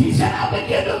 And she said, I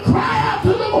began to cry out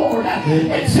to the Lord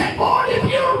and said, Lord, if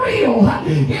you're real,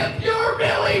 if you're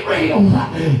really real,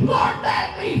 Lord,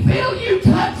 let me feel you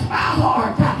touch my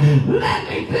heart. Let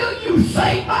me feel you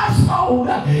save my soul.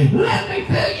 Let me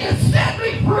feel you set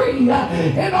me free.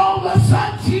 And all of a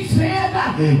sudden she said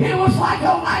it was like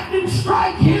a lightning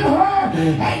strike hit her,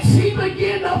 and she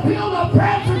began to feel the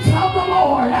presence of the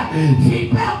Lord.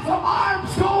 She felt some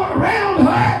arms go around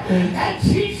her, and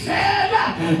she said,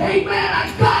 amen,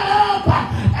 I got up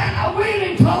and I went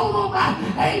and told them,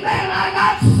 amen, I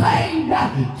got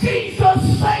saved.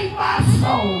 Jesus saved my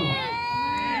soul.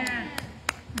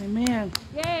 Amen.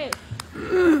 Yes.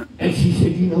 And she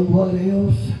said, you know what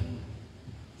else?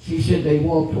 She said, they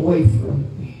walked away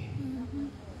from me.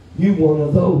 You're one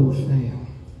of those now.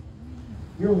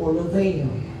 You're one of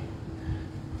them.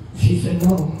 She said,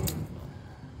 no.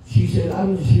 She said,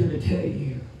 I'm just here to tell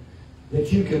you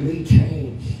that you can be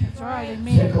changed. That's right.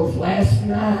 Amen. Because last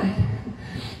night,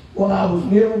 while I was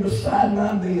kneeling beside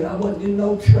my bed, I wasn't in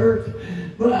no church,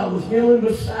 but I was kneeling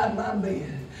beside my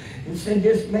bed. And said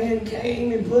this man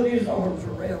came and put his arms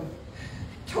around me.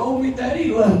 Told me that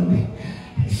he loved me.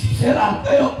 She said, I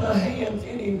felt the hands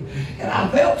in him, and I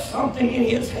felt something in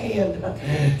his hand.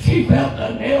 She felt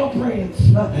the nail prints.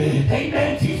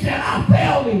 Amen. She said, I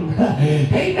felt him.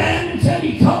 Amen. Until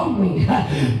he told me,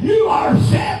 you are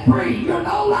set free. You're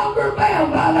no longer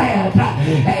bound by that.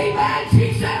 Amen.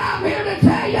 She said, I'm here to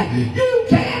tell you, you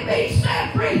can be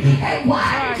set free. And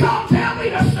why did y'all tell me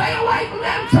to stay away from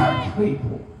them church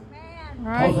people?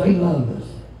 Because they love us.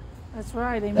 That's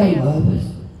right. Amen. They love us.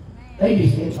 They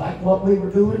just didn't like what we were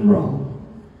doing wrong.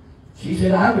 She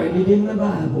said, I read it in the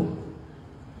Bible.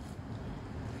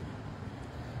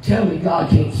 Tell me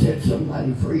God can't set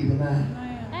somebody free tonight.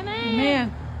 Amen.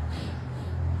 Amen.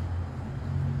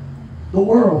 The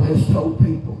world has told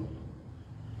people,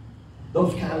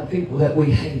 those kind of people that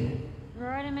we hate,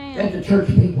 Right. Amen. that the church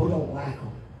people don't like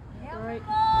them. Right.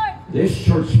 This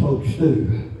church folks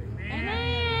do.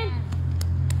 Amen.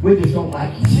 We just don't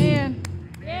like you see. Amen.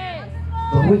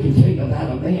 But we can tell you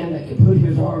about a man that can put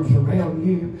his arms around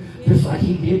you just like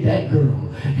he did that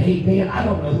girl. Amen. I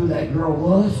don't know who that girl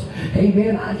was.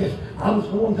 Amen. I was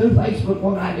going through Facebook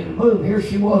one night and boom, here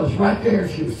she was right there.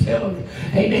 She was telling me,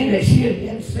 amen, that she had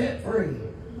been set free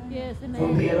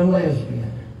from being a lesbian.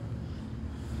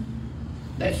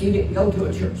 That she didn't go to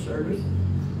a church service.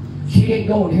 She didn't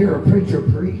go and hear a preacher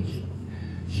preach.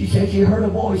 She said she heard a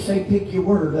voice say, pick your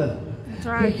word up. That's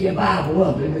right. Pick your Bible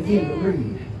up and begin to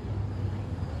read.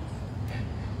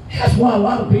 That's why a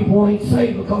lot of people ain't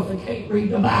saved, because they can't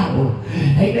read the Bible.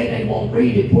 Amen. They won't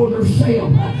read it for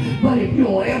themselves. But if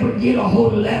you'll ever get a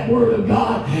hold of that Word of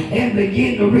God and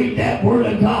begin to read that Word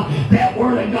of God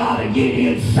will get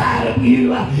inside of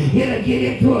you. It'll get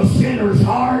into a sinner's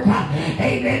heart.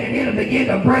 Amen. And it'll begin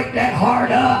to break that heart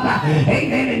up.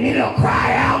 Amen. And it'll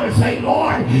cry out and say,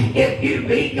 Lord, if you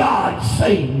be God,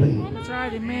 save me. That's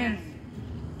right. Amen.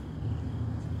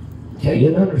 Tell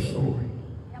you another story.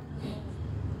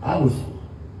 I was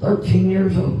 13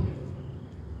 years old.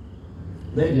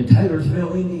 Lived in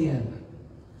Taylorsville, Indiana.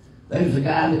 There was a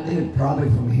guy that lived probably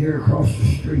from here across the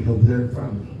street over there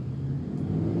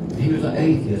from me. He was an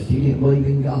atheist. He didn't believe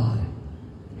in God.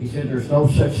 He said there's no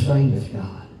such thing as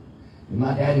God. And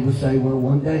my daddy would say, well,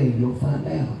 one day you'll find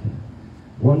out.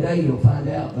 One day you'll find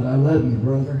out, but I love you,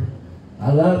 brother.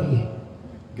 I love you.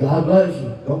 God loves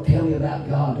you. Don't tell me about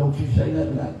God. Don't you say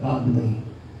nothing about God to me.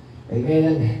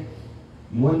 Amen.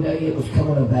 One day it was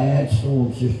coming a bad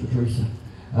storm, Sister Teresa.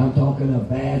 I'm talking a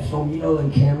bad storm. You know them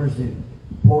cameras, that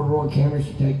Polaroid cameras,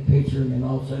 you take a picture and then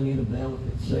all of a sudden it'll develop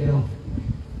itself.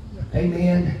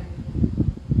 Amen.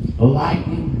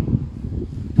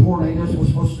 Lightning, tornadoes were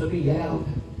supposed to be out.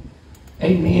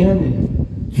 Amen.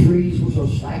 And trees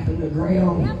was slapping the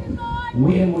ground.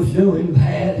 Wind was doing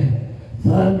bad.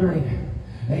 Thundering.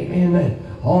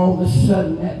 Amen. All of a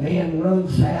sudden that man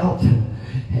runs out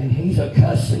and he's a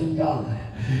cussing God.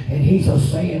 And he's a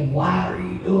saying, why are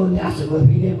you doing that? I said, well, if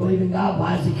he didn't believe in God,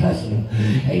 why is he cussing him?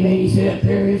 Amen. He said, if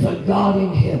there is a God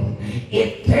in heaven,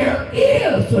 if there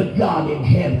is a God in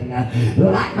heaven,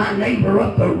 like my neighbor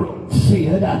up the road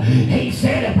said, he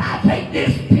said, if I take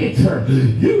this picture,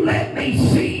 you let me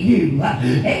see you.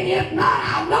 And if not,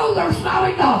 I know there's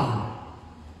not a God.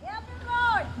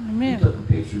 Amen. He took a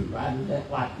picture right as that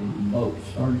lightning bolt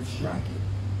started striking.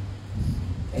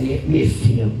 And it missed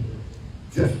him.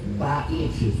 Just by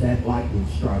inches, that lightning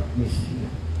strike missed him.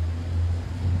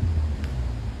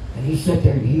 And he sat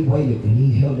there and he waited and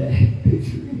he held that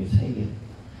picture in his hand.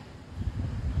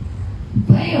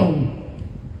 Bound,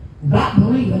 not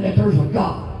believing that there's a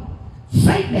God.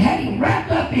 Satan had him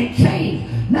wrapped up in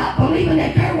chains, not believing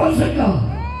that there was a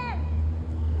God.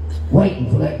 Waiting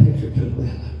for that picture to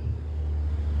develop.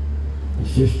 And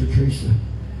Sister Teresa,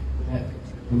 that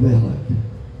developed.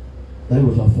 There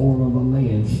was a form of a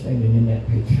man standing in that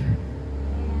picture.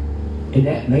 And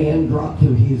that man dropped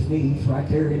to his knees right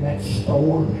there in that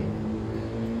storm.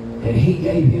 And he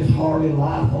gave his heart and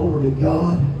life over to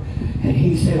God. And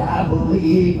he said, I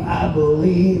believe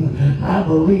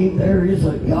there is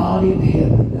a God in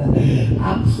heaven.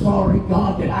 I'm sorry,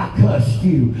 God, that I cussed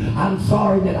you. I'm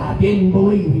sorry that I didn't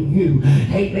believe in you.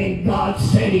 Amen. God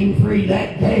set him free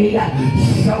that day.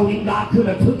 Showed him God could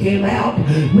have took him out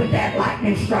with that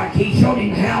lightning strike. He showed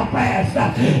him how fast,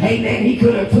 amen, he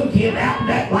could have took him out with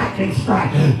that lightning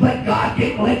strike. But God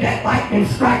didn't let that lightning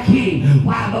strike him.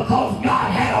 Why? Because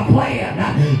God had a plan.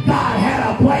 God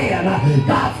had a plan.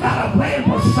 God's got a plan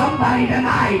for somebody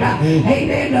tonight.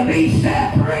 Amen. To be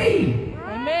set free.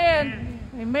 Amen.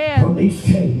 Amen. From these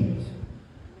chains.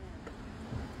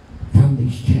 From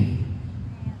these chains.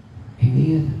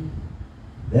 Amen.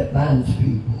 That binds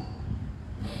people.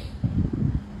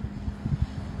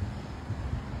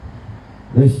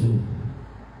 Listen.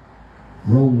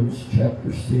 Romans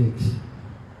chapter 6.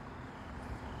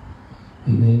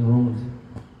 Amen. Romans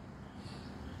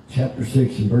chapter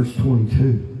 6 and verse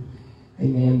 22.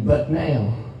 Amen. But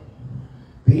now,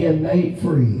 being made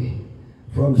free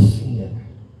from sin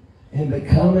and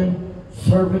becoming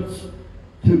servants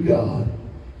to God,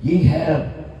 ye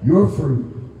have your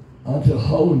fruit unto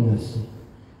holiness,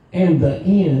 and the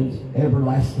end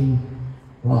everlasting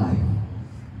life.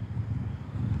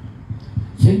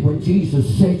 See, when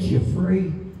Jesus sets you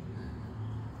free,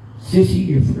 sissy,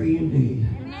 you're free indeed.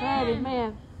 Right,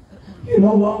 amen. You're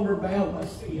no longer bound by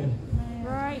sin.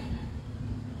 Right.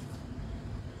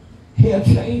 He'll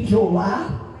change your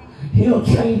life. He'll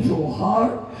change your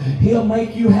heart. He'll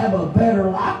make you have a better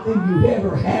life than you've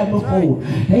ever had before.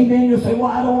 Amen. You'll say,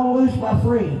 well, I don't want to lose my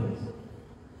friends.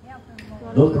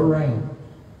 Look around.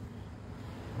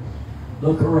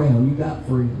 Look around. You got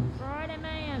friends. That's right,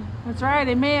 amen. That's right,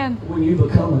 amen. When you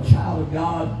become a child of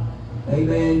God,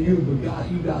 amen, you got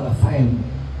a family.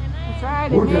 That's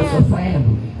right, We're amen. just a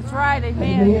family. That's right,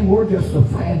 amen. Amen. We're just a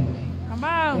family. Come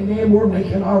on. Amen. We're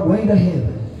making our way to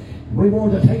heaven. We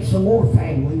want to take some more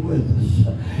family with us.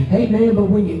 Amen. But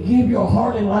when you give your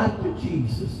heart and life to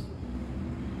Jesus,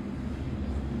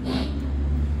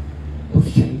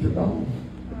 those chains are gone.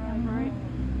 Right.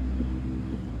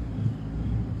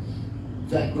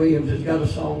 Zach Williams has got a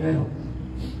song out.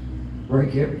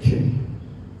 Break every chain.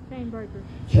 Chain breaker.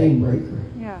 Chain breaker.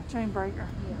 Yeah, chain breaker.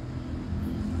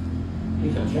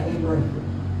 He's a chain breaker.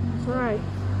 That's right.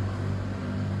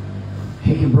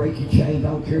 He can break your chains. I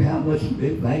don't care how much you've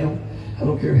been bound. I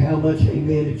don't care how much,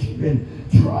 amen, that you've been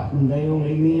trodden down,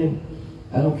 amen.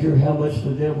 I don't care how much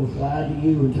the devil's lied to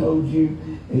you and told you,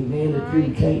 amen, that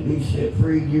you can't be set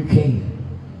free. You can.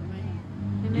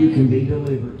 Amen. You can be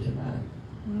delivered tonight.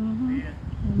 Mm-hmm.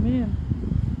 Amen.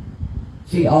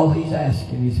 See, all he's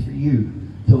asking is for you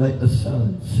to let the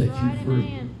Son set you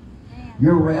free.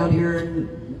 You're around here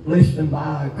listening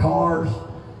by cars.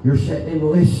 You're sitting and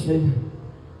listening.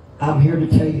 I'm here to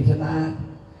tell you tonight,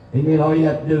 amen, all you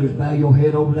have to do is bow your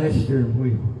head over that steering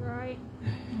wheel. Right.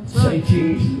 Say,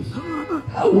 Jesus,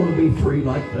 I want to be free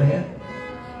like that.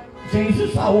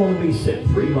 Jesus, I want to be set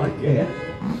free like that.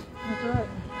 That's right.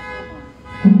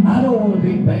 I don't want to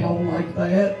be bound like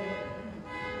that.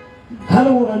 I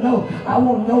don't want to know. I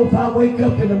want to know if I wake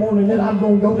up in the morning that I'm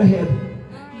going to go to heaven.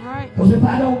 Right. Because if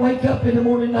I don't wake up in the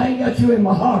morning and I ain't got you in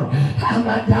my heart, I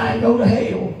might die and go to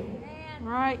hell.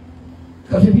 Right.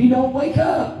 Because if you don't wake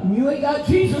up and you ain't got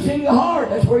Jesus in your heart,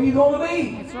 that's where you're going to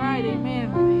be. That's right,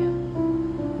 amen.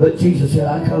 Amen. But Jesus said,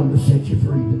 I come to set you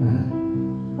free tonight.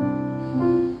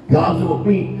 God told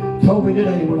me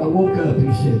today when I woke up,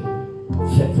 he said,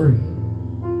 set free.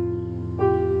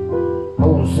 I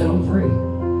want to set them free.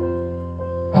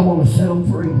 I want to set them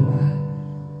free tonight.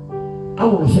 I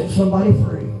want to set somebody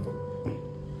free.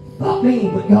 Not me,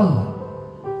 but God.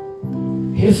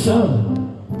 His Son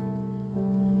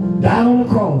died on the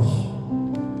cross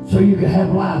so you can have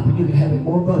life and you can have it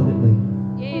more abundantly.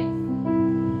 Yes.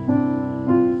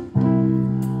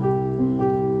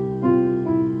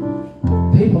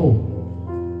 People,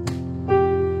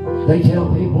 they tell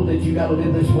people that you got to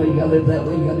live this way, you got to live that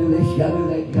way, you got to do this, you got to do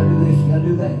that, you got to do this, you got to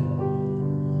do that.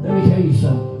 Let me tell you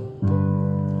something.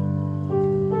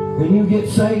 When you get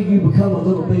saved, you become a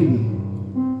little baby.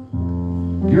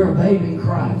 You're a baby in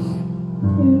Christ.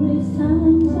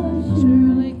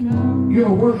 Surely come. You're a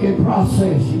work in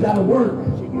process. You got to work.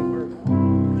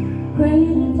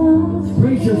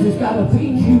 Preachers has got to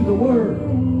feed you the word.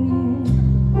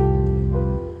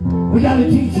 We got to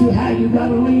teach you how you got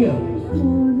to live.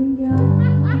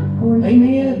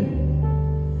 Amen.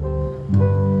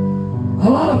 A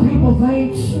lot of people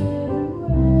think,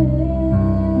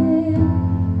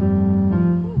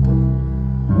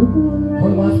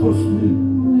 what am I supposed to do?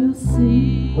 We'll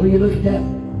see. When you look at that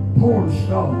porn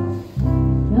star,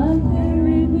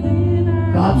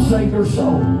 God saved her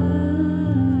soul.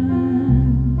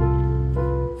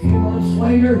 A few months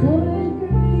later,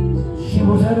 she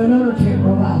was at another tent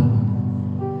revival.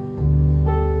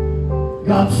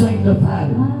 God sanctified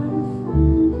her.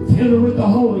 Filled her with the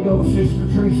Holy Ghost, Sister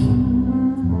Teresa.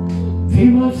 A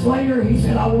few months later, he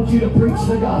said, I want you to preach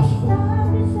the gospel.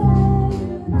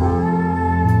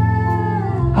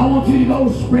 I want you to go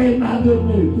spread my good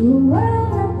news.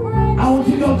 I want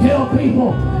you to go tell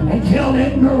people and tell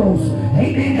them girls,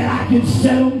 amen, that I can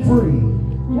set them free.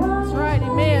 That's right,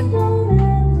 amen.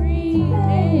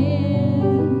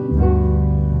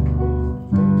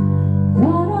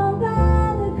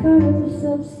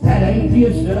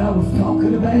 is that I was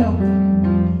talking about,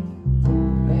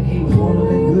 man, he was one of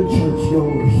them good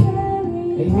churchgoers.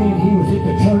 Amen. He was at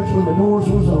the church when the doors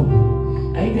was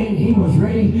open. Amen. He was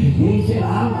ready. He said,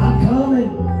 I'm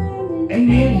coming.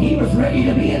 Amen. He was ready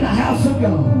to be in the house of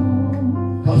God.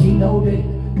 Because he knew that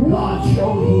God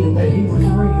showed him that he was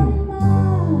real.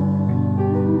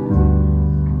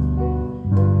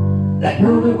 That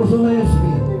girl that was a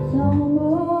lesbian,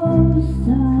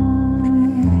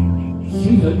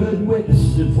 she's a good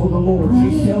witness for the Lord.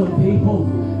 She's telling people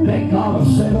that God will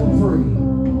set them free.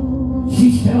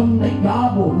 She's telling them that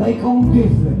God will make them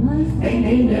different.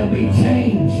 Amen. They'll be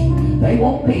changed. They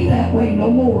won't be that way no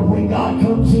more when God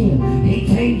comes in. He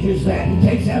changes that. He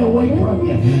takes that away from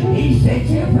you. He sets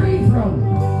you free from it.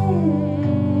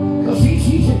 Because she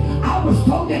said, I was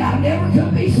told that I never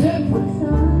could be set free.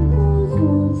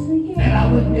 And I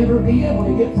would never be able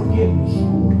to get forgiveness.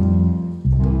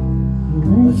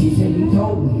 But she said, he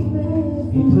told me.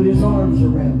 He put his arms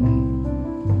around me.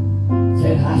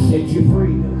 Said, I set you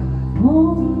free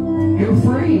tonight. You're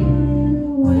free.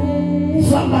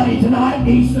 Somebody tonight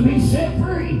needs to be set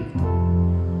free.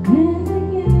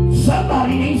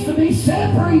 Somebody needs to be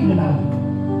set free tonight.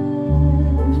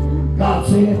 God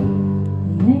said,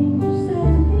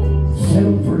 set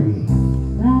them free.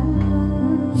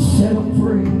 Set them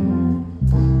free.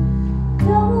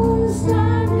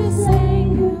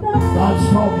 God's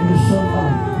talking to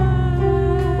somebody.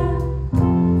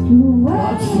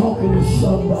 God's talking to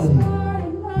somebody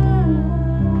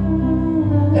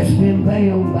that's been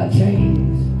bound by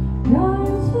chains.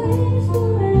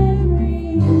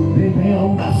 Been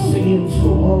bound by sin so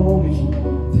long that you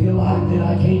feel like that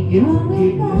I can't get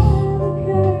forgiveness.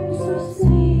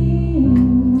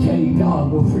 Tell you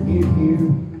God will forgive you.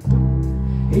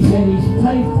 He said he's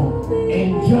faithful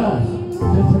and just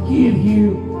to forgive you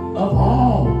of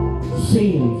all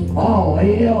sins, all,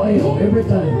 A-L-L,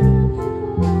 everything.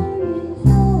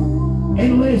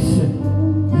 And listen,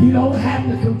 you don't have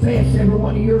to confess every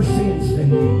one of your sins to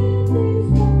him.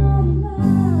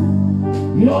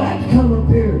 You don't have to come up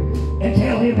here and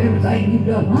tell him everything you've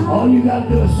done. All you got to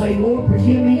do is say, Lord,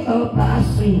 forgive me of my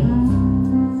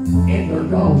sins. And they're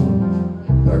gone.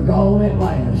 They're gone at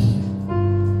last.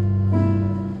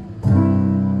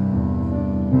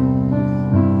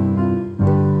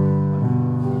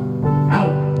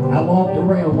 I walked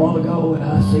around a while ago and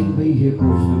I seen vehicles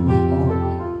that was parked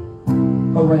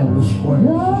around the square.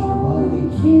 There's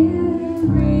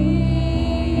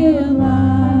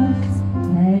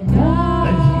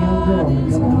a young girl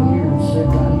that come over here and said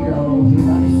right here, I don't know if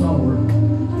anybody saw her.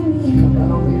 She come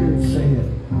right over here and said,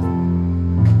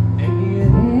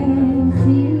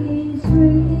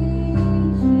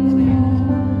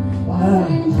 wow,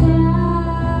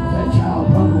 that child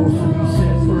probably wants to be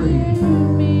set free.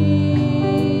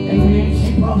 Amen.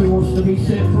 She probably wants to be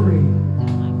set free.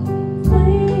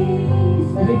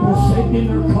 People sitting in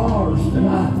their cars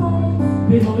tonight,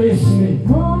 been listening.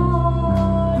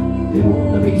 They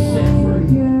want to be set free.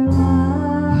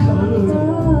 Hallelujah.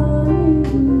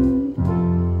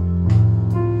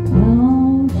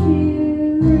 Don't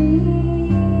you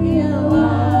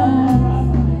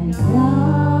realize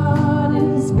God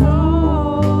is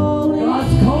calling?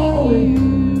 God's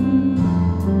calling.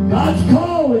 God's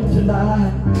calling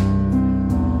tonight.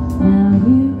 Now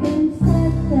you can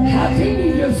set that. How can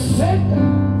you just set that?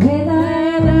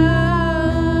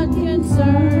 Without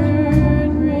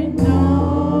concern written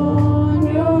on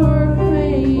your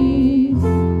face,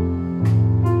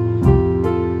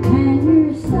 and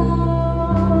you're so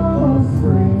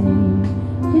afraid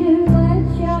to let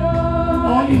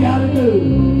your All you gotta do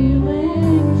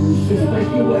is just make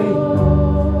your way.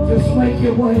 Just make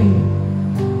your way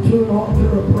to an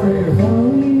altar of prayer. So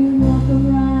you walk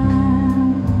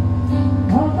around,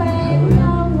 hoping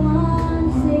no one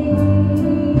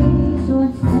sees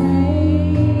what's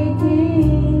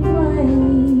taking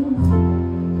place.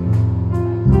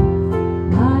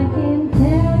 I can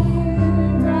tell you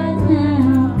right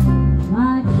now,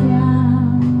 my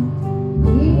child,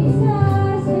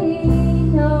 Jesus, he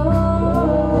knows.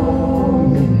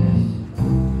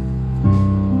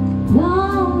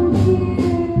 Don't you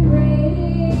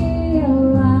realize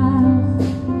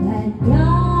that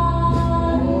God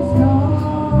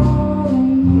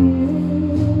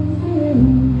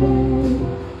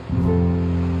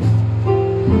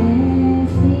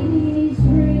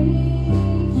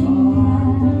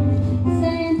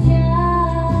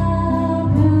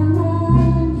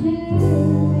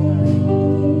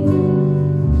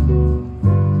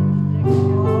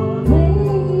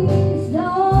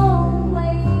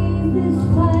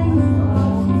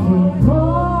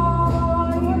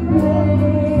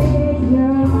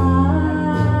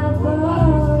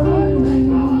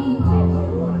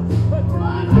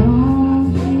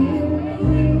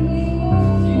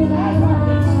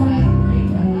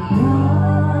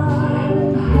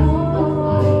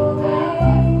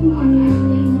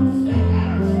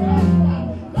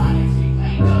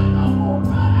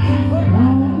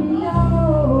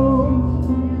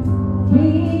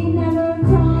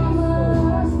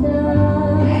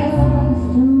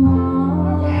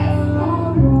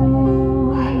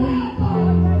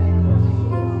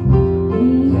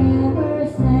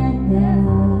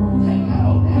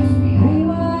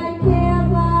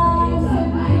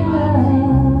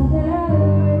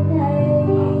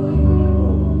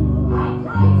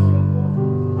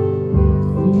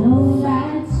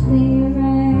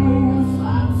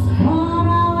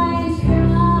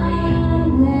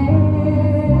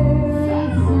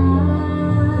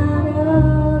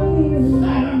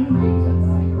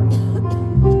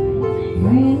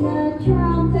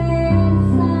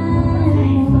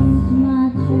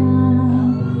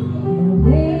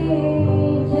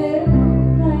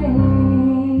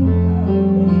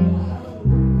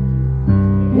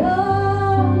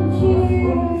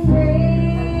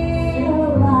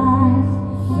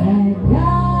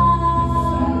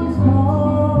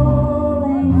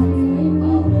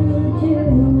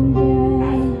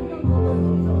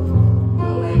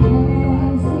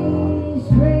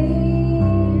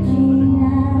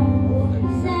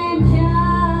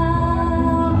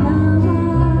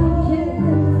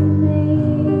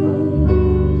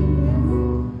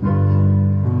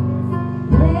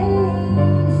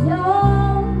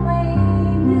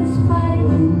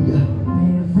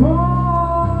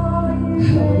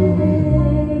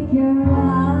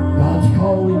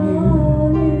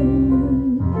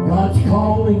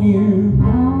calling you.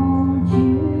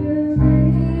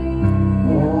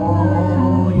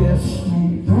 Oh, yes,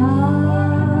 Jesus.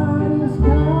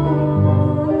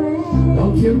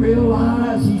 Don't you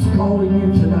realize He's calling you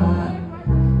tonight?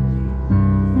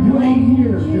 You ain't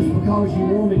here just because you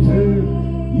wanted to.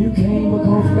 You came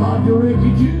because God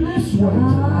directed you this way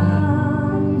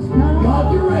tonight.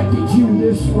 God directed you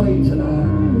this way tonight.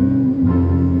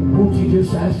 Won't you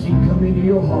just ask Him to come into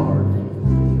your heart?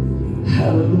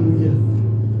 Hallelujah.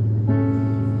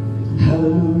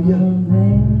 Hallelujah.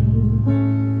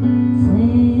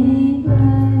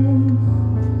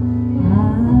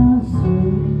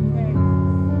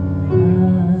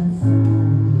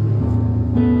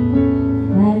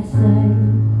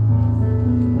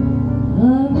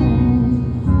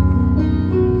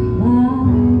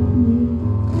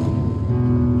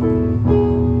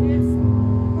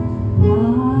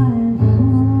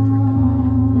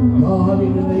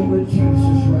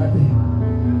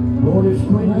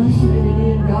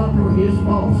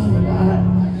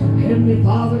 Heavenly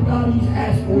Father, God, He's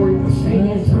asked for Him to stay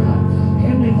in tonight.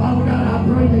 Heavenly Father, God, I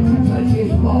pray that you touch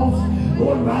His boss,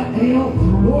 Lord, right now.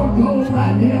 Lord, go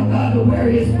right now, God, to where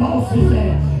His boss is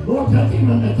at. Lord, touch Him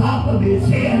on the top of His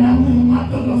head,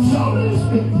 after the sole of His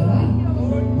feet tonight.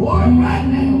 Lord, right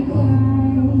now, God,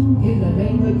 in the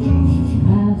name of Jesus,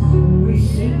 we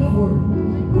send the word.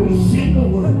 We send the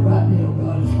word right now,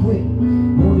 God, is quick.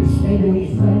 Lord, is standing in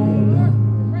right now, God.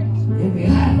 In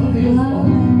behalf of His boss.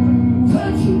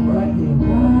 Touch Him right now,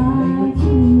 God, in the name of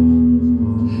Jesus.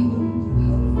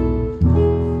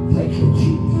 Thank you,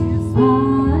 Jesus.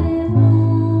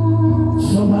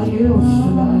 Somebody else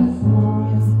tonight.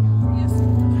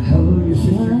 Hallelujah.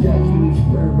 Sister Jackie needs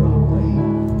prayer, Brother Wayne.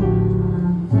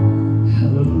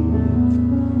 Hallelujah.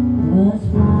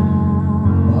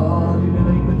 God, in the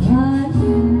name of Jesus.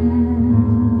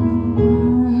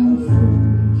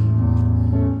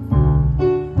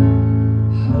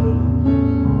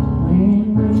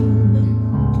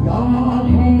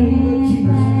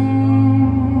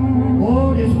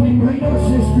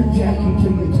 Jackie to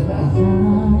you tonight.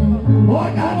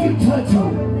 Lord God, you touch her.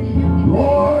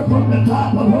 Lord, from the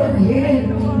top of her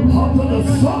head up to the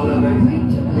sole of her feet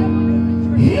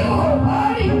tonight. Heal her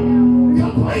body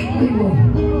completely, Lord.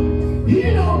 You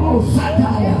know,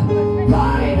 Mosiah.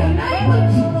 God, in the name of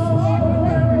Jesus.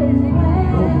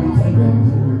 Lord, we thank you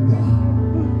for it, God.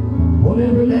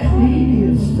 Whatever that need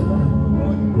is tonight,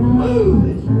 move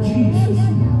it in Jesus'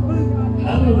 name.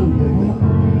 Hallelujah, God.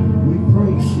 We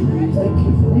praise you. We thank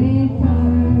you for it.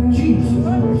 Jesus,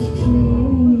 precious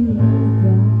name.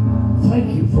 Thank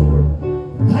you for it.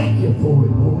 Thank you for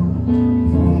it, Lord.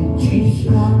 In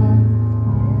Jesus.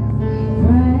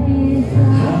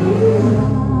 Hallelujah.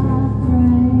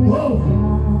 Whoa.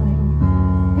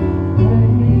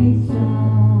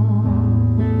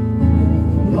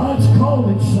 God's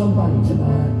calling somebody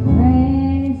tonight.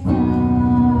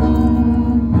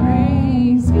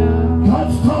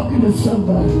 God's talking to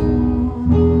somebody.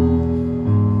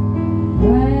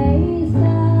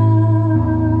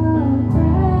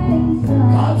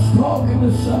 God's talking to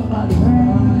somebody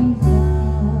tonight.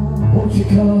 Won't you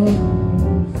come?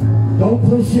 Don't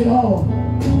push it off.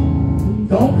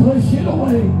 Don't push it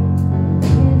away.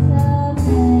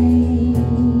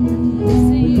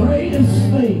 The greatest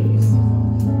thing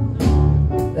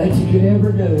that you could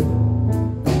ever do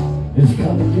is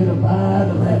come and get a bite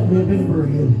of that living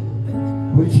bread,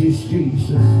 which is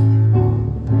Jesus.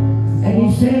 And He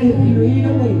said, if you eat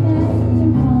of me,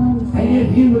 and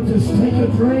if you would just take a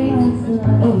drink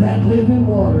of that living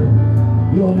water,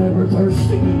 you'll never thirst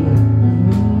again.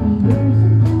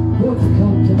 Won't you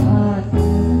come tonight?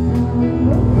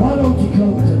 Why don't you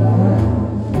come tonight?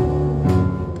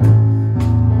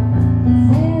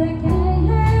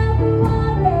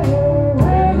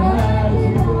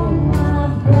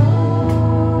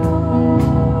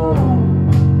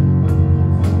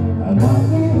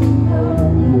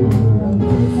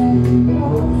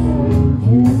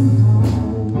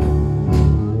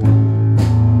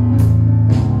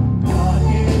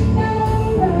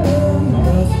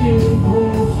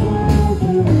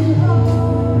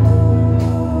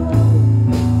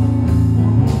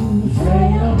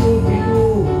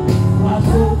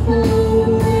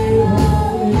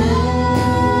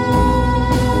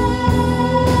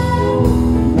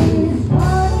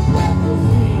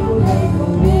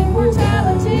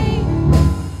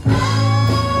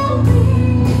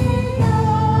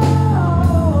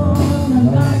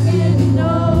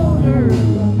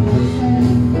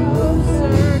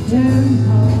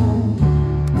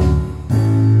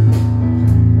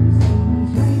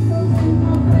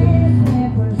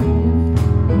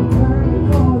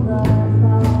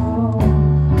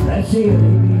 did.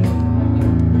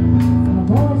 Amen. My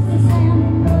voice is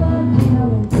sounding rough,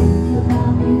 telling things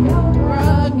about the old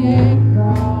rugged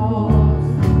cross.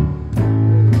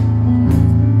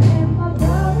 And my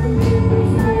brother really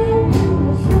said to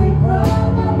the sweet from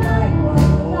the night was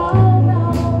long,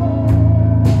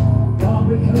 long. God,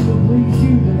 we come to please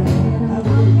you today. And I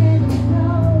wanted to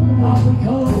know God, we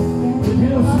come to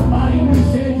tell somebody who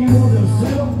said you want to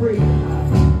set them free.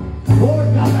 Lord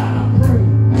God, I pray,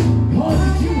 God,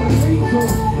 that you would reach them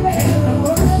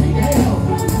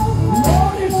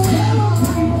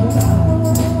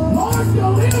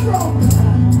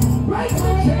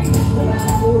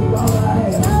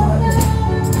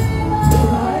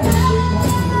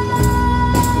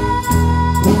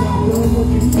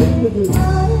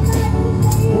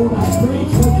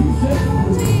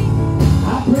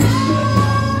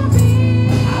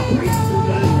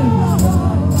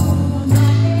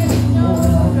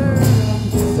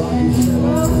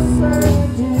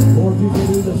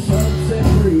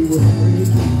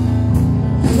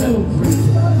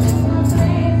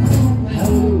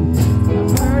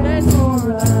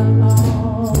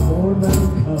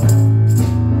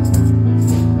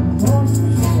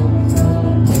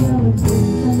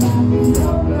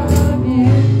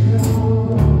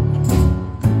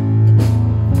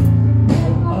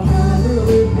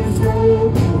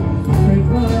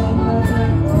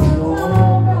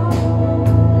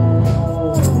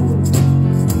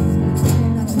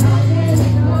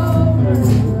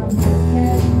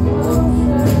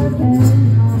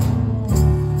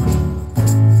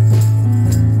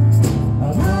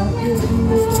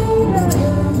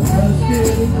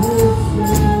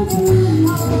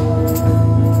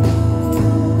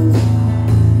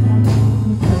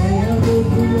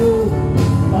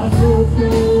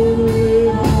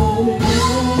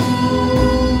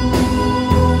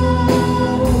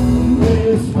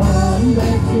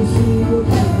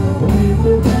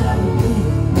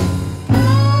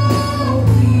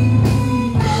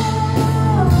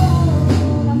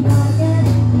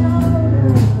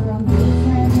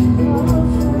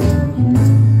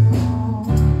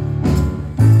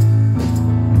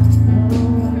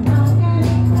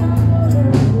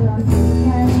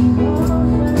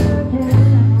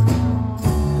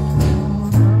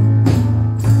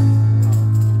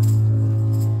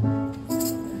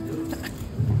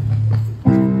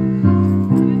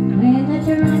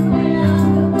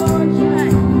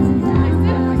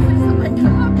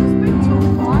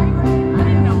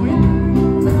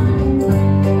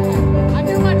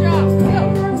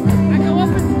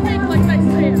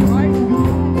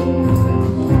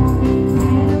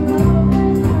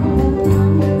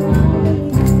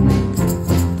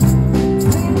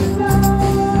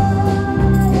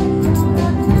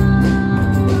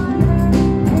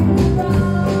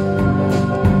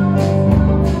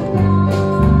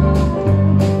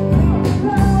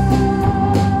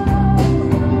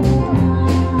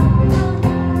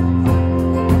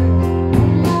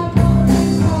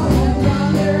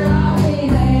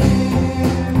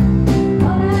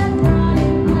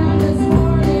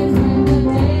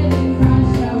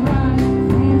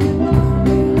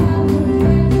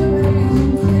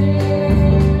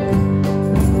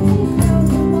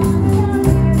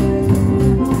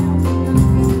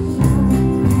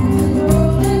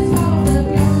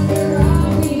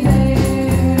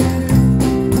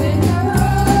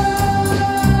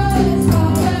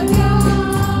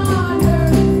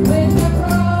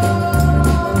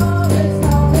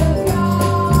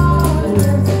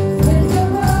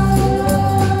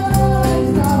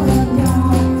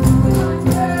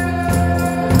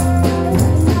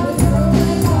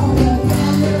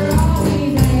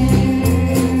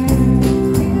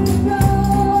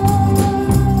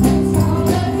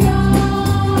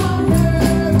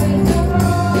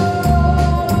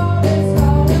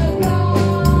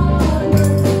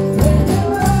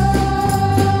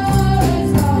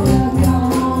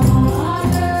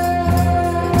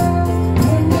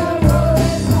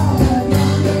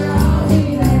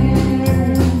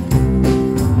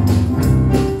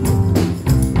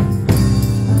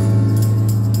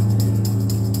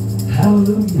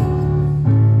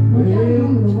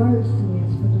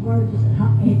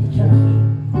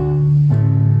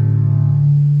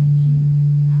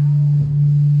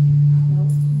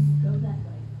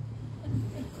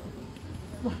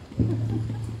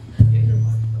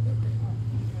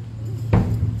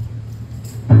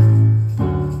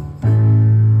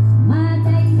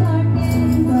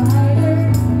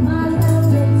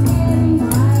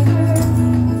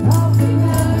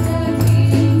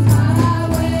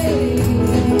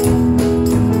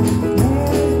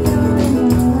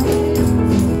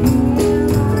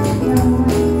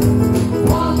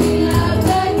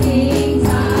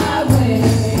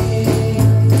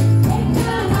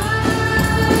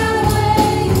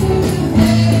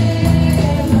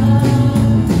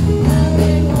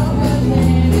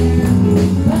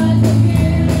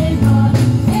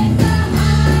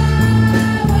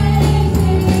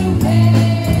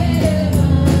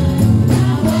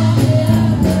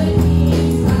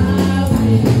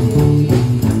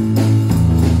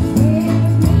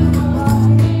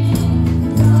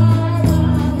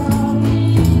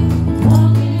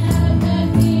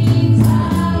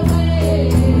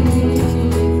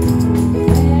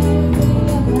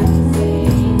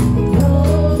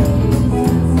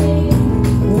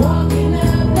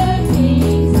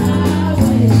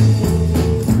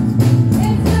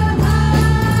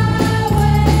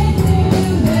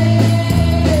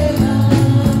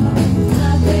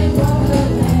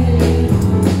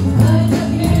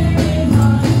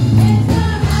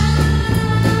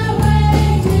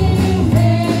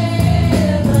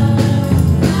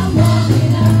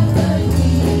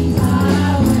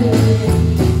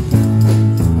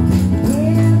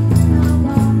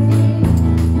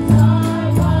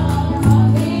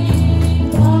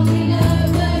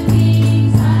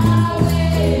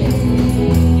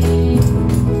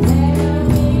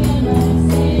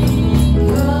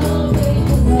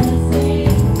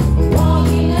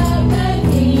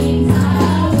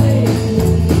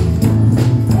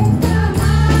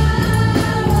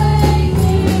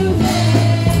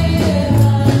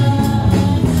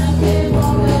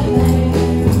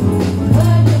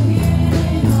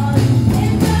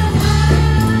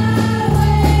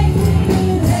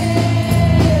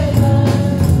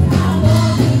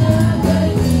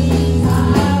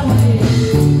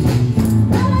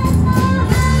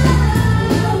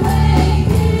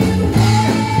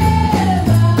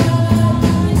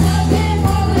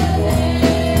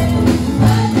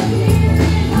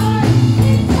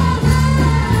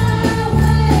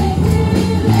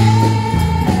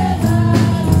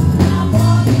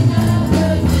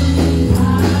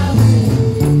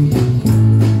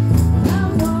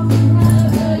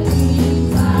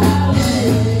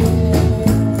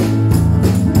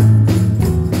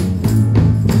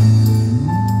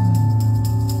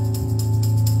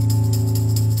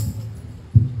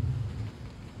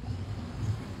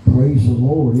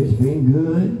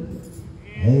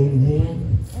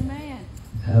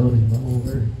held him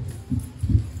over.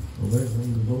 Over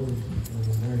from the Lord.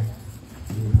 Over there.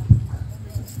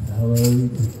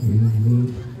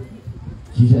 Hallelujah.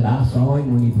 She said, I saw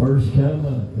him when he first come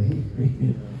up.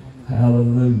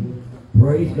 Hallelujah.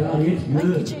 Praise God, it's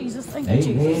good. Thank you, Jesus. Thank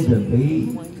you, Amen. Jesus. To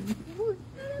be.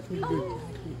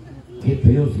 It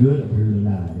feels good up here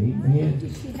tonight.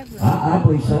 Amen. I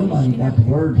believe somebody got the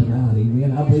word tonight.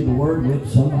 Amen. I believe the word went to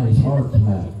somebody's heart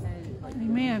tonight.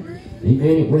 Amen.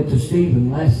 Amen. It went to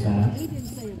Stephen last night.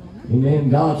 Amen.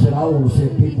 God said, I want to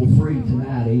set people free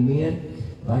tonight. Amen.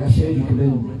 Like I said, you could be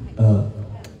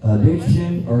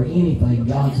addiction or anything.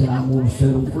 God said, I want to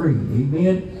set them free.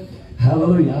 Amen.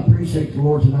 Hallelujah. I appreciate the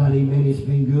Lord tonight. Amen. It's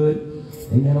been good.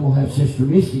 Amen. I'm going to have Sister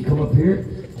Misty come up here.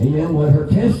 Amen. Let her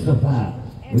testify.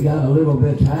 We got a little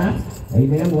bit of time.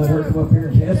 Amen. Let her come up here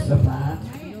and testify.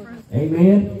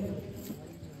 Amen.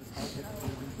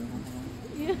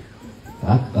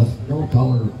 I was going to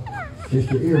call her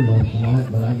Sister Earmuff tonight,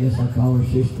 but I guess I call her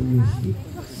Sister Misty.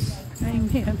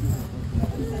 Amen.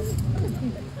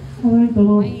 I thank the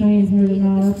Lord for being here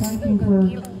tonight. I thank Him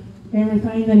for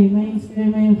everything that He means to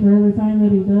me and for everything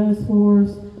that He does for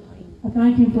us. I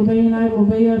thank Him for being able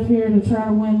to be up here to try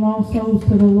to win lost souls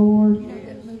to the Lord.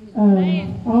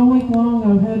 All week long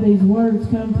I've had these words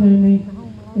come to me.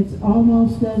 It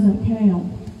almost doesn't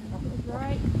count.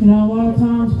 You know, a lot of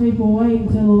times people wait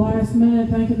until the last minute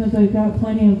thinking that they've got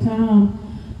plenty of time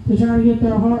to try to get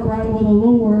their heart right with the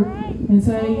Lord and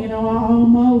say, you know, I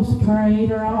almost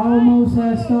prayed, or I almost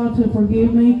asked God to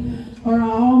forgive me, or I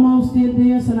almost did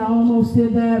this and I almost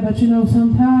did that. But you know,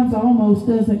 sometimes almost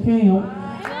doesn't count.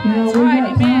 You know, we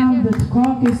got time, the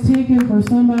clock is ticking for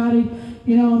somebody.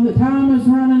 You know, the time is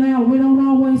running out. We don't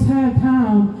always have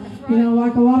time. You know,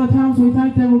 like a lot of times we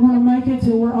think that we're going to make it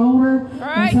till we're older,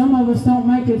 and some of us don't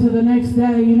make it to the next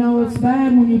day. You know, it's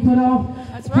bad when you put off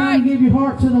trying to give your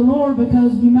heart to the Lord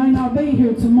because you may not be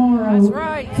here tomorrow.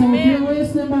 So if you're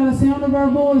listening by the sound of our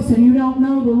voice and you don't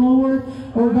know the Lord,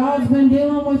 or God's been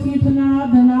dealing with you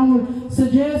tonight, then I would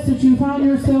suggest that you find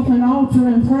yourself an altar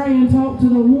and pray and talk to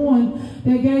the one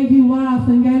that gave you life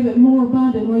and gave it more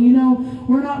abundantly. You know,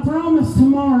 we're not promised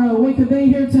tomorrow. We could be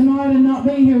here tonight and not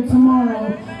be here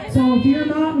tomorrow. So if you're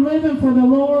not living for the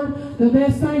Lord, the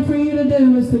best thing for you to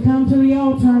do is to come to the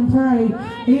altar and pray.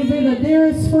 He'll be the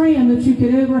dearest friend that you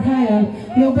could ever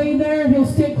have. He'll be there. He'll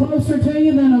stick closer to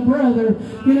you than a brother.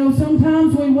 You know,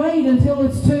 sometimes we wait until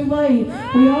it's too late.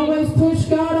 We always push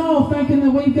God off thinking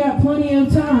that we've got plenty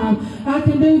of time. I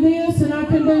can do this and I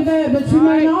can do that, but you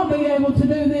may not be able to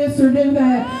do this or do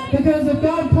that. Because if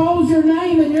God calls your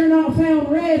name and you're not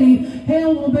found ready,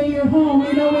 hell will be your home.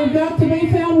 You know, we've got to be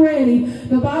found ready.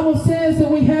 The Bible says that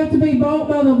we have to be bought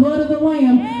by the blood of the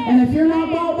Lamb. And if you're not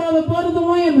bought by the blood of the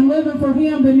Lamb and living for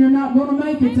Him, then you're not going to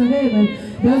make it to heaven.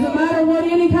 Doesn't matter what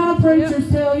any kind of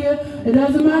preachers tell you. It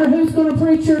doesn't matter who's going to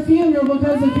preach your funeral,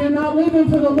 because if you're not living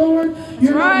for the Lord,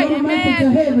 you're not going to make it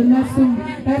to heaven.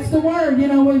 That's the word. You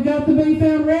know, we've got to be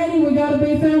found ready. We've got to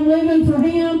be found living for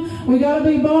Him. We've got to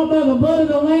be bought by the blood of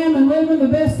the Lamb and living the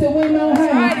best that we know how.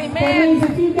 That means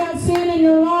if you've got sin in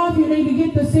your life, you need to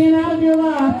get the sin out of your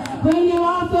life. Clean your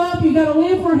life up. You got to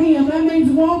live for Him. That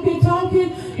means walking,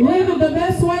 talking, living the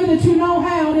best way that you know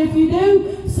how. And if you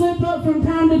do slip up from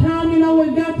time to time, you know,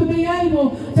 we've got to be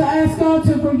able to ask God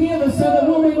to forgive us, so that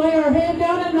when we lay our head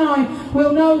down at night,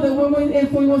 we'll know that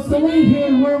if we was to leave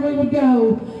here, where we would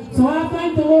go. So I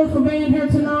thank the Lord for being here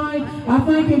tonight. I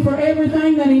thank Him for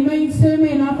everything that He means to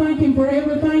me, and I thank Him for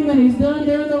everything that He's done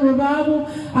during the revival.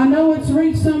 I know it's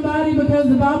reached somebody, because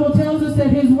the Bible tells us that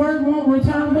His word won't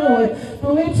return void.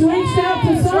 But it's reached out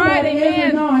to somebody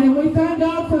every night, and we thank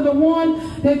God for the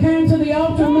one that came to the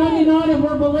altar Monday night, and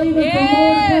we're believing for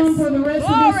more to come for the rest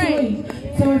of this week.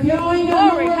 So if y'all ain't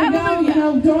got nowhere to go, you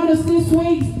know, join us this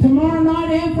week, tomorrow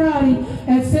night and Friday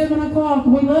at 7 o'clock.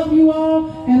 We love you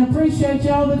all and appreciate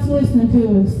y'all that's listening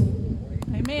to us.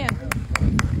 Amen.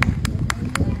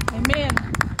 Amen.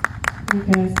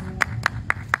 Okay.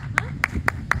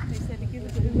 They said to give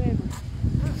it to whoever.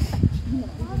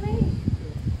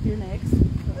 You're next.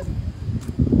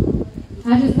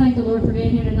 I just thank the Lord for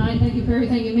being here tonight. Thank you for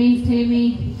everything He means to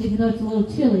me, even though it's a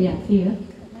little chilly out here.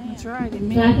 That's right.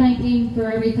 Amen. So I thank Him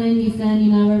for everything He's done,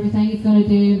 you know, everything He's going to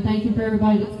do. Thank Him for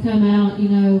everybody that's come out, you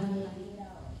know.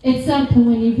 It's something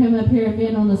when you come up here and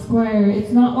being on the square.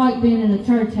 It's not like being in a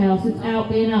church house. It's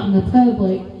being out in the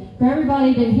public. For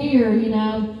everybody to hear, you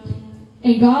know,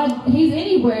 and God, He's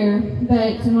anywhere.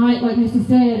 But tonight, like Mr.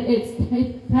 said,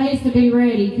 it pays to be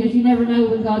ready, because you never know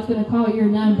when God's going to call your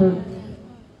number.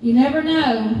 You never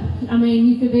know. I mean,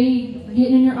 you could be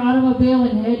getting in your automobile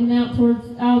and heading out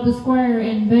towards out of the square,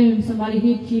 and boom, somebody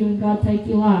hits you and God take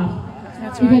your life.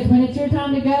 Because when it's your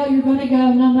time to go, you're going to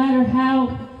go no matter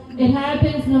how it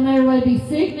happens, no matter whether it be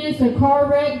sickness or car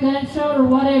wreck, gunshot or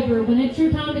whatever. When it's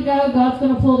your time to go, God's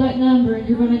going to pull that number and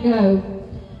you're going to go.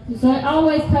 So it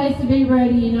always pays to be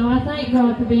ready. You know, I thank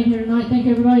God for being here tonight. Thank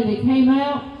everybody that came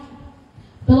out.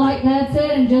 But like Dad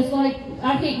said, and just like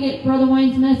I can't get Brother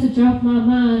Wayne's message off my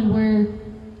mind where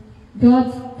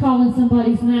God's calling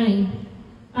somebody's name.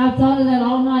 I've thought of that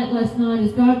all night last night.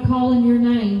 Is God calling your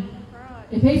name?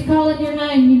 If He's calling your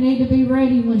name, you need to be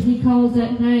ready when He calls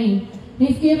that name.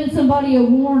 He's giving somebody a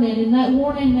warning, and that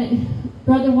warning that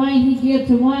Brother Wayne, he gave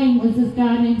to Wayne was this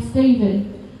guy named Stephen.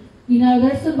 You know,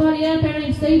 there's somebody out there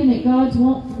named Stephen that God's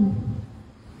wanting.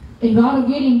 And God will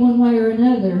get him one way or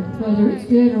another, whether it's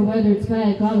good or whether it's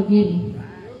bad, God will get him.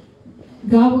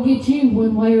 God will get you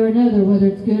one way or another, whether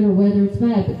it's good or whether it's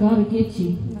bad, but God will get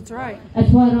you. That's right.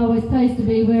 That's why it always pays to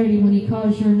be ready when He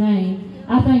calls your name.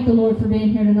 I thank the Lord for being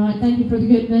here tonight. Thank you for the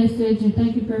good message, and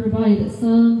thank you for everybody that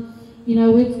sung. You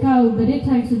know, it's cold, but it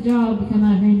takes a job to come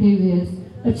out here and do this.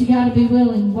 But you got to be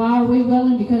willing. Why are we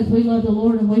willing? Because we love the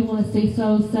Lord and we want to see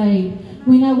souls saved.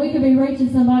 We know we could be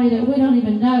reaching somebody that we don't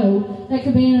even know. That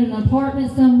could be in an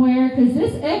apartment somewhere, because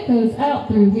this echoes out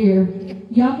through here.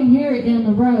 Y'all can hear it down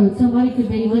the road. Somebody could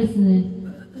be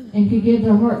listening and could give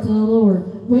their heart to the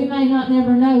Lord. We may not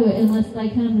never know it unless they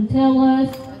come and tell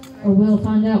us, or we'll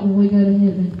find out when we go to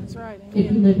heaven. That's right.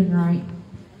 If you're living right.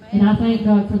 And I thank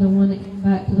God for the one that came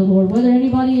back to the Lord. Whether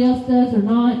anybody else does or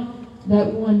not, that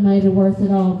one made it worth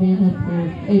it all being up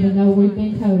here. Even though we've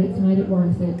been told it's made it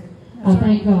worth it. I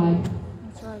thank God.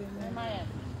 That's right. Amen.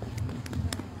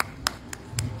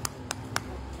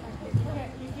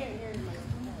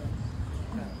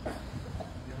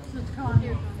 Come on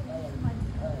here.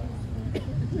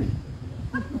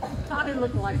 Thought it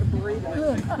looked like a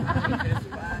burrito.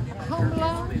 Home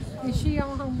loan? Is she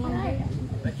on home loan?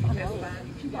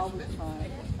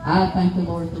 I thank the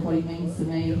Lord for what He means to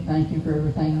me. Thank Him for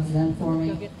everything He's done for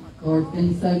me. Lord's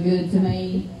been so good to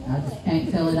me. I just can't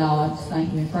tell it all. I just thank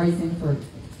Him and praise Him for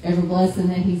every blessing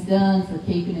that He's done, for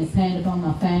keeping His hand upon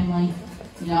my family.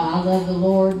 You know, I love the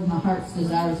Lord. My heart's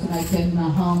desire to make Heaven my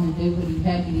home and do what He'd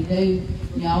have me to do.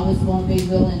 You know, I always want to be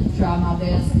willing to try my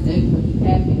best to do what He'd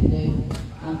have me to do.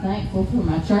 I'm thankful for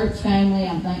my church family.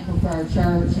 I'm thankful for our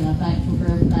church, and I'm thankful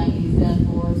for everything He's done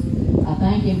for us. I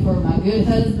thank Him for my good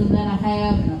husband that I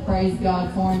have, and I praise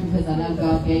God for him because I know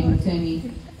God gave him to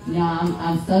me. You know,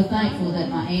 I'm so thankful that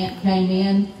my aunt came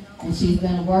in, and she's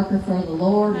been a worker for the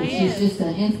Lord, and she's just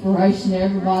an inspiration to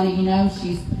everybody. You know,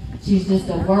 she's just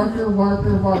a worker.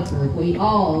 We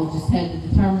all just had the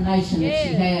determination that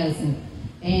she has,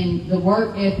 and the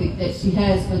work ethic that she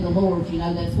has for the Lord. You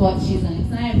know, that's what she's an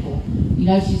example. You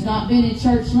know, she's not been in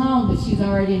church long, but she's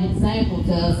already an example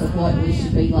to us of what we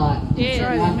should be like.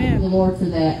 Yeah. I thank the Lord for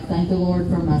that. Thank the Lord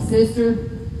for my sister.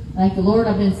 Thank the Lord,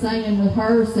 I've been singing with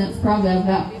her since probably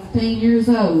about 15 years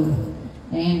old.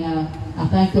 And I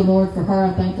thank the Lord for her.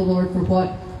 I thank the Lord for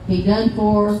what He done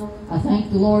for her. I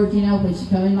thank the Lord, you know, when she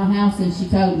come in my house and she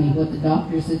told me what the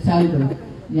doctors had told her.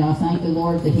 You know, I thank the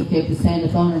Lord that He kept His hand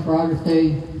upon her and brought her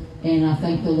through. And I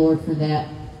thank the Lord for that.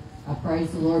 I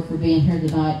praise the Lord for being here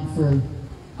tonight and for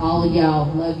all of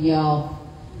y'all. Love y'all.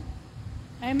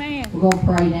 Amen. We're going to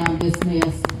pray now and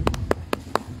dismiss.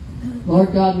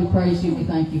 Lord God, we praise You. We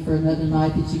thank You for another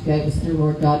night that You gave us, dear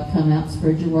Lord God, to come out and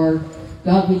spread Your word.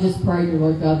 God, we just pray, dear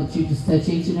Lord God, that You just touch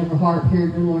each and every heart here,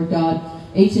 dear Lord God.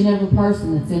 Each and every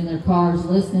person that's in their cars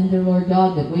listening, dear Lord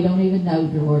God, that we don't even know,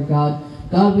 dear Lord God.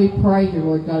 God, we pray, dear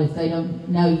Lord God, if they don't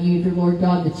know You, dear Lord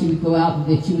God, that You would go out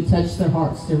and that You would touch their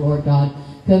hearts, dear Lord God.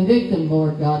 Convict them,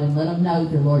 Lord God, and let them know,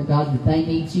 dear Lord God, that they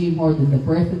need You more than the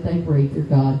breath that they breathe, dear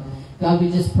God. God,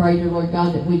 we just pray, dear Lord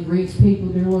God, that we'd reach people,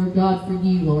 dear Lord God, for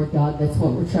You, Lord God. That's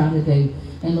what we're trying to do.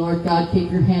 And Lord God,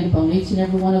 keep Your hand upon each and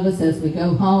every one of us as we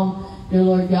go home, dear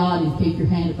Lord God, and keep Your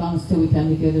hand upon us till we come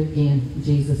together again. In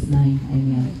Jesus' name,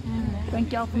 amen.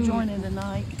 Thank y'all for joining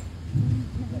tonight.